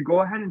go, if you go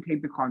ahead and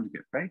take the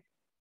conjugate, right?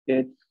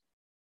 It's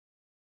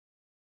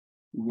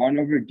 1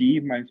 over d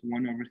minus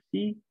 1 over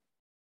c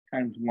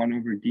times 1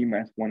 over d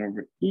minus 1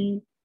 over e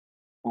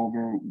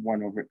over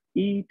 1 over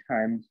e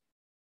times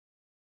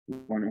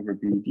 1 over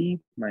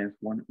bd minus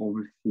 1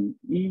 over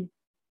ce,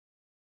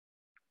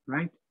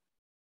 right?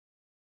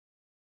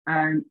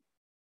 And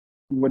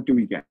what do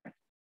we get?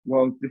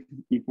 Well, this is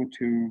equal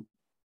to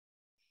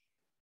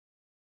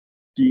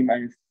d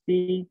minus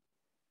c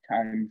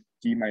times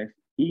d minus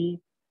e,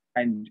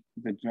 and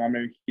the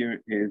denominator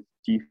here is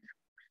d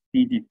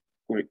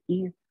squared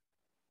e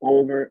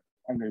over,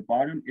 on the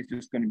bottom, it's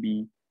just going to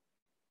be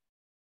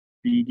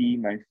bd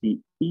minus ce.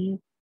 The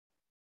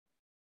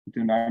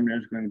denominator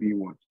is going to be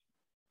what?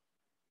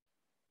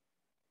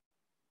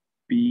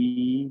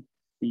 bcde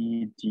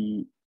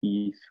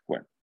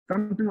squared.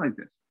 Something like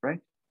this,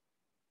 right?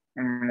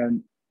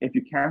 And if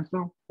you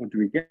cancel, what do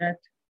we get?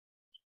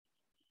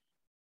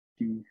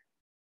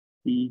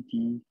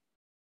 d,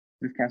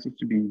 this cancels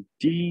to be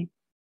d,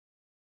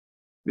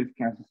 this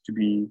cancels to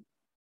be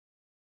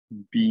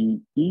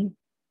be.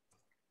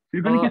 So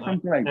you're going to get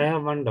something like I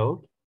have one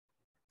doubt.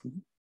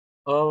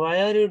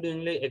 Why are you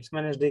doing like x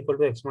minus d equal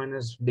to x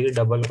minus d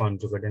double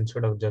conjugate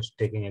instead of just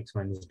taking x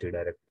minus d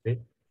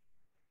directly?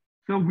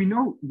 So we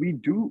know we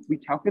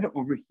calculate it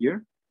over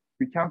here.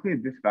 We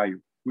calculate this value,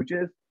 which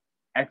is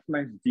x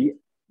minus d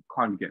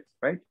conjugate,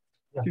 right?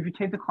 Yeah. So if you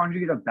take the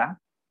conjugate of that,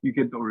 you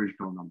get the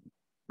original number,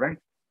 right?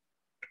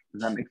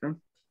 Does that make sense?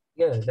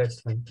 Yeah,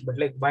 that's fine. But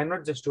like, why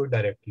not just do it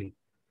directly?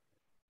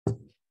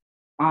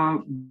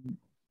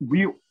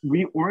 We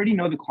already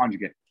know the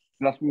conjugate.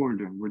 So that's what we're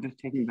doing. We're just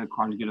taking the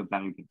conjugate of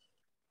that again.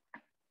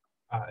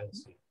 I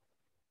see.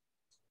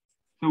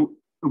 So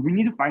we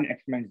need to find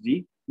x minus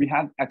d. We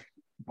have x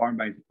bar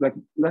minus, like,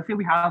 let's say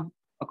we have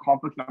a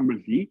complex number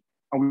z,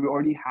 and we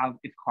already have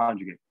its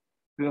conjugate.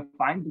 So to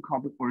find the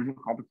original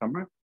complex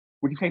number,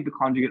 we can take the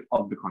conjugate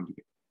of the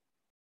conjugate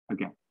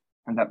again.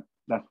 And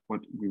that's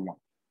what we want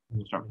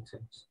to start with.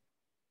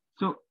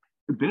 So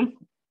this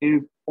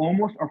is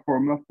almost a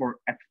formula for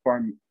x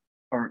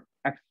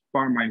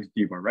bar minus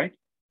d bar, right?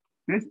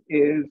 This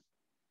is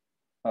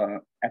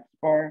x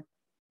bar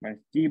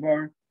minus d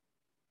bar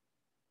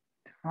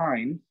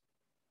times,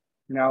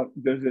 now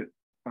there's a,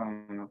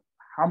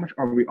 how much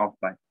are we off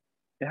by?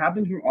 It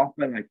happens we're off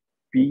by like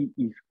b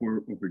e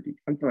squared over d,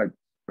 something like this,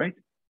 right?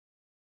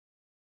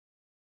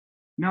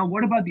 Now,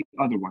 what about the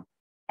other one,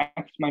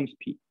 x minus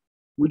p?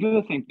 We do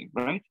the same thing,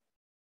 right?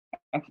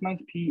 X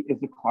minus p is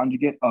the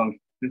conjugate of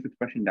this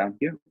expression down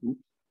here. Oops.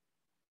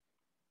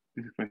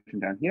 This expression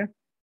down here.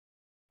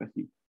 Let's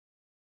see.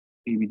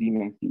 ABD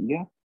minus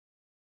CEF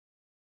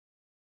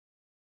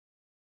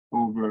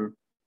over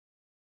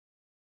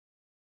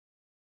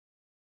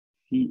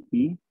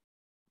CE,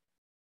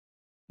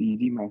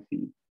 BD minus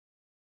CE.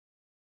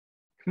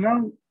 So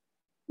now,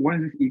 what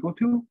is this equal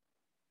to?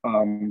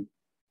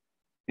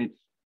 It's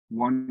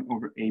 1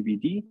 over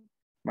ABD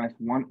minus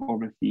 1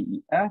 over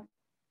CEF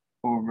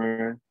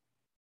over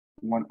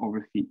 1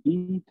 over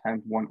CE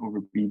times 1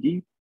 over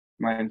BD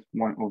minus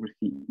 1 over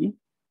CE.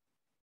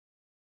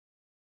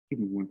 Give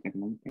me 1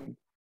 second.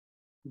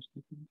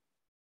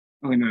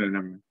 Okay, no,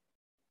 never mind.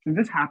 So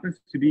this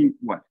happens to be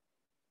what?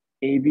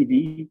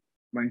 ABD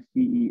minus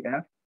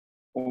CEF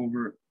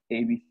over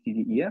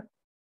ABCDEF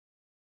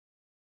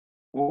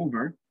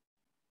over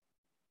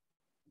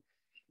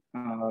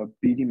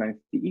BD minus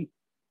CE.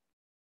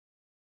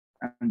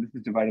 And this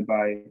is divided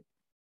by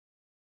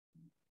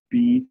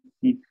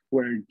BC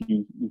squared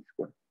DE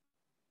squared.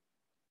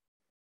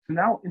 So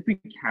now if we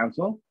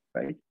cancel,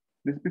 right,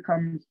 this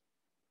becomes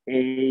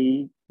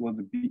the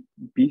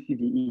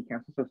BCDE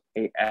cancels as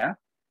AF,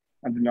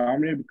 and the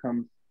denominator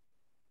becomes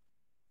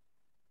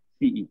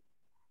CE.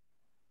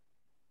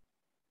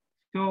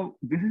 So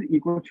this is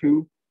equal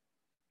to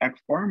x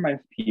bar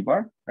minus p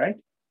bar, right?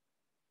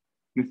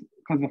 This,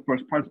 because the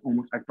first part is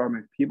almost x bar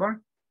minus p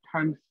bar,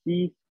 times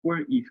c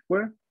squared e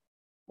squared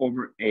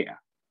over AF.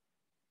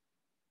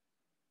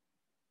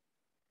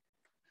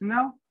 So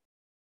now,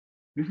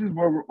 this is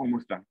where we're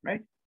almost done,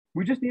 right?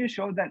 We just need to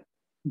show that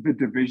the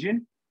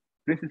division,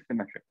 this is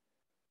symmetric.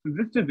 So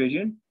this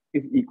division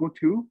is equal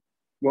to,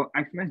 well,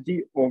 x minus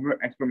d over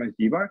x bar minus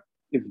d bar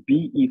is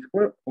b e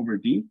squared over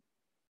d.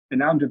 And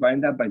now I'm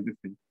dividing that by this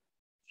thing,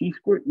 c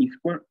squared e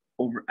squared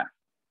over f,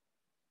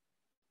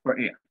 or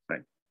AF,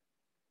 sorry.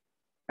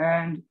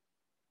 And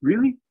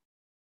really,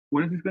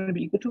 what is this going to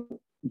be equal to?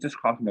 just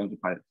cross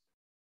multiply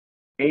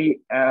this.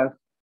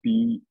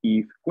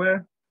 AFBE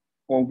squared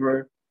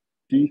over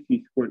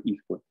DC squared E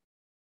squared.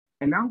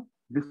 And now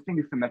this thing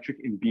is symmetric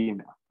in B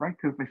and F, right?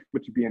 Because if I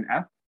switch B and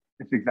F,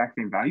 it's the exact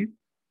same value.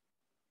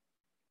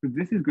 So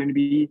this is going to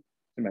be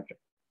symmetric.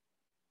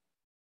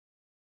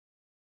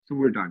 So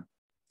we're done.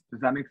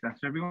 Does that make sense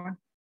to everyone?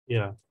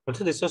 Yeah.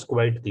 Also, this was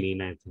quite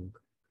clean, I think.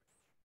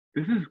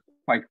 This is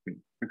quite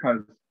clean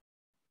because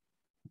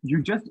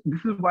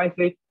this is why I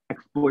say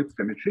exploit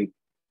symmetry.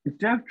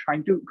 Instead of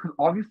trying to, because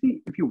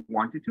obviously if you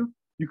wanted to,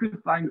 you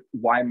could find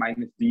y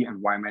minus d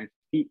and y minus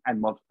t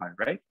and multiply,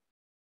 right?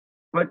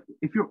 But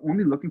if you're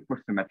only looking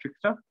for symmetric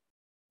stuff,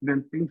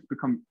 then things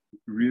become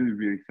really,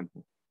 really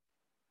simple.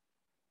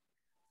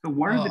 So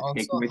what are the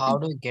takeaways? How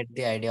do you get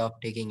the idea of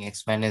taking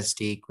x minus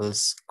d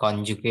equals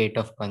conjugate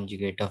of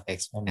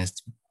x minus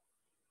d?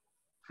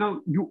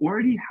 So you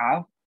already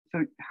have,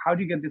 so how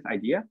do you get this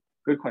idea?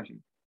 Good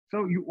question.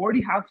 So you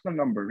already have some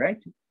number,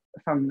 right?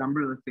 Some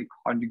number, let's say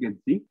conjugate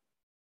z,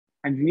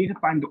 and you need to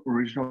find the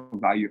original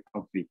value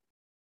of z.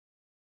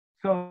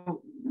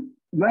 So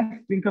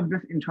let's think of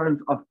this in terms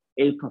of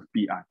a plus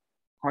bi.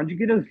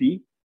 Conjugate of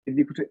z is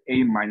equal to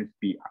a minus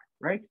bi,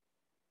 right?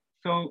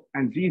 So,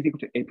 and z is equal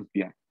to a plus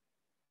bi.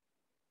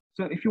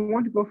 So if you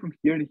want to go from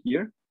here to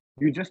here,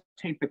 you just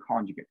take the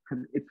conjugate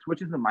because it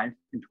switches the minus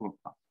into a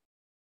plus.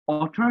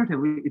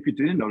 Alternatively, if you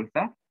didn't notice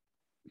that,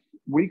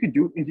 what you could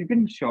do is you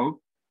can show,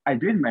 I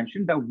did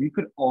mention that we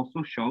could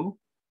also show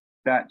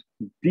that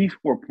these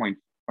 4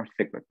 points are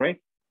cyclic,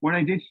 right? What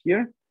I did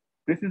here,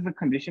 this is a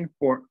condition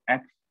for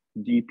x,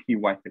 d, p,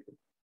 y cyclic.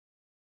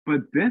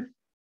 But this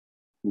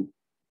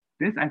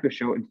I could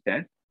show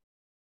instead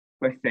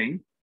by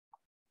saying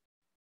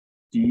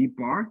d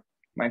bar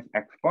minus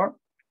x bar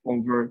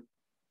over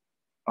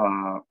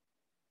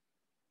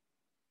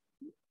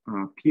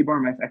p bar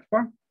minus x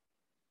bar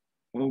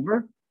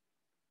over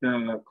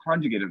the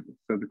conjugate of this.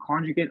 So the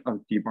conjugate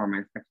of d bar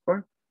minus x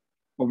bar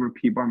over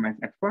p bar minus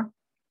x bar.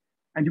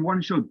 And you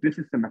want to show this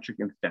is symmetric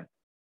instead.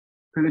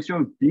 Because it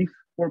shows these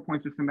 4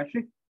 points are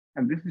symmetric,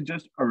 and this is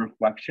just a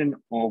reflection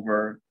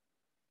over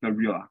the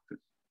real axis.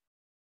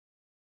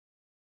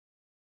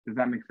 Does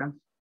that make sense?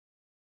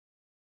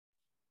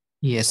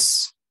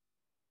 Yes.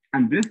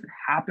 And this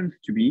happens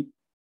to be,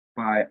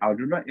 by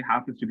algebra, it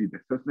happens to be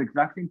this. So it's the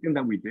exact same thing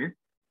that we did,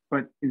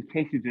 but in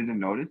case you didn't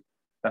notice,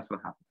 that's what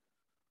happened.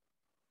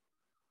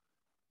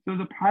 So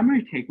the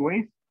primary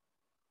takeaways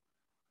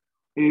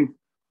is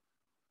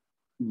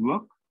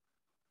look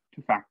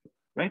to factor,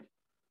 right?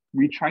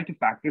 We try to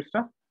factor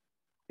stuff,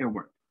 it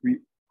worked.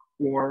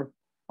 Or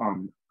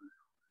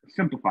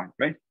simplify,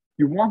 right?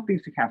 You want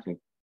things to cancel.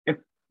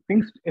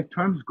 If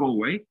terms go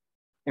away,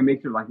 it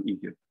makes your life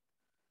easier.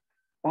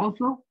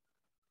 Also,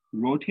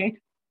 rotate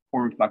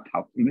or reflect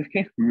helps. In this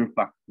case, we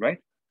reflect, right?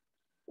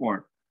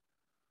 Or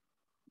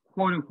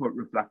quote unquote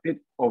reflected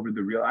over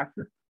the real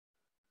axis.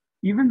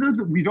 Even though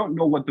we don't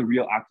know what the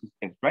real axis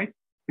is, right?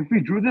 If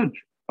we drew the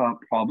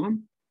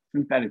problem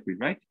synthetically,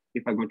 right?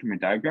 If I go to my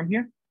diagram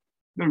here,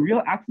 the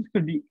real axis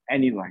could be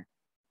any line.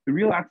 The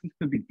real axis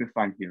could be this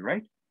line here,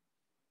 right?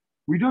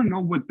 We don't know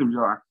what the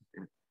real axis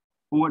is.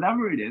 But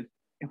whatever it is,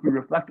 if we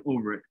reflect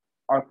over it,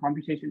 our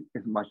computation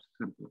is much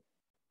simpler.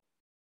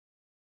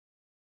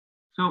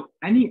 So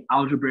any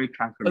algebraic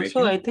transformation.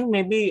 Also, I think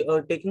maybe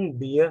taking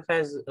BF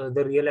as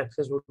the real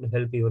axis would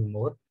help even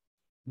more,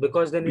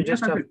 because then you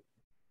just have,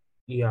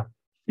 yeah.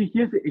 See,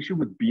 here's the issue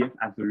with BF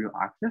as the real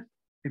axis.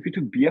 If you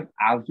took BF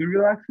as the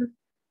real axis,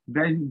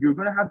 then you're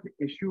going to have the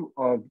issue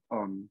of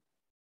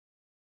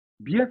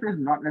BF is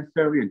not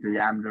necessarily a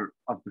diameter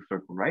of the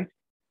circle, right?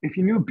 If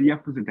you knew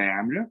BF was a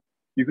diameter,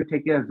 you could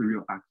take it as the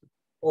real axis.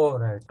 Oh,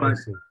 right. But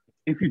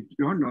if you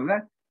don't know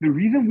that, the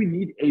reason we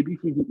need A, B,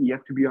 C, D, E,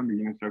 F to be on the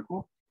unit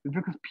circle is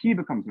because P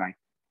becomes nice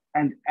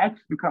and X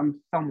becomes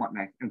somewhat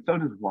nice, and so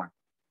does Y.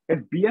 If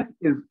BF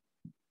is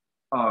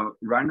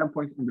random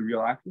points on the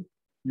real axis,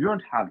 you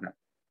don't have that.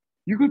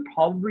 You could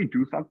probably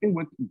do something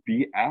with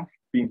BF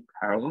being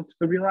parallel to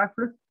the real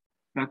axis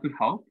that could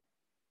help.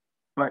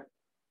 But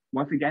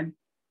once again,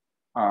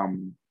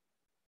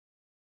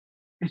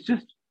 it's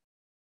just,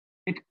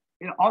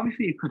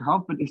 obviously it could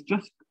help, but it's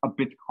just a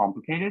bit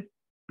complicated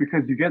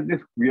because you get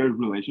this weird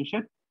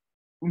relationship.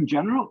 In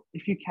general,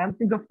 if you can't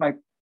think of like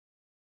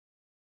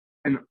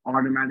an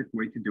automatic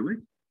way to do it,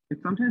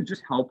 it's sometimes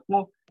just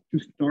helpful to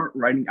start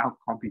writing out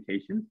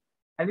computations.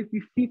 And if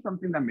you see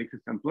something that makes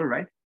it simpler,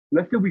 right?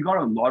 Let's say we got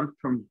a lot of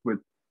terms with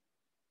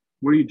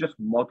where you just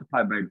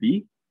multiply by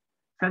b,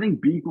 setting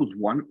b equals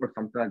 1 or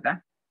something like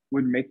that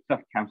would make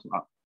stuff cancel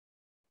out.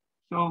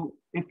 So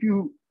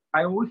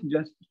I always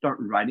suggest start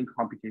writing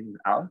computations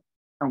out,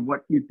 and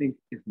what you think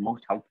is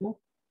most helpful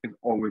is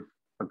always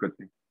a good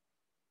thing.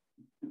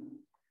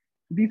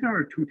 These are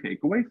our 2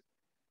 takeaways,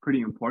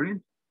 pretty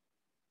important.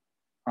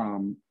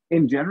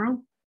 In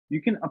general,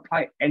 you can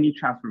apply any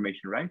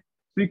transformation, right?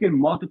 So you can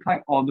multiply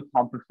all the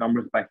complex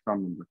numbers by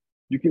some number.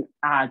 You can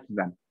add to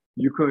them.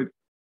 You could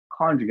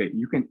conjugate,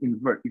 you can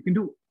invert, you can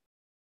do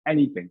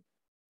anything.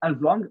 As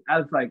long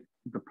as like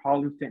the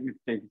problem statement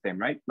stays the same,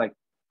 right? Like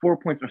 4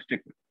 points are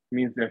cyclic.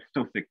 means they're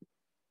still sticky.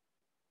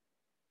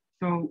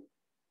 So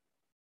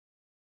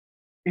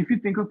if you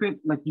think of it,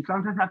 like you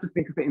sometimes have to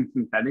think of it in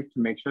synthetic to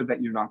make sure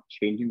that you're not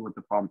changing what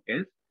the problem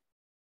is.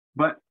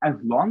 But as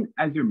long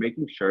as you're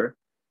making sure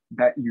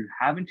that you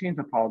haven't changed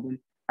the problem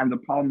and the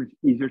problem is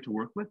easier to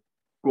work with,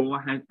 go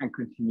ahead and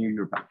continue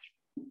your batch.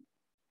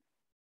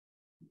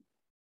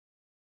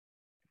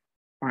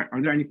 All right,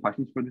 are there any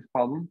questions for this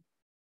problem?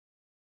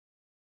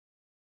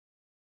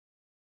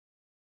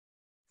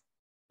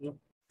 No.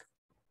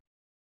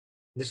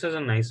 This is a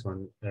nice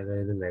one. I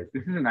really like it.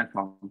 This is a nice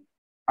problem.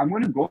 I'm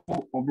going to go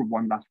over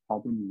one last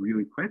problem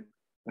really quick.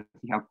 Let's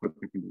see how quick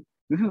we can do.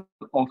 This is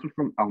also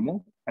from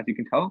Amol. As you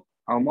can tell,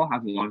 Amol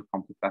has a lot of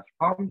complex batch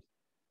problems.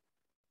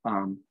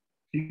 So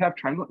you have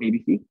triangle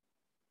ABC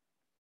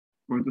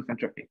for the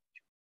center H.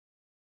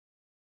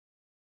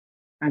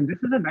 And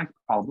this is a nice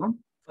problem.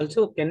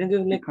 Also, can you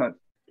give like because,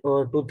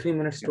 2-3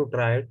 minutes to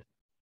try it?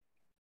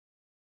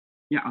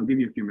 Yeah, I'll give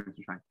you a few minutes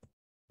to try.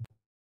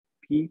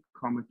 P,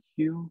 comma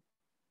Q,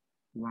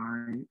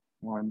 Y,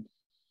 1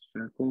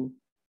 circle,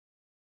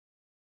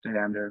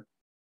 diameter,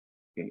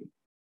 A.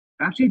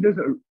 Actually, there's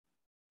a,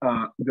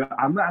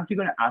 I'm actually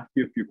going to ask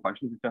you a few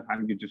questions instead of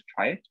having you just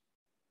try it.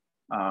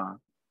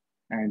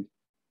 And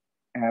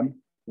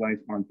M lies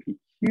on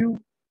PQ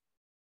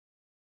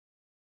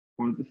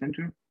for the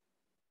center.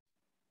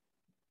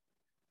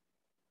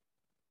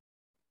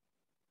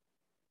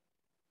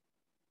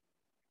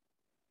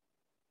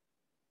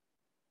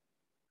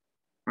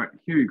 All right,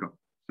 here you go.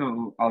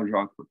 So I'll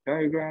draw a quick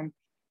diagram.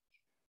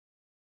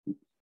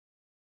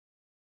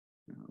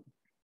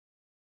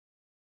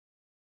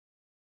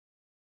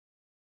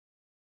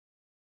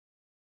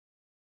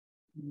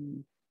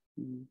 Okay,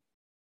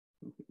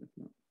 that's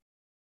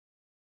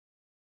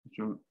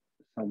not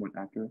somewhat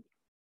accurate.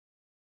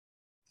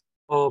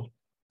 Oh,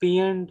 P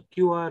and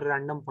Q are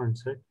random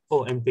points, right?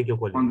 Oh, MPQ On the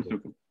quality.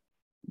 circle.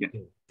 Yeah.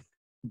 Okay.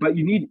 But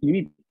you need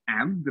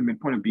M, the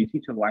midpoint of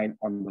BC, to line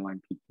on the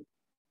line PQ.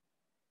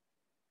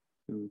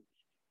 So,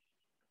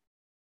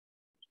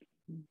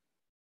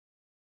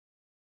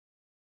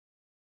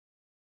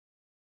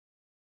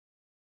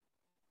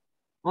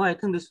 Oh, I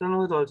think this one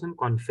was also in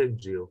config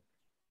geo.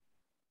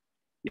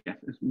 yes,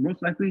 it's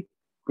most likely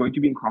going to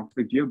be in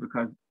config geo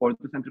because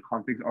orthocentric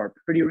configs are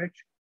pretty rich,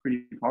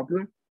 pretty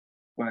popular,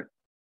 but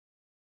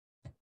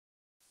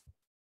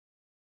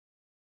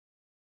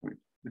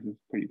this is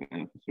pretty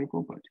bad of a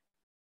circle, but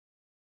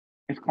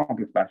it's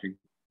complex batching.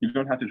 You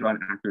don't have to draw an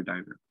accurate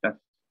diagram. That's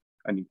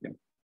a neat thing.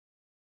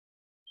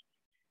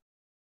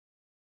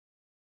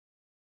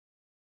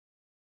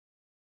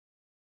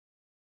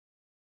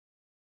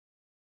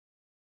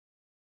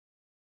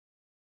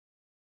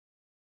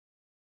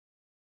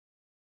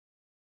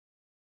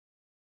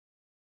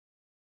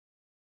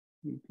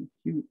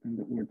 PQ and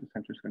the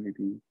orthocenter is going to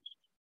be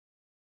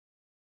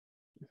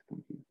this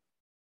one here.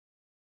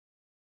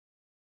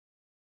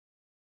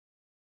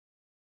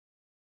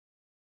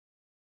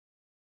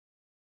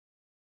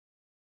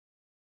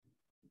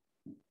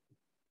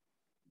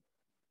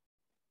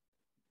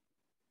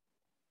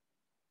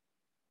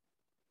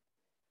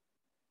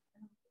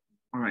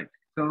 All right,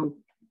 so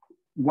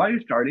while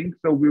you're starting,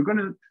 so we're going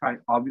to try,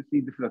 obviously,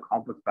 this is a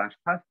complex batch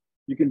test.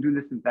 You can do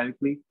this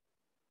synthetically,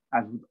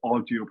 as with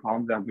all geo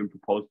problems that have been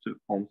proposed to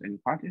almost any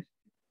practice.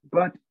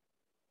 But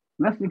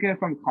let's look at it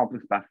from a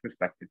complex batch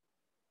perspective.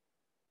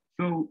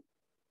 So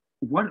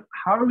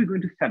how are we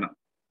going to set up?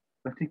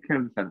 Let's take care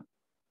of the setup.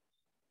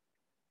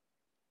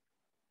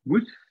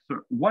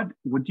 What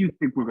do you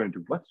think we're going to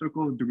do? What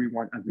circle do we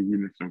want as a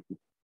unit circle?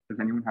 Does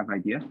anyone have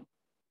ideas?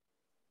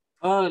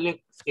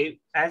 Like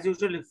as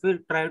usual, if we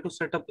try to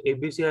set up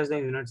ABC as the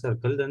unit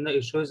circle, then the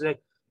issue is like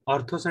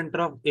orthocenter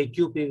of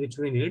AQP, which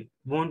we need,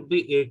 won't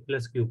be A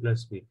plus Q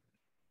plus P.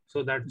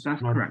 So that's not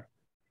correct.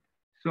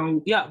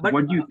 So yeah, but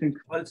what do you think?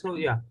 Also,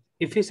 yeah,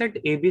 if we set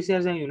ABC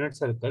as a unit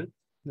circle,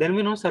 then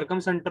we know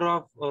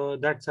circumcenter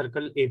of that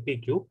circle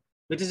APQ,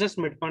 which is just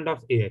midpoint of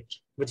AH,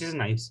 which is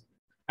nice.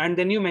 And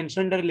then you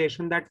mentioned the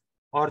relation that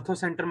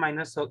orthocenter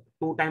minus 2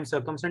 times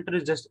circumcenter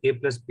is just A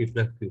plus P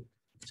plus Q.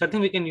 So I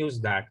think we can use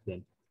that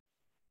then.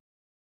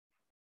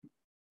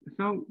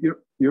 So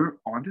you're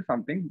onto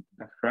something.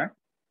 That's correct.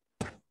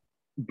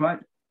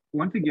 But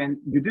once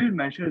again, you did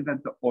mention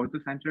that the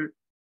orthocenter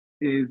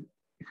is,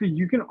 so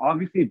you can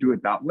obviously do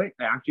it that way.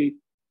 I'm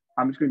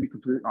just going to be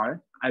completely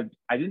honest.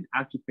 I didn't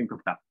actually think of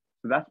that.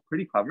 So that's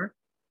pretty clever.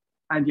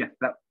 And yes,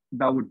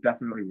 that would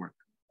definitely work.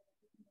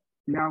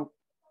 Now,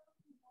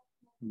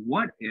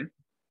 what if,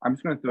 I'm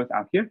just going to throw this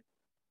out here.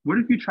 What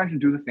if you try to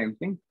do the same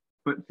thing,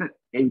 but set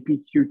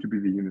APQ to be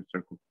the unit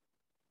circle?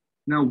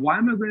 Now, why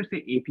am I going to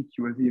say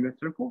APQ as the unit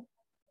circle?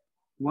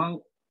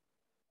 Well,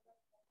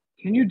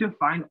 can you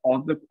define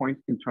all the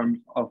points in terms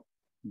of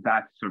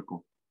that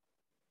circle?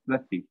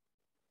 Let's see.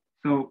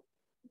 So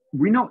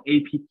we know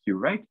APQ,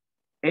 right?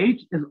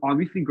 H is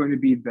obviously going to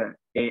be the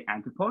A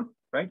antipode,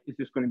 right? It's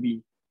just going to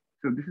be,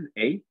 so this is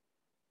A,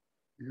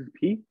 this is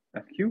P,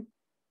 that's Q.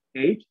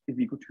 H is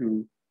equal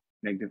to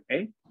negative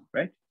A,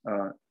 right?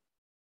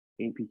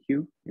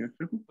 APQ unit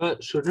circle.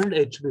 Shouldn't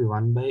H be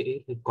 1 by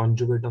A, like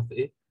conjugate of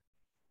A?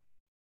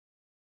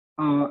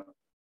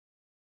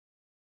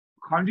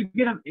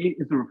 Conjugate of A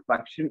is a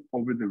reflection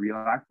over the real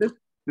axis.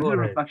 This is a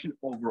right. reflection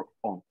over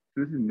O.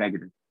 So this is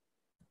negative.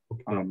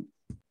 Okay.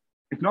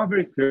 It's not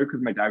very clear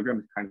because my diagram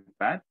is kind of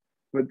bad,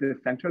 but the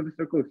center of the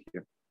circle is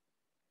here.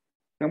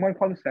 So I'm going to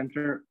call the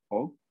center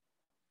O.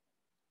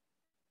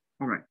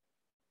 All right.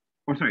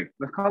 Or sorry,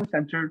 let's call the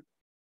center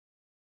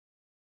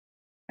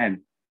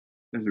N.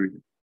 There's a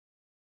reason.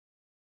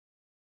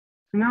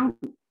 So now,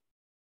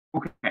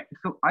 okay,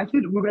 so I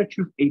said we're going to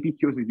choose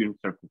APQ as a unit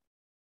circle.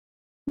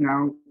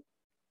 Now,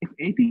 if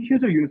APQ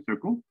is a unit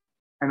circle,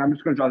 and I'm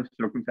just going to draw the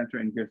circumcenter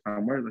in here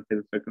somewhere. Let's say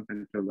the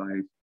circumcenter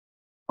lies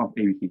of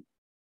ABC.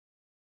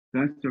 So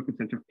that's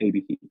circumcenter of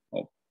ABC.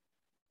 Oh.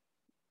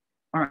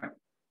 All right.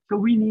 So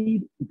we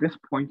need this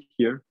point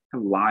here to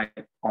lie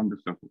on the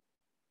circle.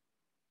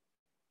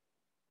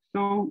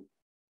 So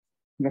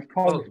let's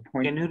call this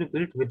point. Can you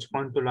repeat which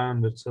point to lie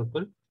on which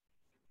circle?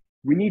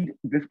 We need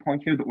this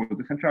point here, the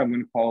center I'm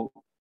going to call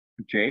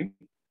J.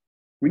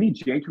 We need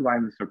J to lie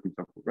in the circle,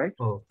 right?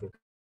 Oh, okay.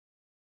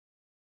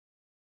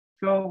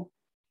 So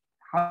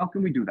how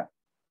can we do that?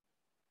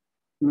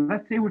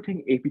 Let's say we're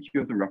taking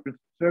APQ as a reference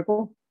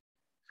circle.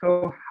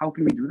 So how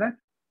can we do that?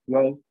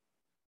 Well,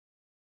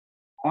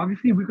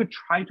 obviously we could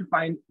try to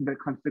find the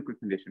consequent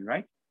condition,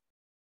 right?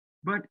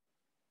 But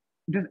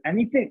does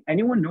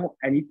anyone know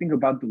anything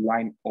about the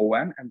line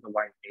OM and the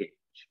line AH?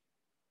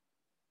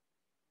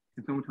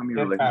 Can someone tell me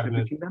the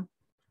relationship between them?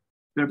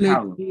 They're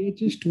parallel.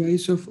 AH is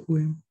twice of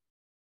OM.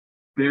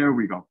 There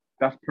we go.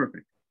 That's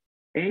perfect.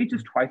 AH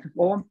is twice of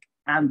OM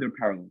and they're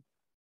parallel.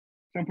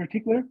 So in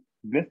particular,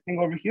 this thing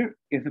over here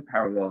is a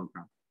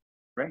parallelogram,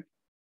 right?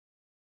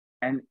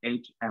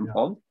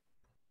 NHMO.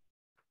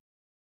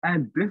 Yeah.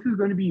 And this is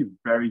going to be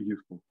very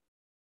useful.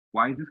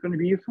 Why is this going to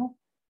be useful?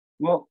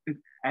 Well, if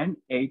NHMO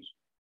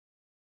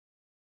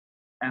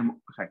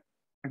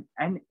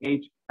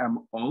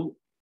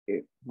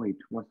wait,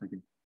 1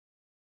 second.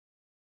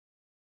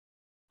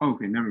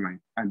 Okay, never mind.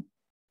 And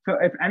so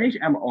if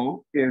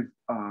NHMO is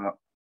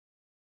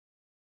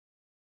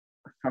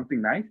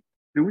something nice,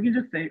 then we can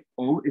just say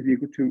O is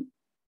equal to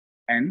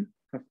N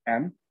plus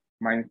M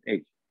minus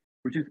H,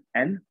 which is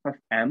N plus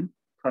M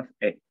plus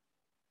A.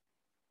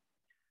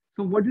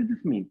 So what does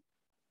this mean?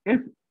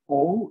 If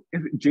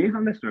J is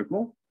on the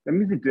circle, that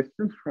means the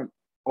distance from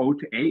O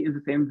to A is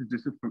the same as the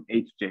distance from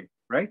A to J,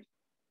 right?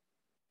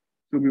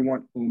 So we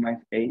want O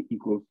minus A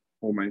equals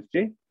O minus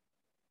J.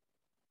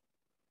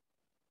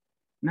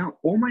 Now,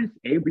 O minus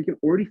A, we can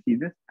already see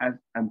this as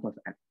M plus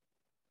N.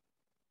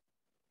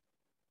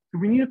 So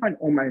we need to find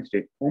O minus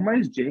J. O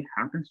minus J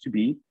happens to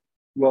be,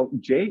 well,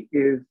 J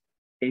is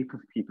A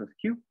plus P plus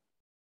Q.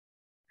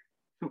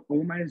 So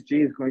O minus J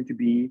is going to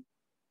be,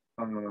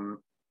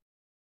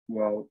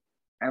 well,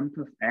 M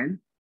plus N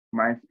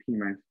minus P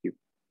minus Q.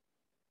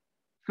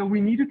 So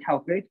we need to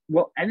calculate,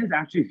 well, N is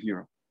actually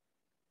 0.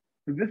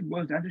 So this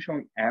boils down to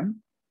showing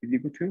M is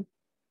equal to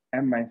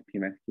M minus P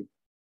minus Q.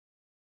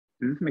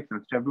 Does this make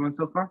sense to everyone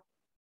so far?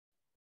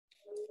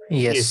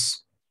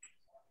 Yes.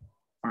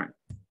 All right.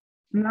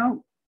 So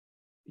now,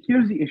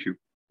 here's the issue.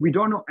 We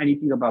don't know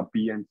anything about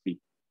B and C,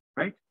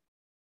 right?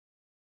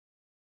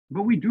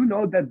 But we do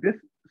know that this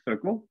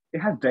circle, it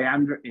has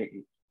diameter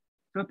AH.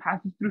 So it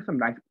passes through some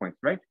nice points,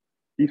 right?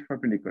 These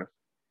perpendiculars.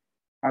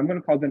 I'm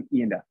going to call them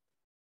E and F.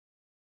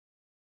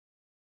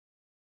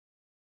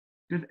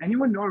 Does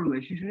anyone know a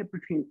relationship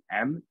between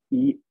M,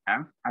 E,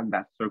 F, and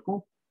that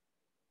circle?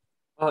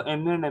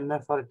 M and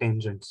MF are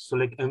tangents. So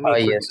like M Oh,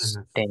 equals yes,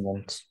 MF.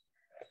 tangents.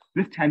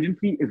 This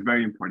tangency is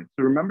very important.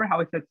 So remember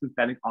how I said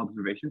synthetic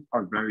observations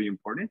are very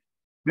important?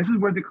 This is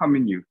where they come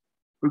in use,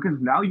 because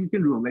now you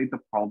can relate the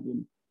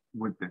problem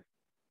with this.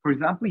 For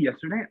example,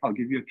 yesterday, I'll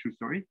give you a true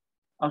story.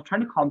 I was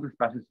trying to complex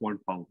batch this one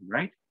problem,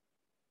 right?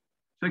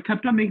 So I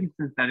kept on making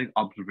synthetic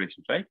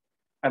observations, right?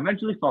 I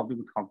eventually solved it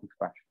with complex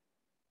batch.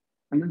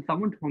 And then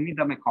someone told me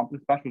that my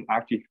complex batch was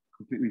actually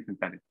completely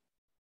synthetic.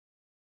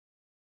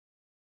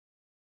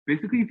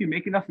 Basically, if you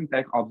make enough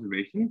synthetic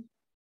observations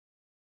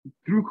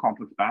through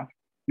complex batch,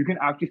 you can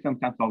actually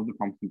sometimes solve the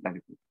problem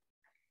synthetically.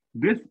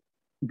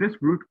 This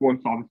root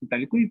won't solve it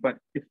synthetically, but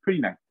it's pretty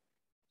nice.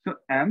 So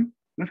M,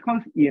 let's call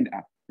this E and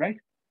F, right?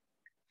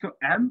 So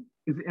M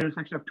is the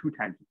intersection of two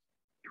tangents.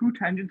 Two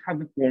tangents have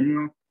the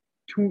formula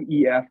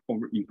 2EF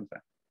over E plus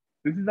F.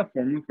 This is the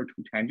formula for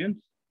two tangents.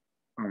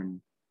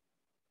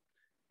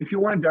 If you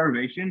want a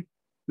derivation,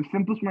 the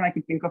simplest one I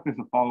can think of is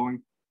the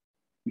following.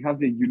 You have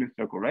the unit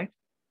circle, right?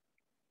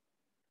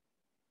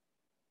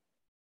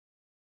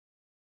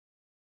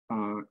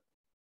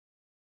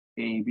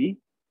 AB,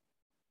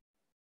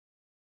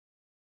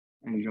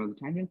 and you draw the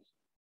tangents.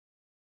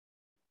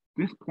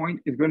 This point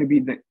is going to be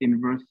the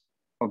inverse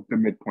of the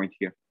midpoint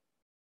here.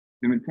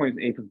 The midpoint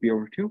is A plus B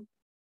over 2.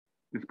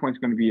 This point is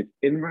going to be its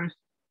inverse,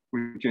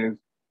 which is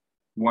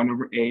 1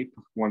 over A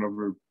plus 1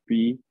 over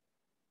B.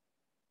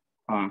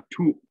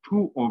 2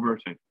 over,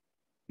 sorry,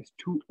 it's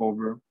 2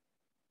 over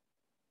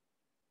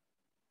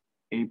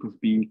A plus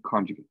B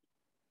conjugate.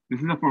 This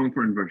is a formula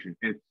for inversion.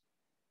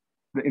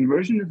 The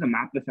inversion is a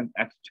map that sends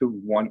x to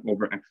 1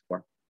 over x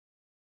squared.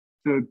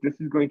 So this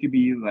is going to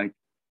be like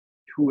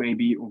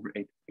 2ab over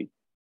a plus b.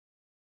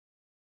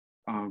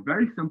 A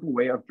very simple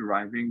way of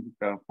deriving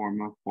the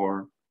formula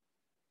for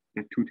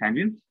the two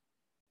tangents.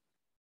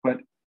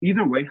 But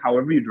either way,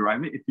 however you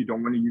derive it, if you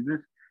don't want to use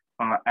this,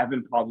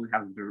 Evan probably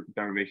has the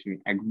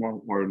derivation in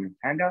Amol or in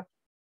handout.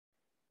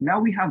 Now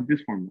we have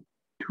this formula,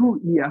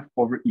 2EF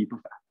over E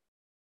plus F.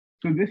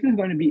 So this is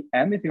going to be,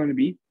 M is going to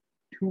be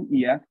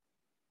 2EF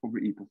over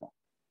E plus F,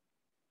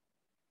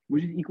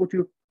 which is equal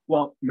to,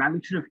 well,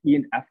 magnitude of E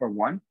and F are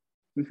 1.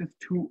 This is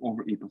 2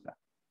 over E plus F.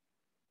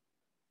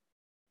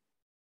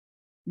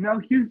 Now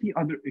here's the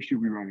other issue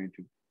we run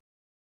into.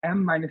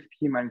 M minus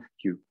P minus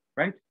Q,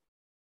 right?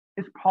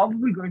 It's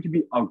probably going to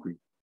be ugly.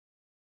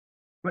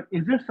 But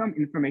is there some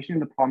information in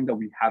the problem that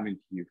we haven't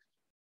used?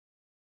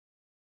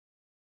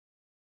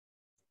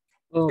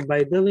 Oh,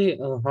 by the way,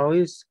 how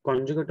is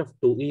conjugate of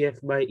 2EF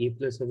by E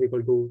plus F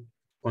equal to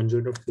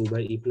conjugate of 2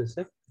 by E plus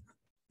F?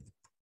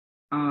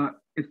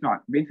 It's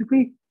not.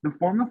 Basically, the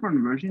formula for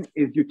inversion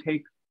is you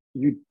take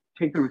the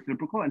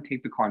reciprocal and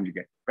take the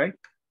conjugate, right?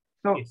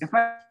 So Yes. if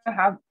I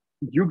have,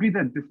 you agree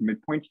that this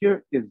midpoint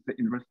here is the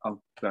inverse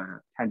of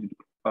the tangent,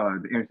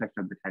 the intersection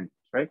of the tangents,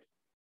 right?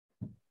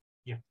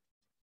 Yeah.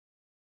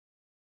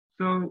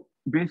 So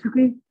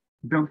basically,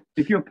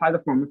 if you apply the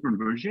formula for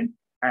inversion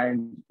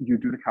and you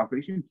do the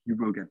calculation, you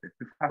will get this.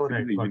 This has to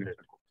be the unit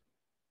circle.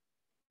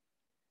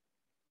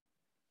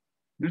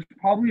 There's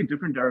probably a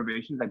different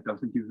derivation that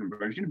doesn't use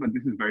inversion, but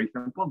this is very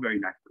simple, very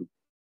nice proof.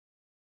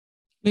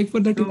 Like for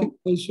that, you So- can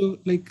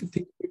also like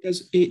think of it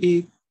as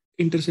AA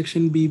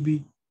intersection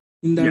BB.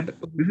 In that, Yeah,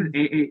 this is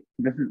AA.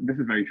 This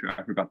is very true.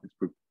 I forgot this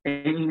proof.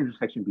 AA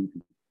intersection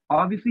BB.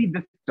 Obviously,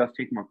 this does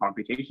take more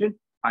computation.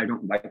 I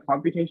don't like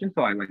computation,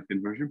 so I like the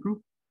inversion proof.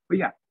 But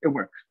yeah, it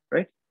works,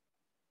 right?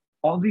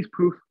 All these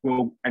proofs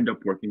will end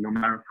up working no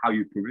matter how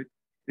you prove it.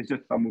 It's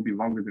just some will be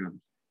longer than others.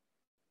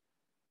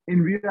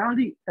 In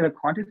reality, in a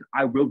contest,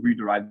 I will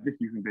rederive this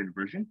using the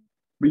inversion,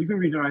 but you can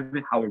rederive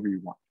it however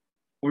you want,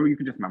 or you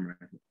can just memorize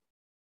it.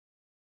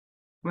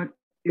 But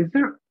is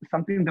there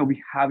something that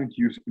we haven't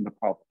used in the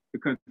problem?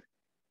 Because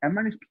M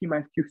minus P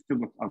minus Q still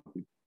looks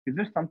ugly. Is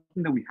there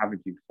something that we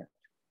haven't used yet?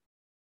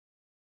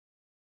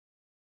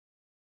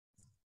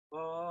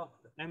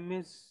 M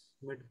is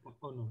midpoint.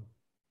 Oh no,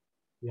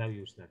 we have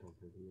used that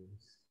already.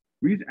 Yes.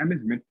 We use M as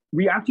mid.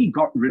 We actually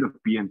got rid of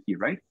B and C,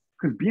 right?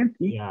 Because B and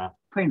C Yeah.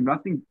 play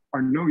nothing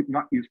or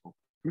not useful.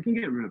 We can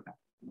get rid of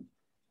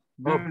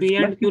that. P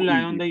and Let's Q do lie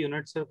easy. on the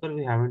unit circle.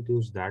 We haven't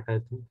used that, I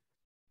think.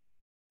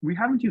 We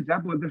haven't used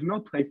that, but there's no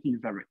place to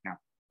use that right now.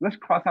 Let's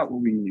cross out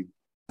what we use.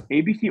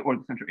 ABC or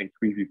the center A,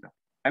 please use that.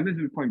 M is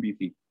midpoint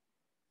BC.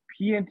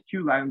 P and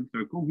Q lie on the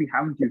circle. We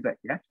haven't used that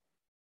yet.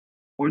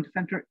 Or the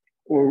center,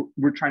 or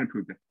we're trying to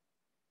prove this.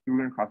 So we're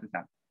going to cross this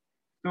out.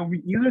 So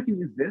we either can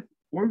use this,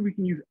 or we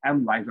can use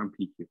M lies on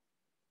PQ.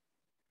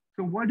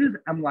 So what does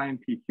M lie on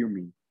PQ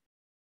mean?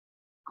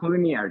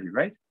 Collinearity,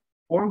 right?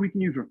 Or we can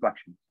use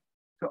reflections.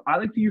 So I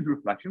like to use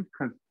reflections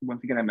because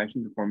once again, I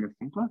mentioned the formula is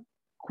simpler.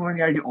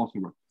 Collinearity also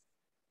works.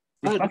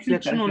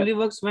 Reflection says only that,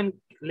 works when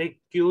like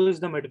Q is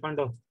the midpoint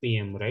of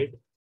PM, right?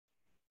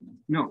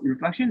 no,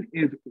 reflection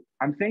is,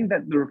 I'm saying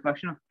that the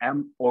reflection of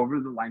M over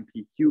the line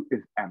PQ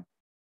is M.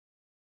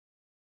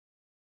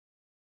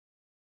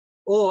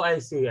 Oh, I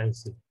see.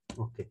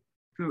 Okay.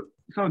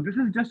 So this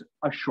is just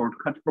a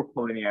shortcut for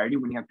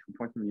collinearity when you have 2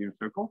 points in the unit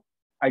circle.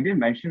 I didn't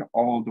mention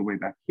all the way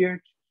back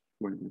here.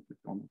 Where is this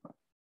on?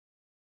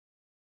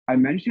 I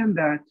mentioned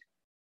that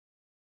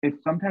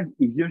it's sometimes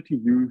easier to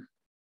use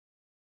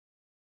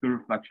the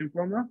reflection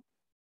formula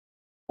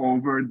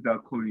over the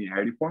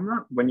collinearity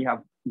formula when you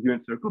have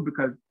unit circle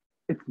because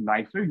it's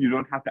nicer. You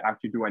don't have to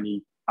actually do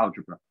any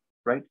algebra,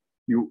 right?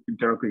 You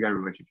directly get a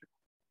relationship.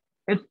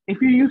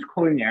 If you use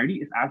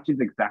collinearity, it's actually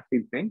the exact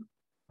same thing,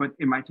 but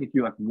it might take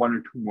you like 1 or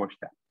 2 more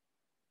steps.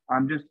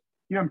 I'm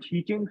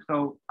teaching,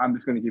 so I'm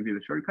just going to give you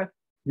the shortcut.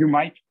 You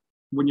might,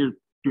 when you're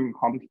doing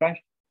complex bash,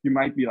 you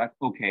might be like,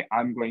 okay,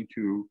 I'm going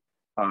to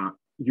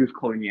use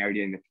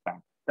collinearity and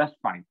expand. That's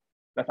fine.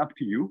 That's up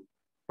to you.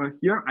 But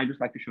here, I just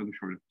like to show the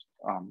shortest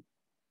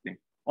thing.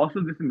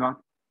 Also, this is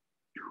not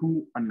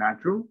too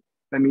unnatural.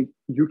 That means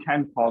you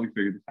can probably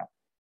figure this out.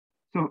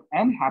 So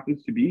M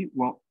happens to be,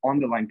 well, on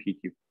the line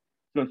PQ.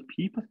 So it's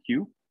P plus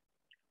Q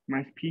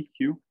minus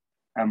PQ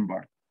M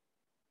bar.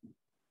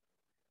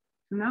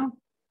 So now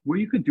what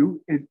you could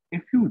do is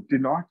if you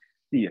did not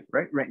see it,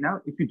 right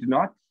now, if you do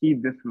not see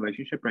this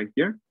relationship right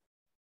here,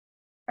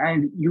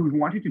 and you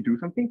wanted to do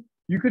something,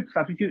 you could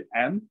substitute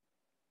M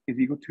is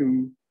equal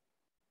to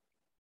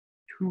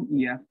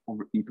 2EF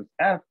over E plus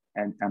F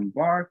and M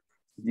bar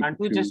is equal Can't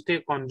we to, just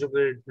take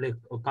conjugate, like,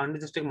 can't we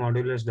just take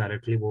modulus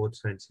directly both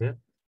sides here?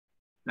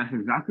 that's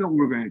exactly what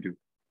we're going to do.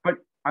 But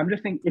I'm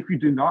just saying, if you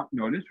do not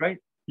notice, right,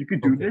 you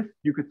could do this,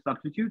 you could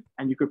substitute,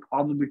 and you could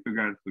probably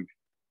figure out a solution.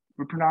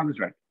 But Pranav is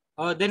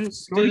right. Then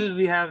still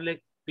we have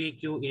like P,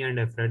 Q, E, and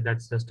F, right?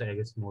 That's just, I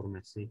guess, more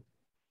messy.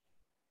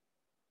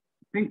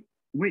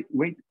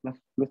 Wait, let's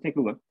take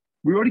a look.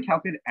 We already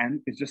calculated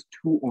N is just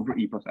 2 over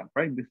E plus F,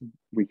 right? This is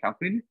we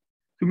calculated.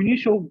 So we need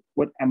to show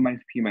what M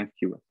minus P minus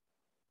Q is.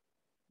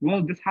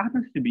 Well, this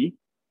happens to be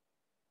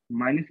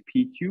minus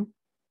PQ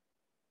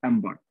M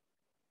bar.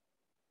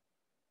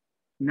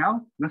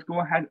 Now, let's go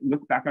ahead,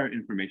 look back at our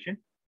information.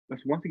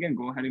 Let's once again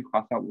go ahead and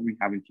cross out what we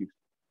haven't used.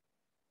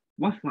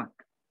 What's left?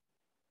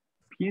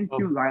 P and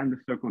Q lie on the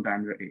circle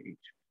diameter AH.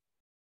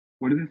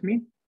 What does this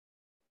mean?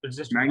 It's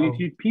just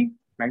Magnitude P,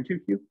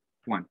 magnitude Q,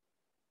 1.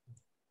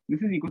 This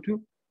is equal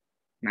to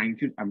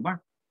magnitude M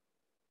bar.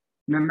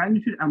 Now,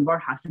 magnitude M bar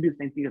has to be the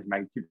same thing as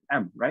magnitude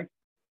M, right?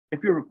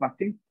 If you're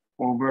reflecting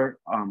over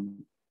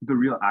the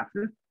real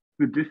axis,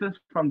 the distance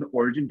from the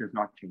origin does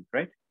not change,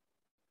 right?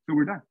 So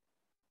we're done.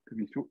 Because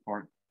these two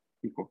are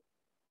equal.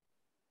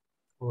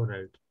 All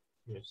right.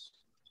 Yes.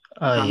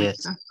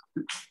 Yes.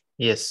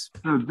 Yes.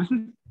 So this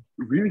is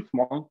really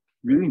small,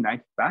 really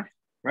nice batch,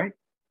 right?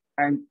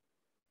 And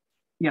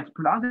yes,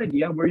 Pradhan's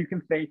idea where you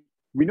can say,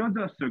 we know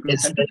the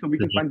circumcenter, so we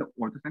can find the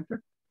orthocenter.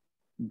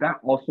 That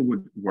also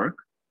would work.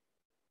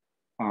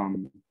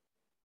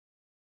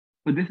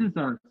 But this is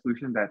a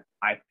solution that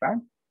I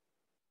found.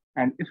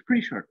 And it's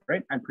pretty short,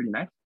 right? And pretty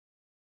nice.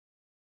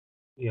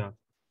 Yeah.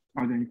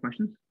 Are there any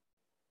questions?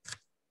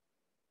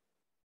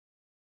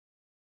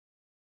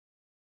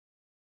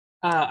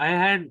 I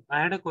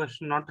had a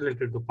question not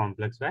related to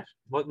complex batch.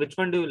 Which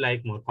one do you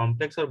like more,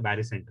 complex or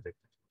barycentric?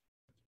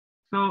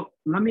 So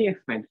let me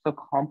explain. So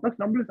complex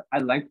numbers I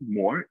like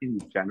more in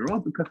general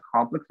because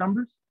complex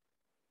numbers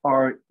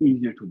are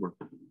easier to work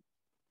with.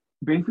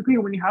 Basically,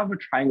 when you have a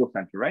triangle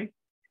center, right?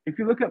 If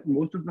you look at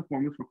most of the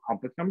formulas for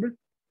complex numbers,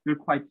 they're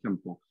quite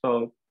simple.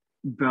 So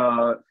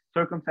the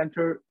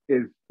circumcenter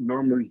is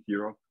normally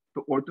 0.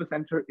 The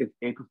orthocenter is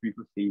A plus B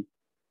plus C,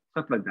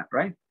 stuff like that,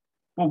 right?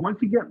 But once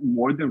you get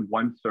more than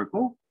one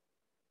circle,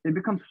 it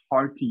becomes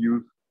hard to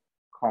use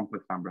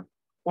complex numbers.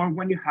 Or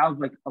when you have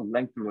like a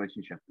length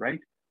relationship, right?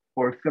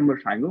 Or similar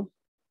triangles,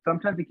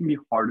 sometimes it can be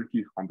harder to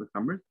use complex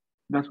numbers.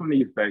 That's when they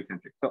use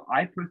barycentric. So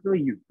I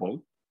personally use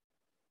both.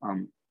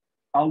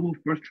 I will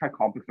first try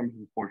complex numbers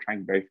before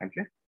trying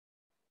barycentric.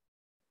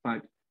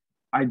 But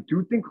I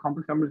do think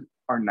complex numbers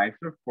are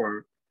nicer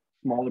for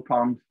smaller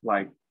problems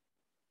like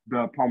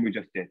the problem we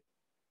just did.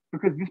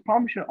 Because this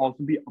problem should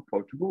also be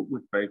approachable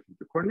with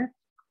barycentric coordinates,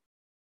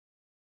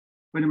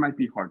 but it might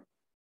be hard.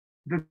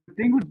 The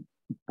thing with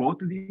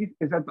both of these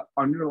is that the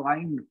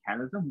underlying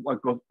mechanism,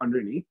 what goes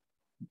underneath,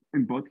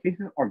 in both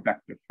cases are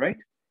vectors, right?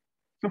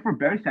 So for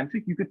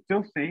barycentric, you could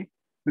still say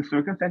the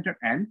circumcenter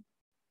n,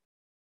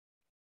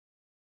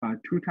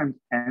 2 times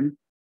n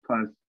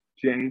plus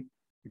j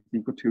is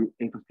equal to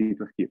a plus b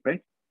plus q,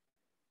 right?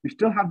 You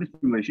still have this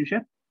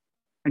relationship,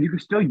 and you can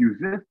still use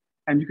this,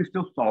 and you can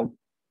still solve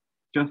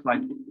just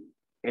like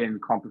in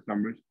complex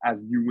numbers as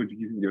you would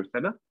using your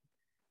setup.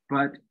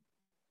 But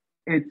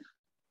it's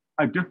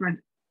a different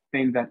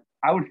thing that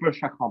I would first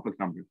try complex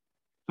numbers.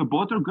 So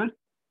both are good,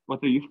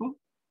 both are useful.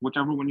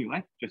 Whichever one you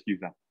like, just use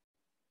that.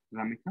 Does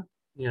that make sense?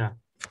 Yeah.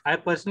 I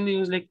personally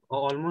use like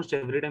almost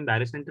every time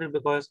barycentric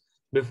because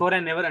before I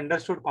never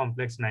understood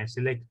complex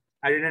nicely. Like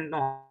I didn't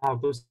know how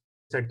to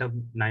set up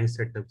nice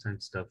setups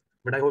and stuff.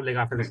 But I hope like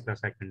after this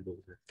class I can do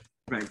it.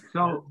 Right.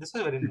 So this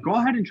is very nice. Go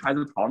ahead and try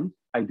the problems.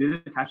 I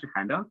did attach a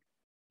handout.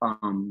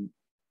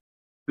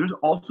 There's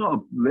also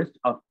a list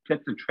of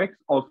tips and tricks.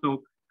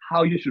 Also,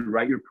 how you should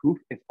write your proof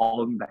is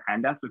all in the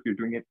handout. So if you're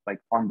doing it like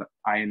on the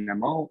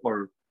IMO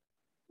or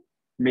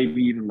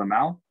maybe even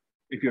Lamau,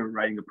 if you're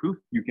writing a proof,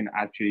 you can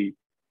actually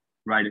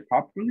write it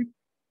properly.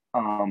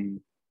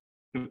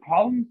 The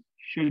problems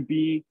should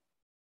be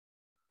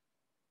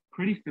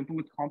pretty simple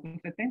with complex,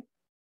 I think.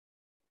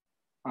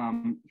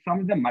 Some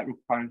of them might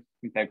require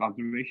synthetic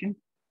observation.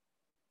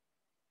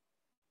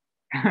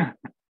 Yes,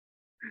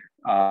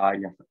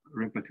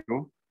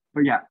 repetitive.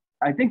 But yeah,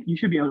 I think you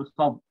should be able to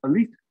solve at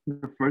least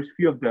the first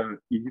few of the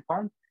easy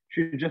problems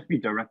should just be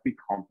directly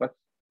complex,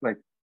 like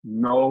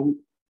no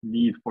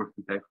need for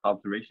synthetic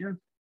observations.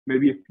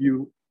 Maybe a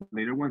few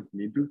later ones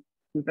need to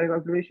synthetic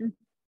observations,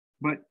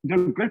 but they're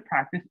good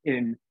practice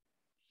in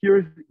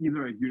here's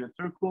either a unit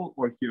circle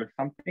or here's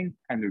something,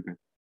 and they're good.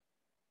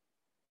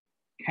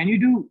 Can you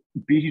do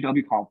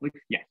BGW complex?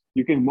 Yes,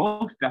 you can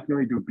most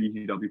definitely do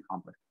BGW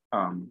complex.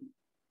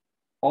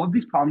 All of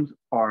these problems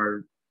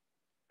are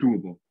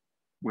doable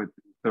with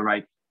the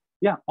right.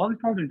 Yeah, all these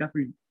problems are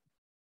definitely.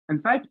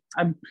 In fact,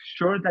 I'm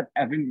sure that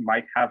Evan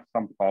might have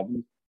some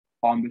problems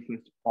on this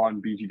list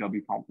on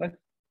BGW complex,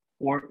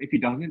 or if he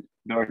doesn't,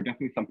 there are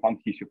definitely some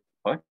problems he should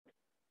put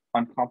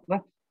on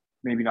complex.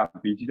 Maybe not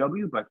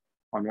BGW, but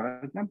on one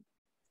of them.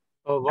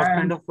 What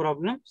kind of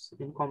problems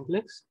in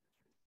complex?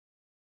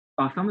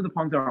 Some of the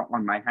problems that are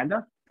on my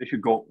handout, they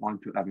should go on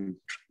to Evan's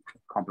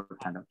complex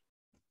handout.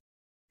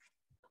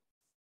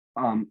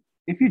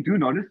 If you do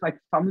notice, like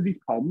some of these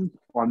problems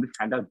on this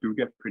handout do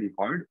get pretty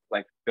hard.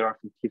 Like there are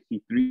some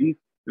TC3s,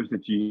 there's a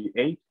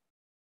G8.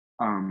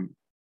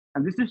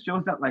 And this just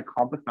shows that like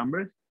complex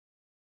numbers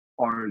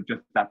are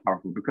just that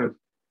powerful because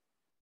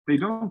they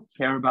don't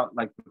care about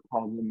like the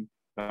problem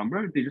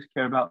number. They just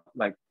care about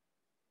like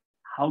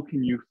how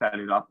can you set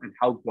it up and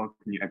how well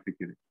can you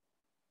execute it.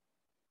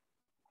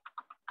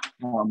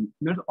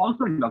 There's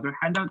also another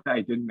handout that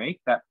I didn't make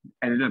that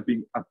ended up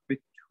being a bit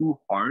too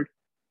hard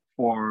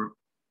for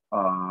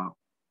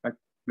like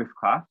this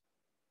class,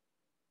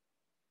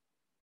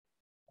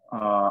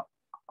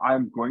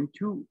 I'm going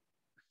to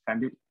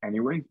send it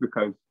anyways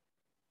because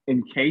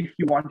in case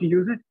you want to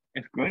use it,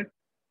 it's good.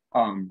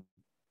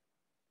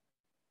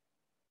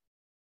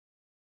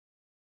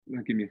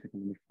 Give me a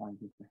second. Let me find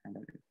what the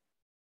handout is.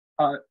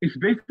 It's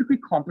basically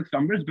complex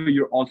numbers, but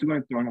you're also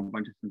going to throw in a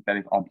bunch of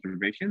synthetic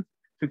observations.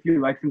 So if you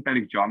like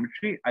synthetic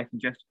geometry, I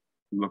suggest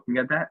looking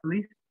at that at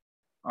least.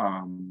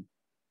 Let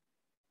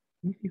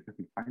me see if I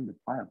can find the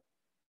file.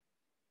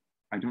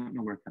 I don't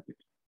know where I kept it.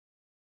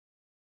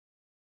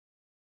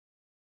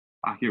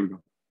 Here we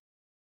go.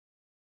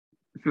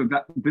 So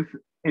this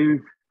is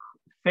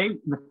same.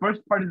 The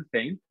first part is the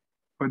same,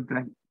 but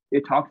then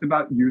it talks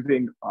about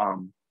using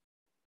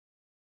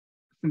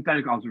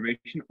synthetic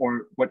observation,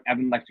 or what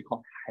Evan likes to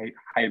call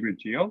hybrid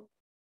geo,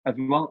 as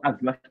well as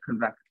less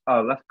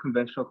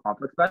conventional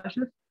complex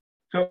meshes.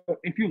 So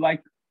if you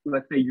like,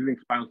 let's say, using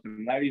spiral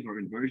similarities or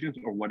inversions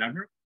or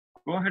whatever,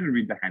 go ahead and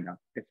read the handout.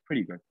 It's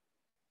pretty good.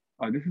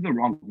 This is the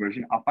wrong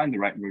version. I'll find the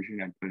right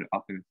version and put it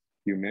up in a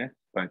few minutes.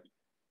 But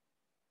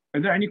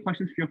if there are any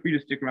questions, feel free to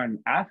stick around and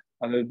ask.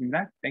 Other than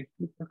that, thank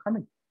you for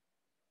coming.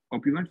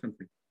 Hope you learned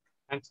something.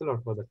 Thanks a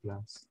lot for the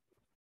class.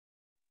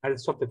 I'll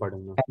stop the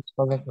recording now. Thanks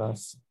for the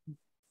class.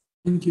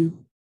 Thank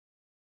you.